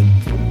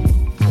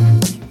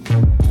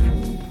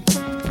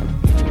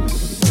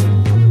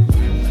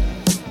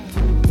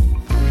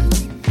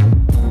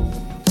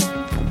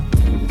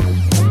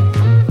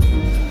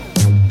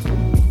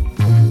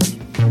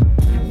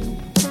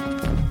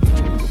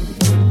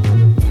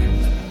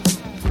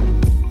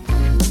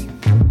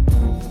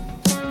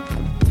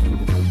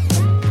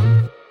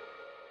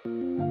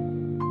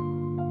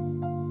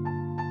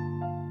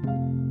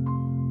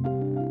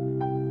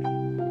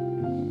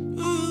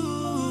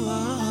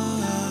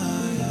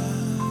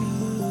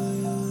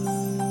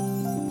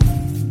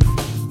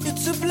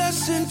 It's a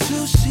blessing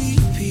to see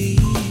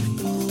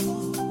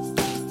people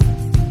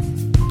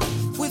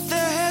with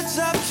their heads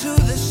up to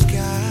the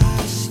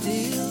sky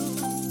still.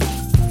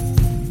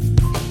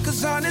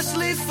 'Cause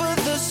honestly, for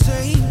the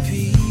same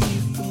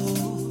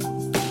people,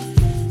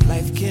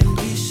 life can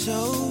be so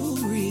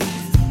real.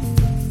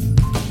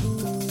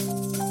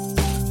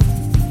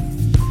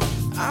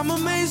 I'm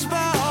amazed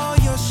by all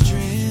your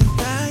strength,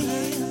 I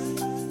am.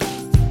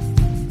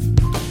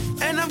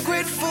 And I'm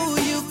grateful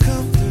you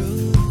come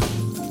through.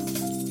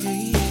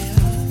 Yeah.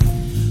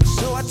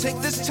 So I take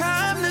this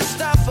time to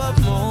stop a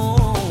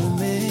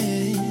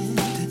moment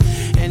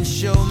and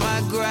show my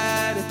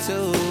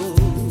gratitude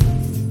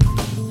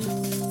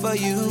for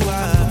you.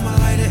 I put my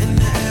lighter in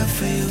the air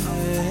for you.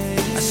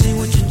 I see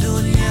what you're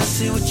doing, yeah, I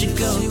see what you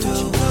go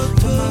through.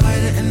 Put my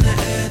lighter in the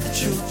air, the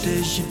truth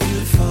is you're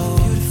beautiful,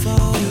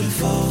 beautiful,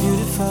 beautiful,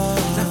 beautiful.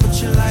 Now put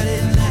your lighter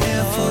in the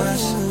air for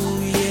us.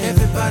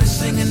 Everybody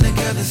singing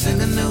together, sing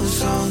a new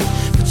song.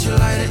 Put your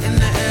lighter in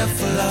the air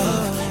for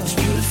love. It's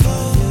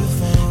beautiful,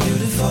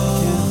 beautiful,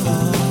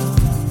 beautiful.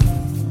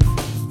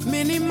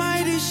 Many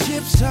mighty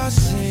ships are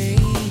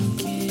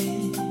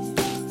sinking.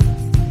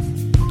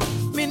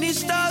 Many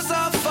stars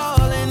are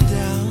falling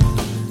down.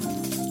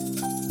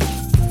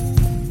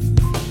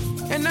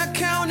 And I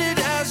count it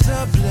as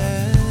a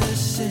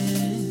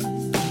blessing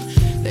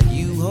that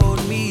you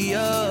hold me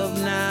up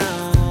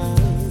now.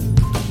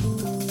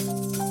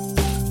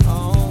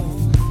 Oh,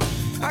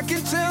 I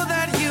can tell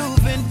that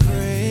you've been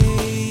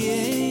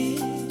praying.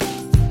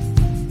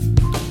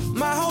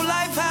 My whole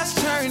life has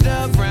turned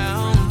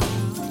around.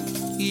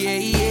 Yeah,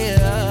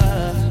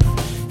 yeah.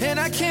 And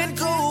I can't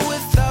go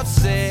without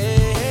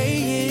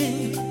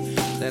saying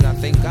that I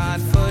thank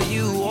God for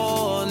you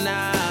all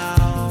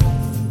now.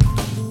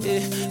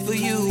 Yeah, for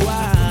you, I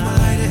put my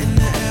lighter in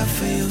the air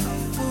for you.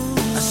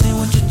 I see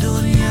what you're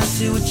doing, yeah, I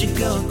see what you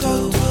go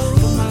through.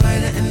 Put my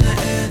lighter in the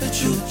air, the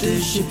truth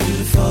is you're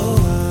beautiful,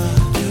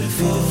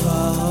 beautiful.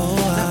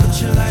 Now put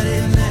your lighter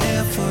in the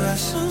air for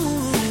us.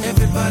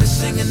 Everybody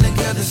singing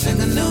together, sing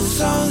a new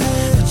song.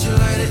 Put your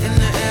lighter in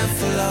the air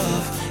for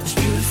love. It's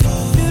beautiful,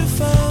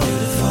 beautiful,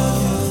 beautiful.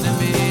 Let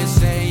me hear you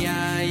say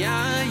yeah,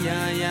 yeah,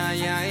 yeah, yeah,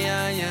 yeah,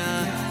 yeah, yeah.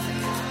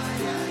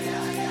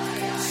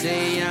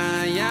 Say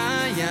yeah,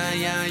 yeah, yeah,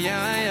 yeah,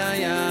 yeah, yeah,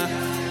 yeah.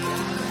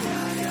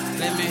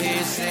 Let me hear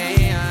you say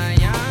yeah,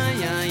 yeah,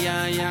 yeah,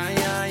 yeah, yeah,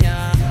 yeah,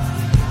 yeah.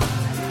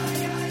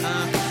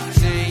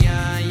 Say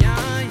yeah,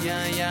 yeah,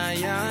 yeah, yeah,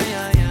 yeah,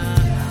 yeah, yeah.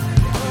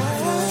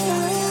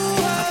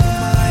 I put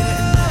my lighter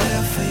in the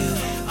air for you.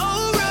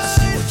 I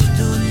see what you're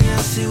doing, yeah,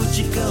 I see what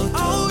you go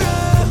through.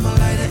 Put my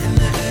lighter in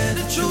the air,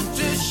 the truth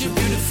is you're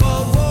beautiful,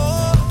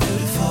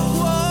 beautiful.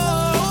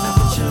 Now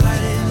put your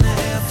lighter in the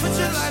air for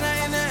us.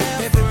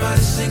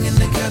 Everybody singing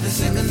together,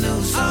 sing a new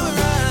song.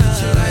 Put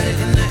your lighter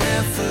in the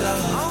air for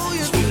love.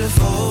 It's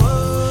beautiful,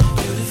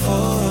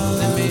 beautiful.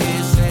 Let me hear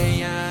you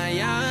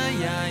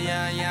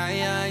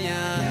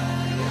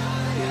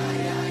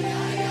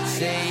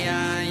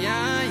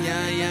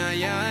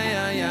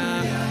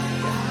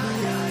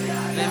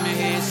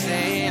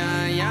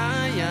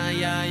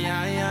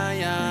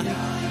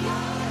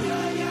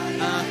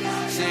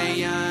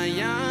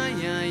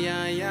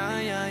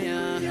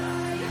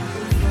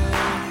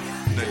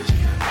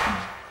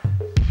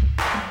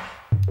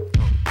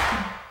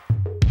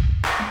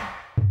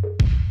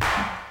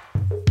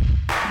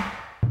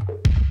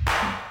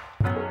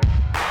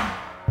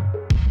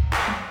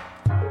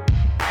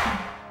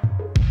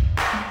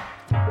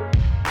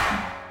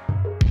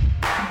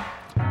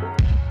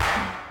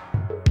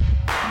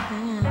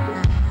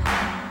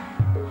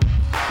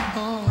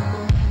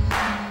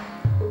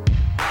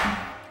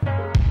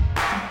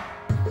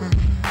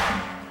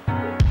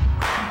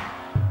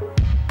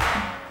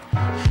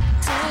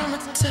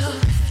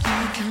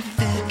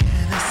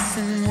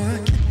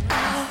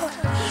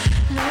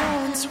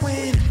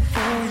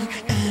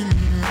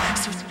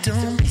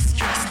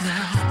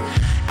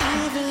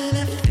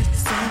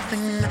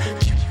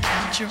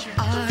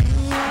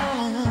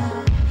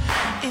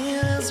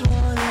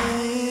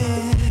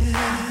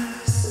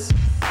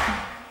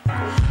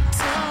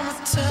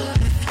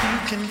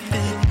can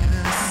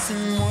figure this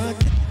and work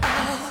it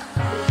out.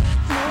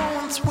 No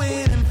one's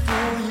waiting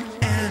for you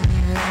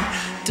anyway.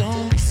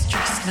 Don't be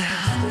stressed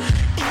now.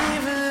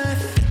 Even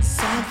if it's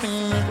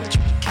something that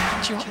you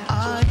catch your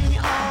eye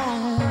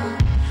on,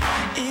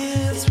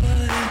 it's what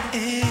it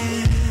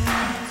is.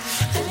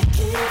 And it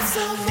keeps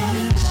on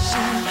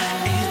finishing.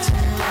 It's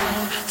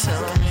wrong.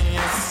 Tell me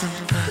it's the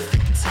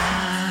perfect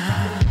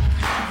time.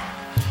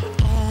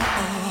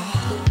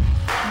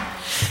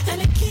 And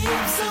it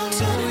keeps on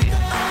turning.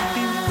 I'll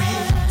be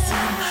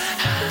waiting,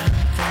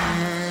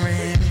 I'm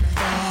ready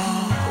for.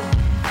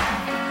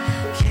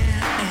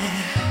 Yeah.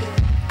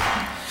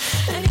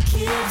 And it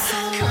keeps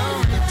on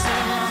coming to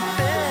my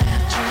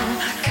bedroom,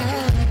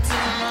 coming to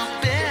my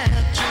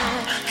bedroom,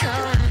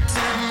 coming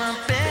to my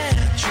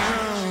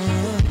bedroom.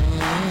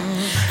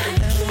 And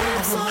it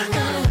keeps on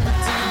coming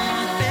to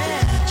my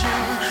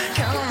bedroom,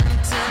 coming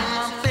to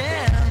my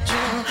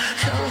bedroom,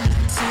 coming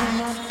to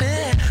my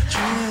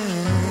bedroom.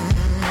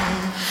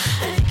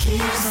 And it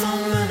keeps on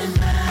running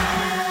back.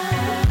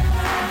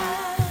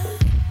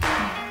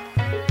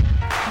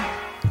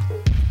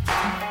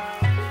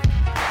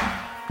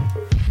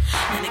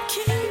 And it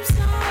keeps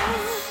on.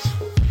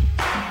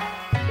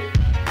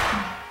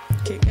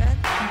 Okay, good.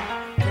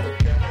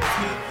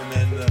 And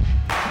then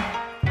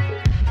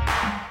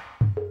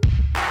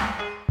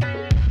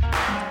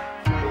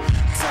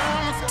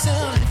Time will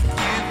tell if you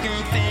can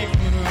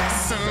figure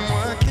this and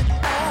work it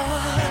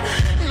out.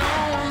 No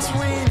one's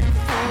waiting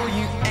for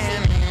you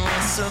anyway,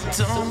 so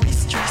don't be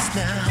stressed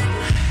now.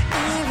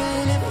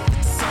 Even if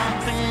it's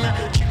something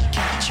that you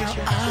catch your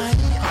eye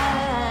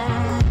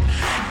on,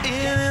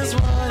 it is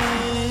what it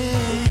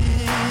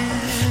is.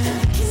 And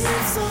it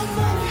keeps on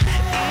running.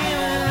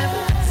 Even if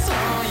it's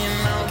all you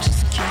know,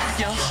 just keep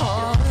your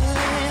heart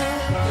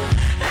in.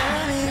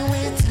 Any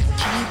way to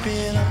keep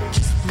it up,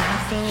 just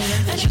never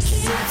let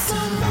yourself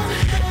down.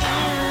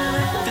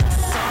 Even if it's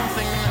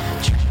something that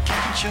you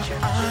catch your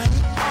eye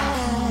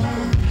on,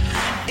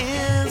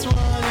 is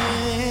what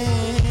it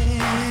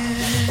is.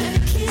 And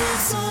it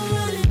keeps on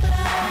running back.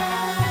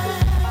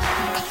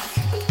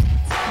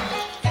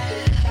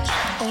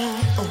 Oh,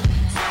 oh.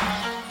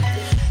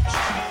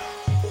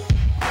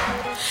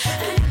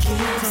 And it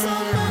keeps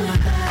on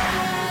running back.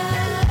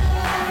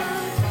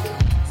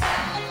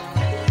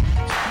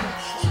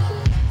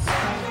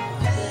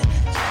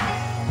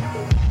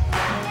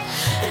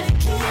 And it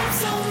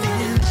keeps on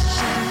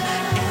finishing.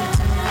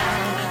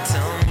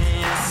 Tell me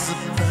it's the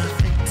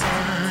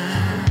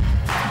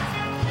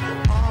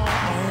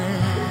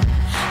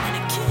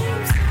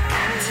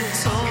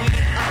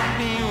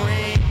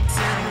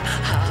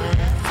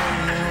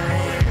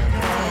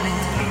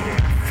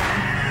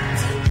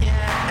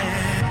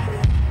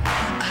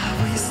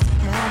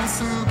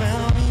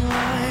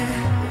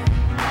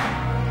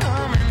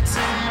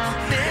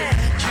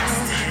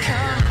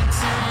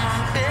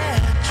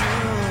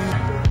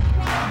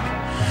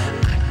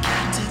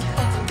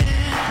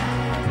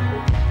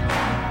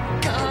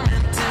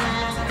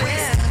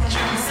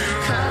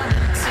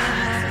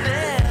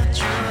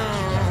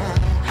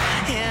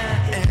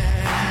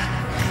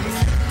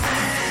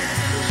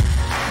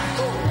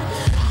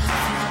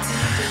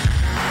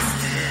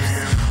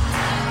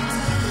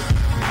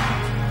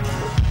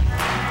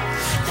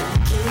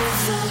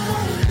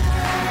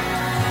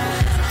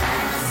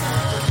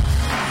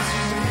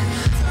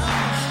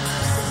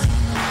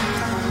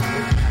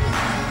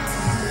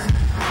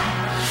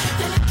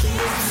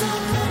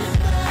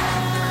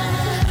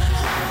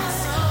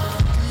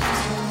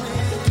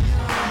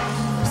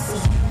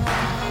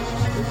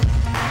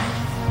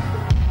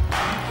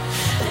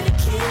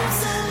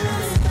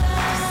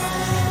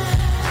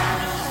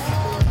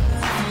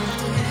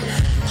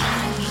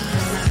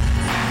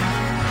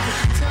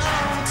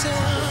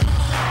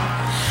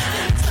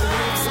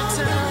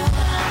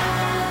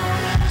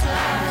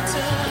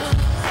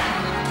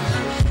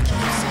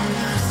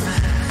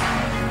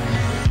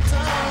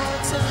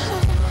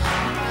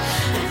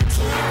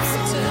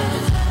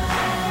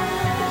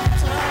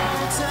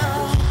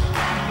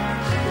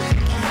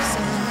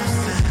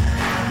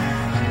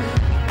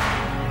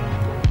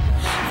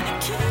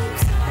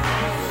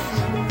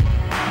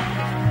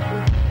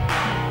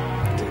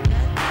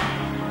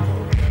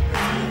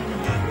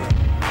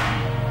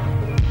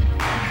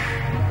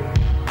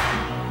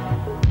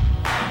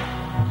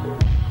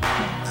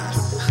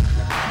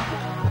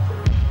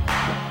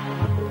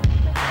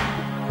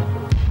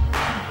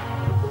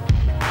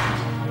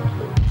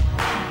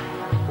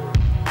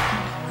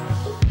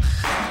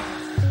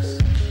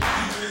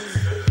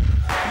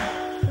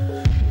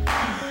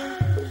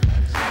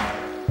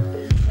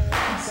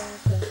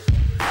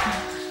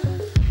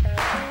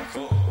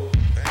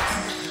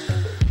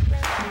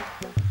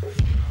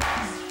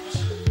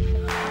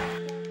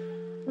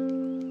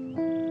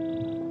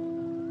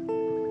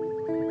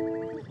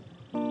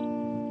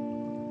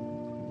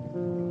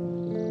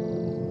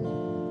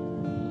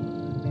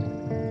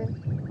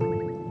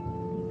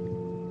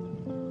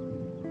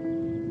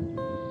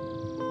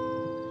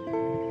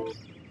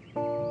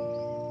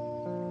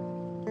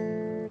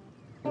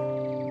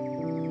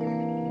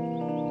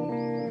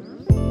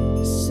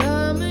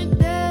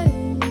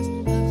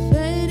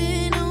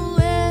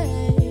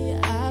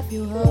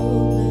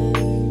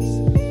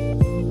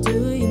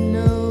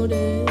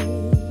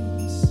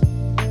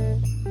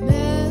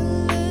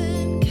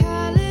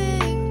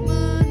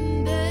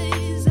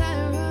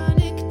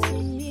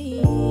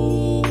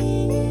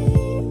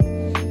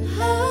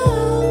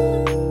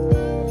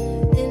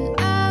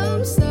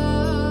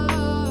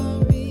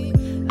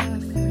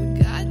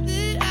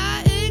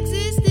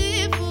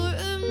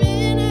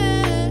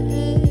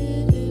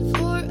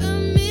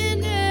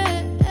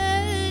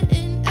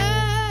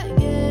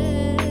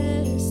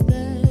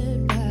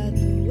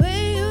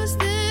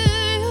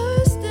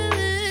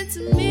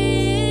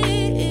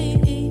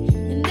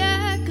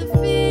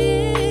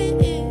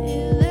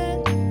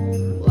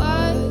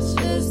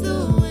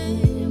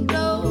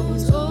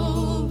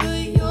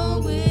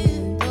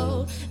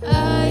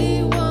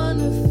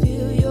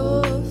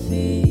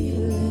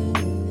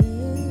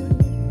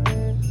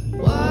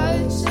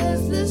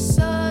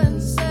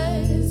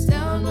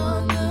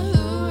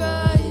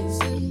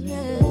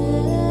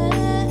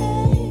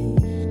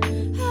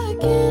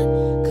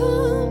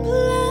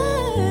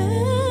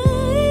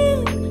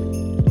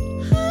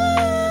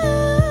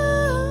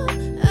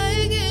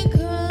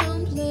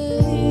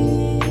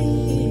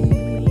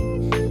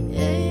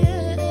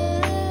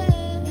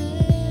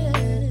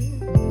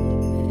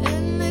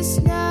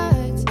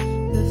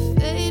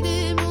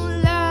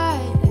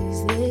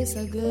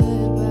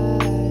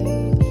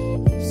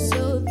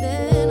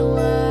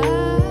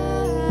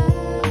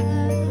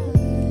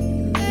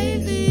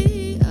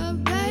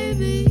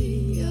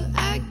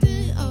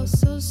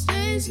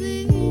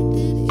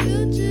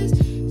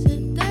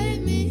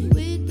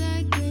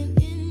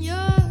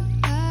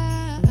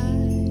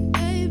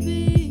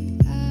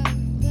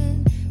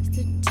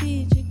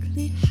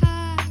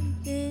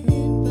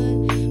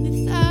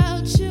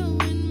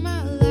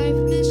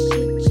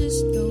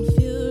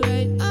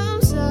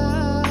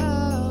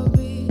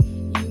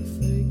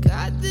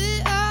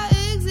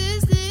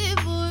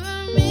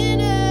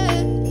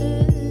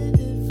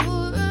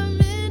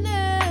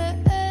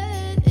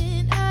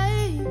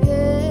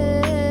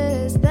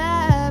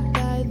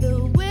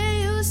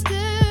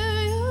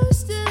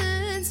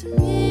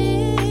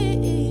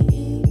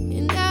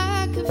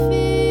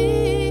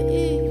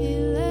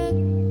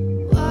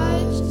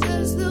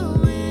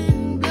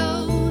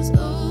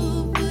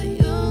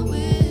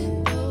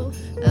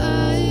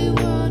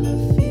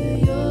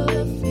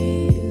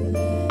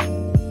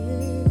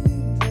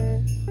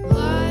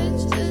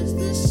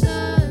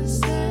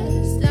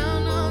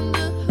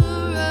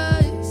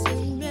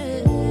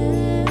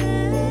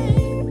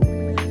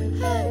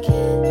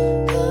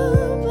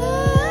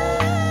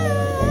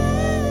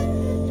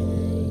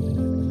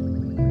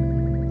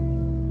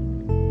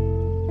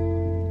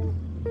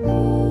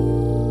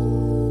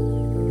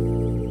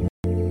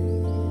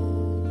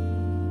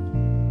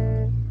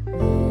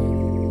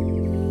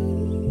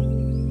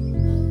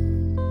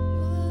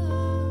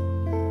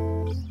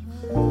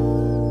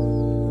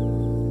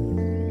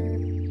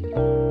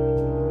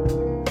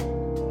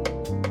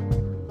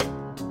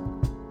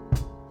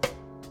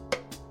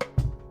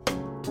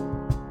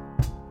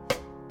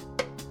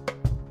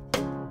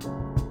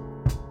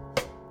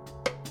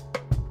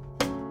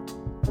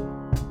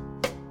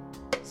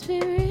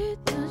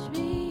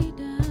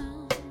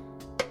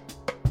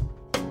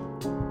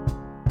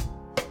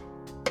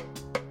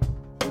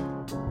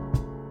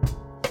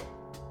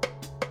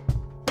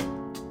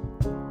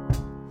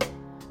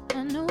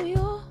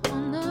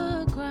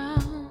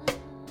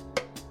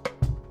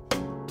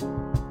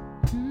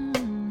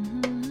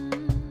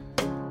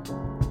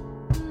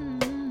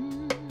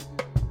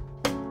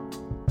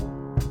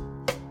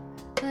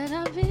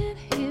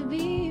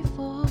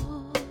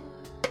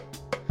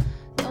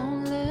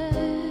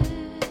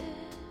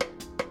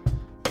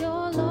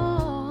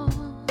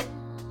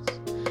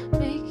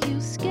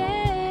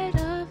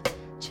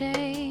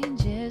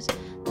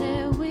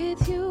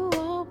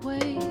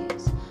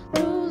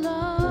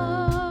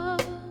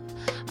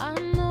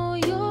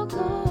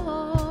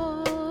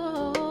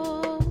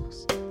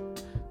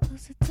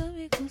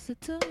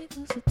closer to me,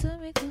 closer to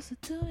me, closer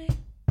to me.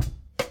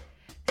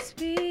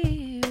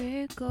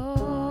 Spirit go.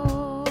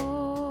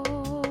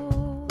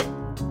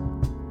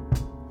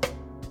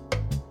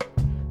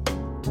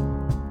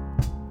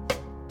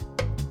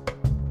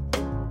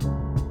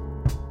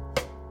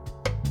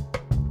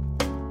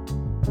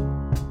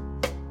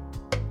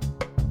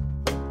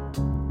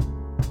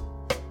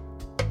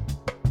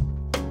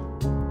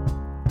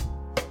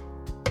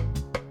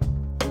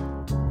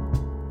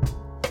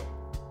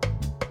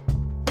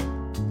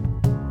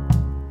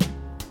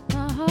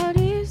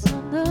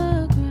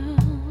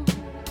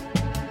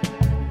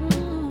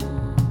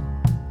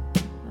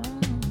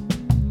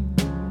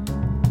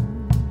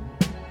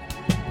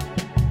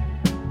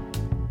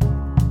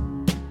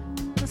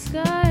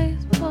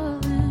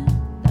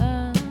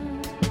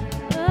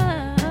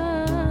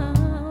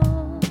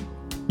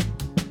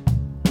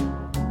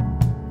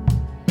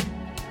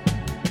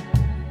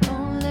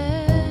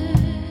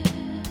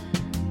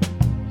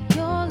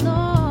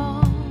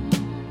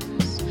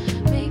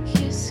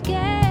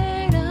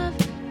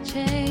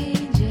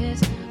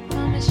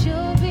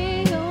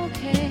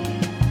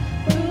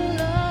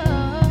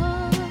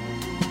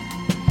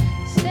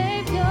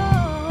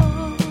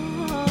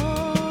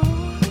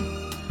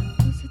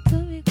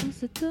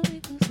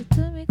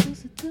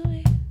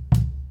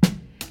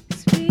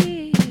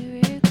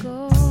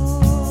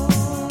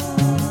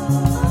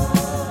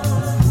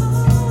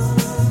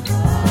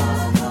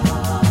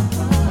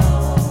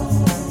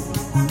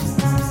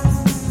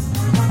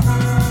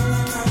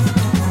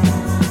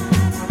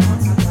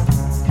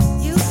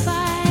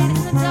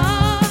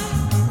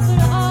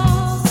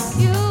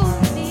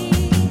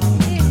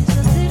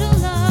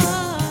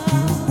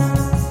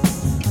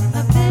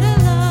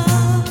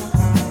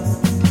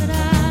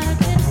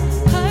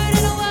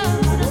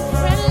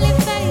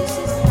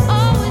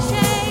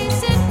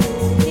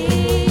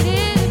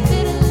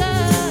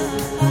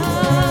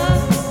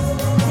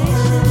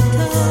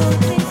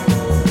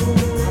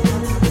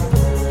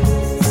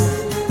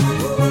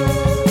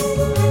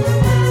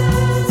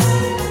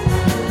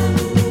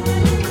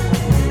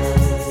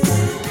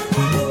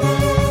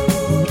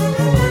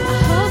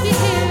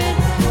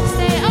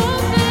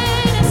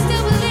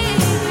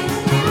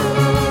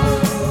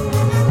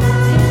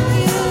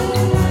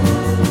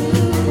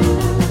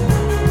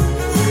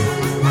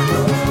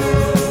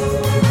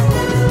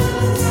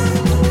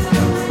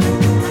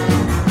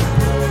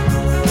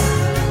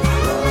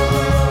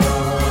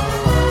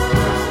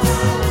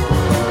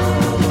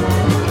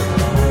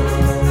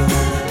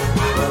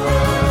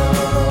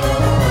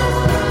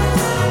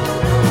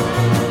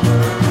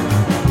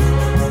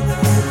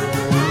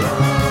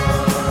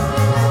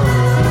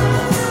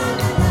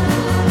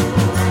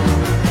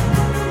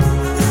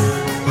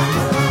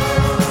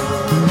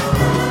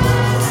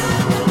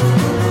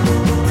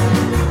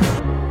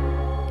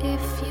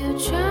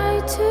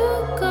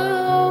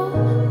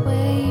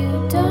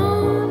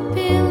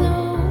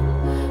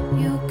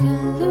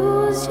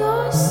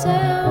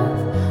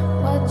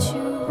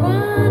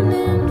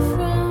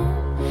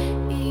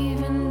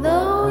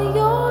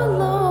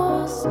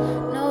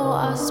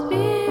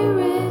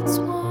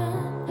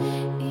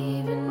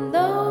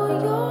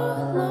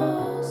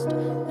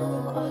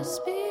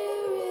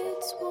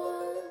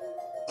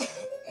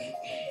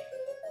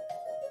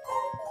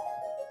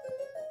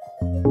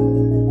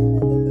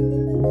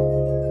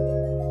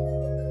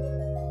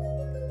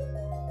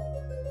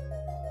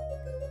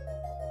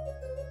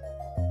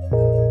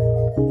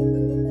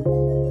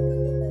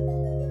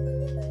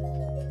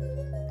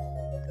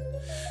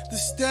 The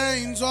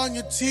stains on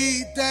your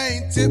teeth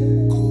ain't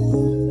typical.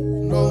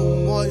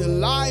 No more you're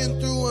lying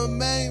through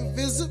them ain't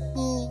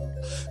visible.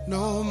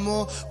 No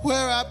more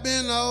where I've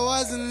been I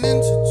wasn't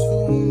into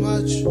too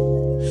much.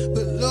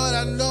 But Lord,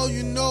 I know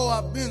you know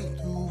I've been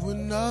through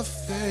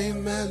enough.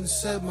 Amen,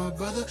 said my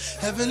brother.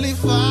 Heavenly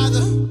Father,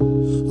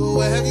 oh,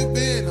 where have you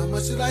been? How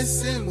much did I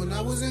sin when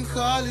I was in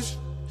college?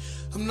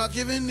 I'm not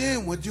giving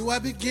in, where do I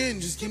begin?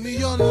 Just give me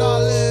your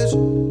knowledge.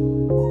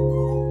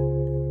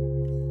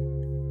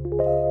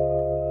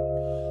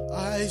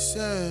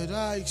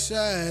 I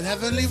said,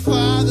 Heavenly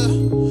Father,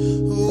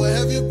 where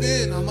have you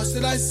been? How much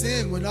did I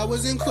sin when I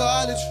was in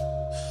college?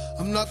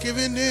 I'm not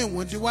giving in,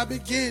 when do I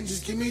begin?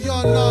 Just give me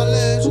your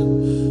knowledge,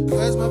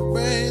 cause my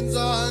brain's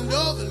on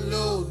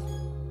overload.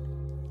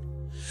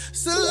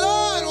 So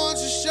Lord, won't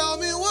you show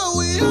me what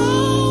we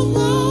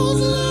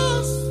almost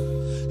lost?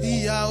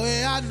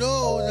 Yahweh, I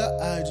know that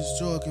I just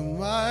talk in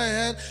my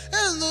head,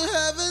 and the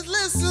heavens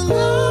listen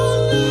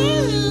all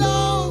night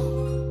long.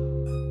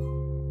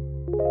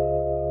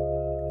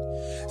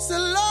 So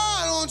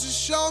Lord, won't you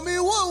show me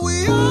what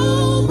we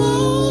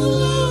almost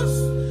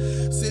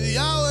lost? Said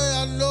Yahweh,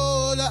 I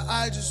know that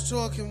I just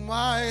talk in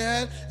my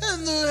head,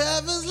 and the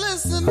heavens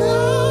listen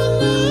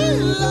all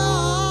night long.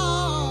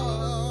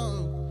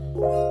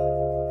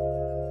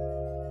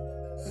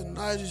 And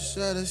I just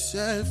said, a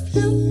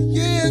few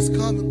years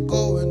come and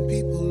go, and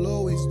people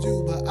always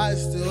do, but I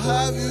still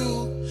have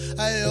you.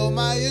 I owe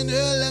my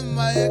inhale and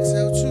my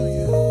exhale to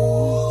you.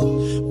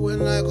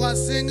 When I got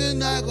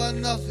singing, I got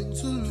nothing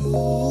to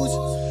lose.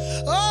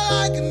 All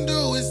I can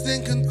do is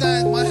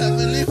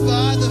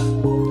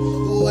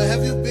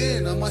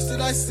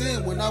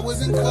when I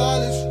was in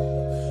college.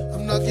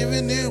 I'm not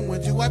giving in.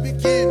 When do I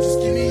begin?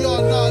 Just give me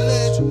your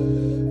knowledge.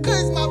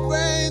 Cause my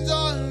brain's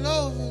all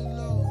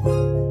overload.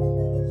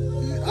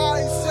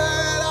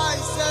 I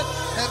said,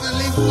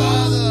 Heavenly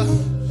Father,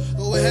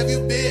 where have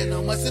you been?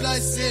 How much did I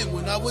sin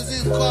when I was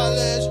in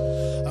college?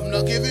 I'm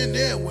not giving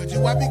in. Where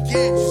do I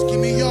begin? Just give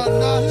me your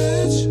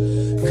knowledge.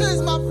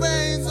 Cause my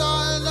brain's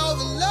all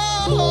overload.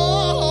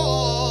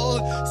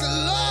 So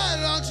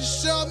Lord, don't you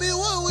show me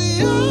what we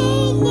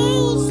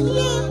almost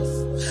lost.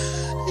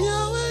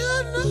 Yahweh, I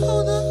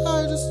know the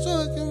heart is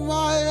stuck in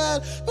my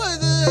head, but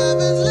the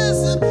heavens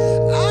listen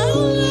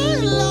all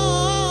night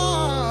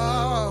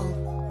long.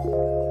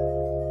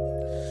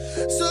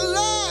 So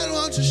Lord,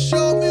 won't you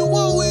show me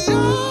what we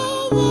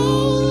almost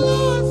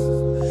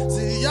lost.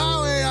 See,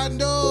 Yahweh, I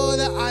know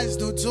the eyes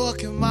don't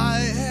talk in my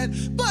head,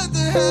 but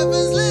the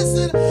heavens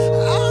listen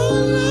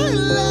all night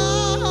long.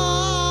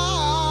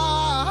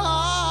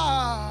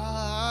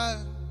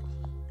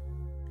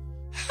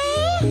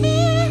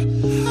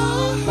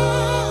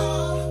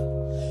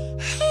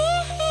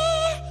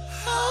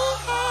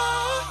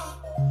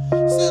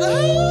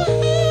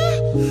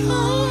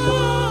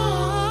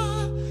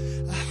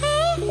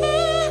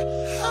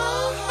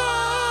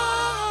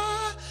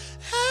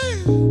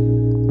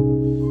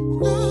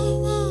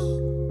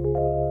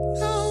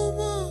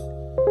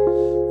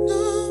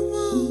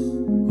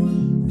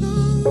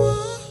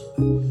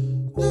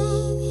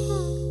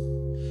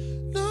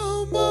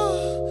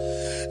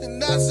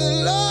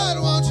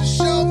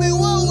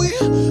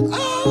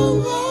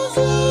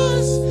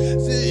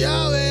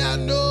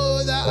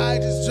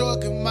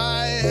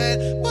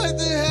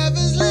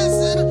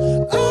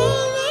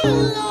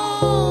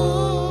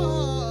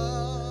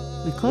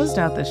 Closed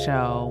out the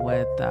show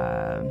with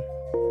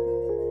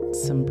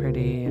some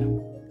pretty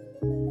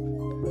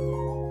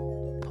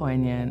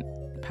poignant,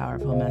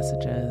 powerful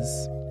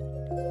messages.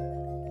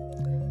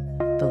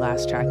 The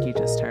last track you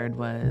just heard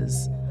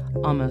was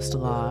Almost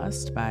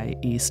Lost by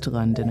East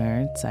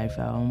Londoner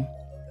Zypho.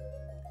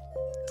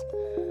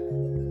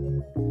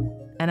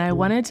 And I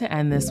wanted to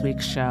end this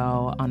week's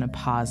show on a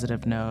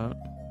positive note.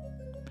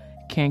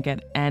 Can't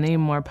get any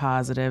more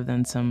positive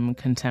than some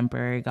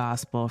contemporary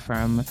gospel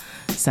from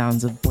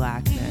Sounds of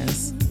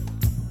Blackness.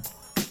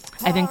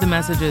 I think the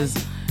message is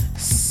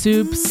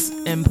soups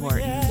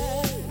important.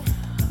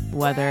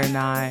 Whether or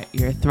not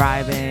you're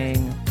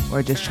thriving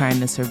or just trying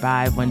to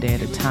survive one day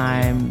at a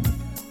time,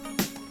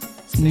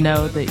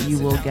 know that you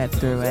will get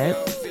through it.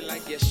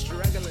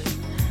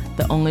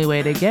 The only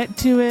way to get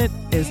to it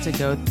is to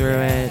go through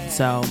it.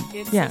 So,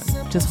 yeah,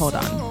 just hold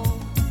on.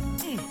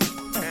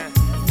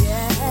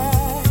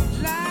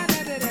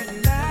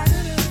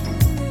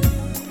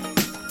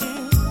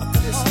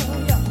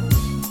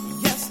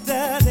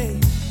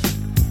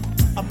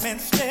 Man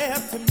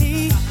stepped to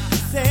me,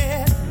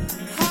 said,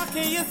 how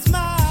can you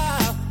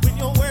smile when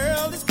your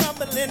world is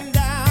crumbling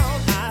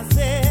down? I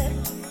said,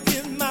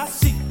 here's my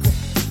secret.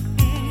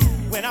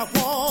 When I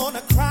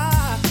wanna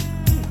cry,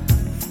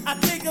 I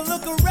take a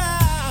look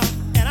around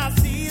and I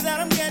see that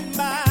I'm getting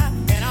by,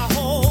 and I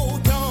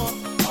hold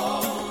on.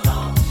 Hold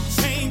on.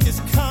 Change is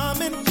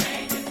coming.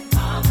 Change is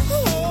coming.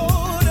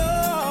 Hold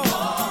on.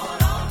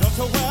 Hold on. Don't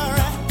you worry.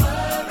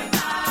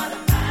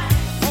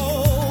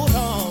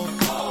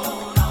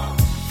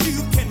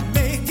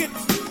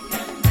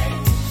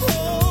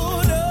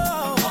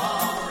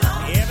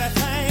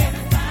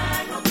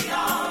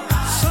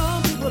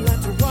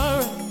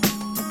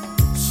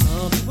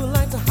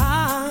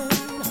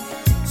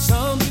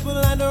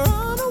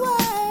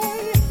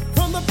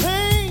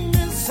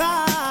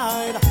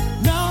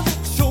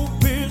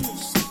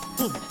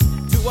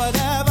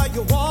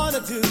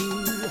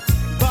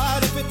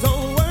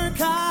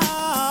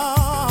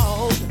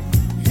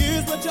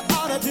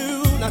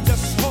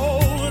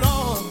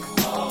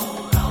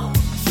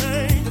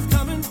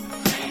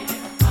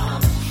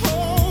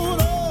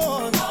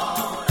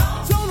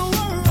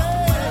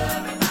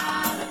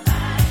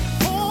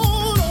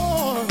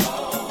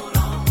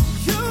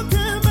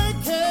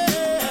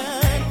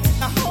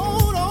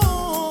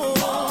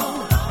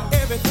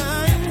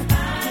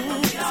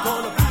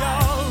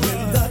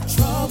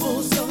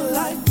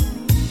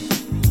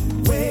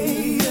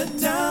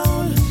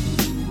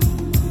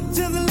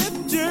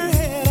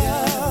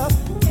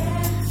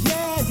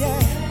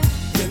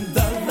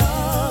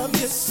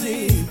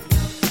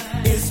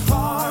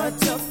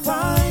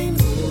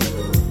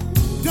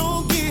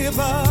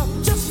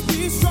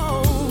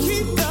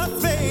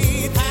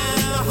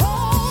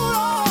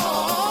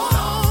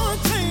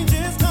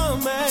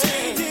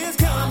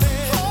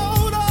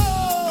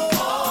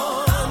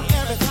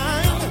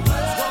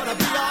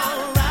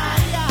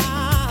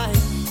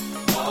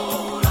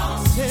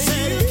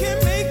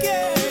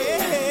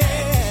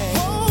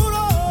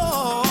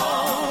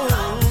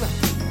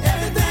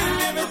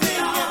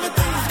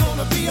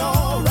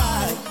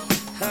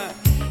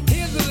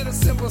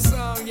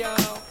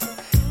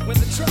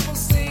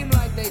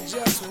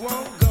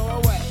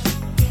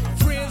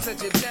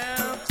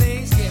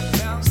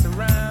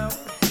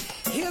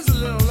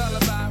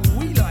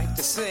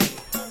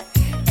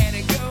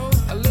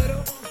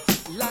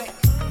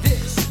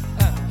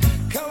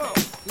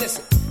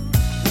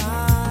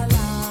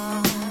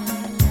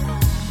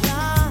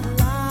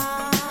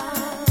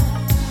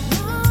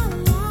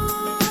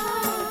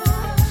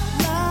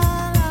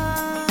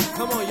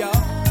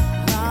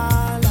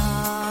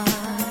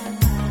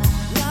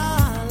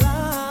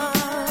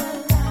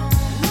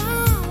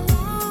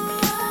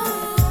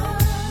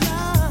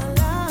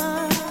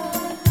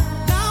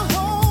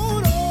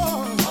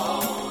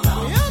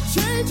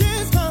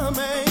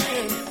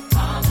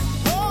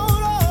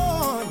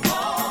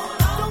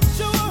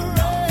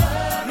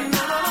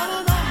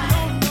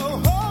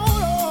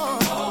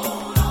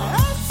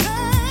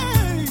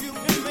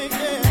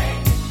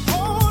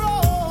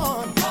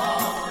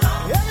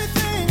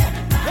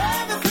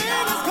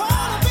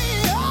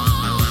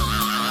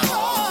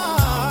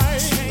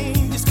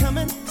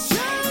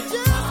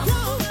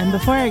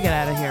 before I get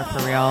out of here for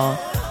real,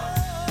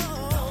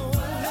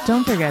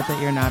 don't forget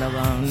that you're not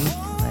alone.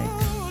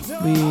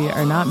 Like, we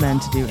are not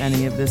meant to do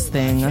any of this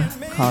thing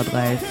called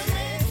life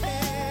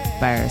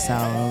by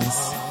ourselves.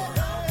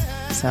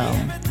 So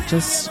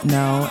just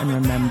know and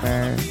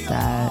remember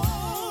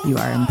that you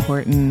are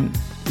important,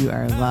 you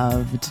are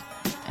loved,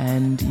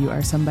 and you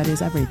are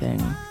somebody's everything.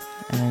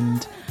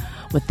 And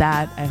with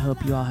that, I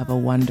hope you all have a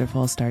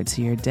wonderful start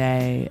to your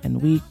day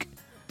and week.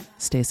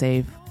 Stay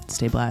safe,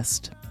 stay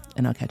blessed,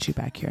 and I'll catch you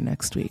back here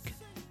next week.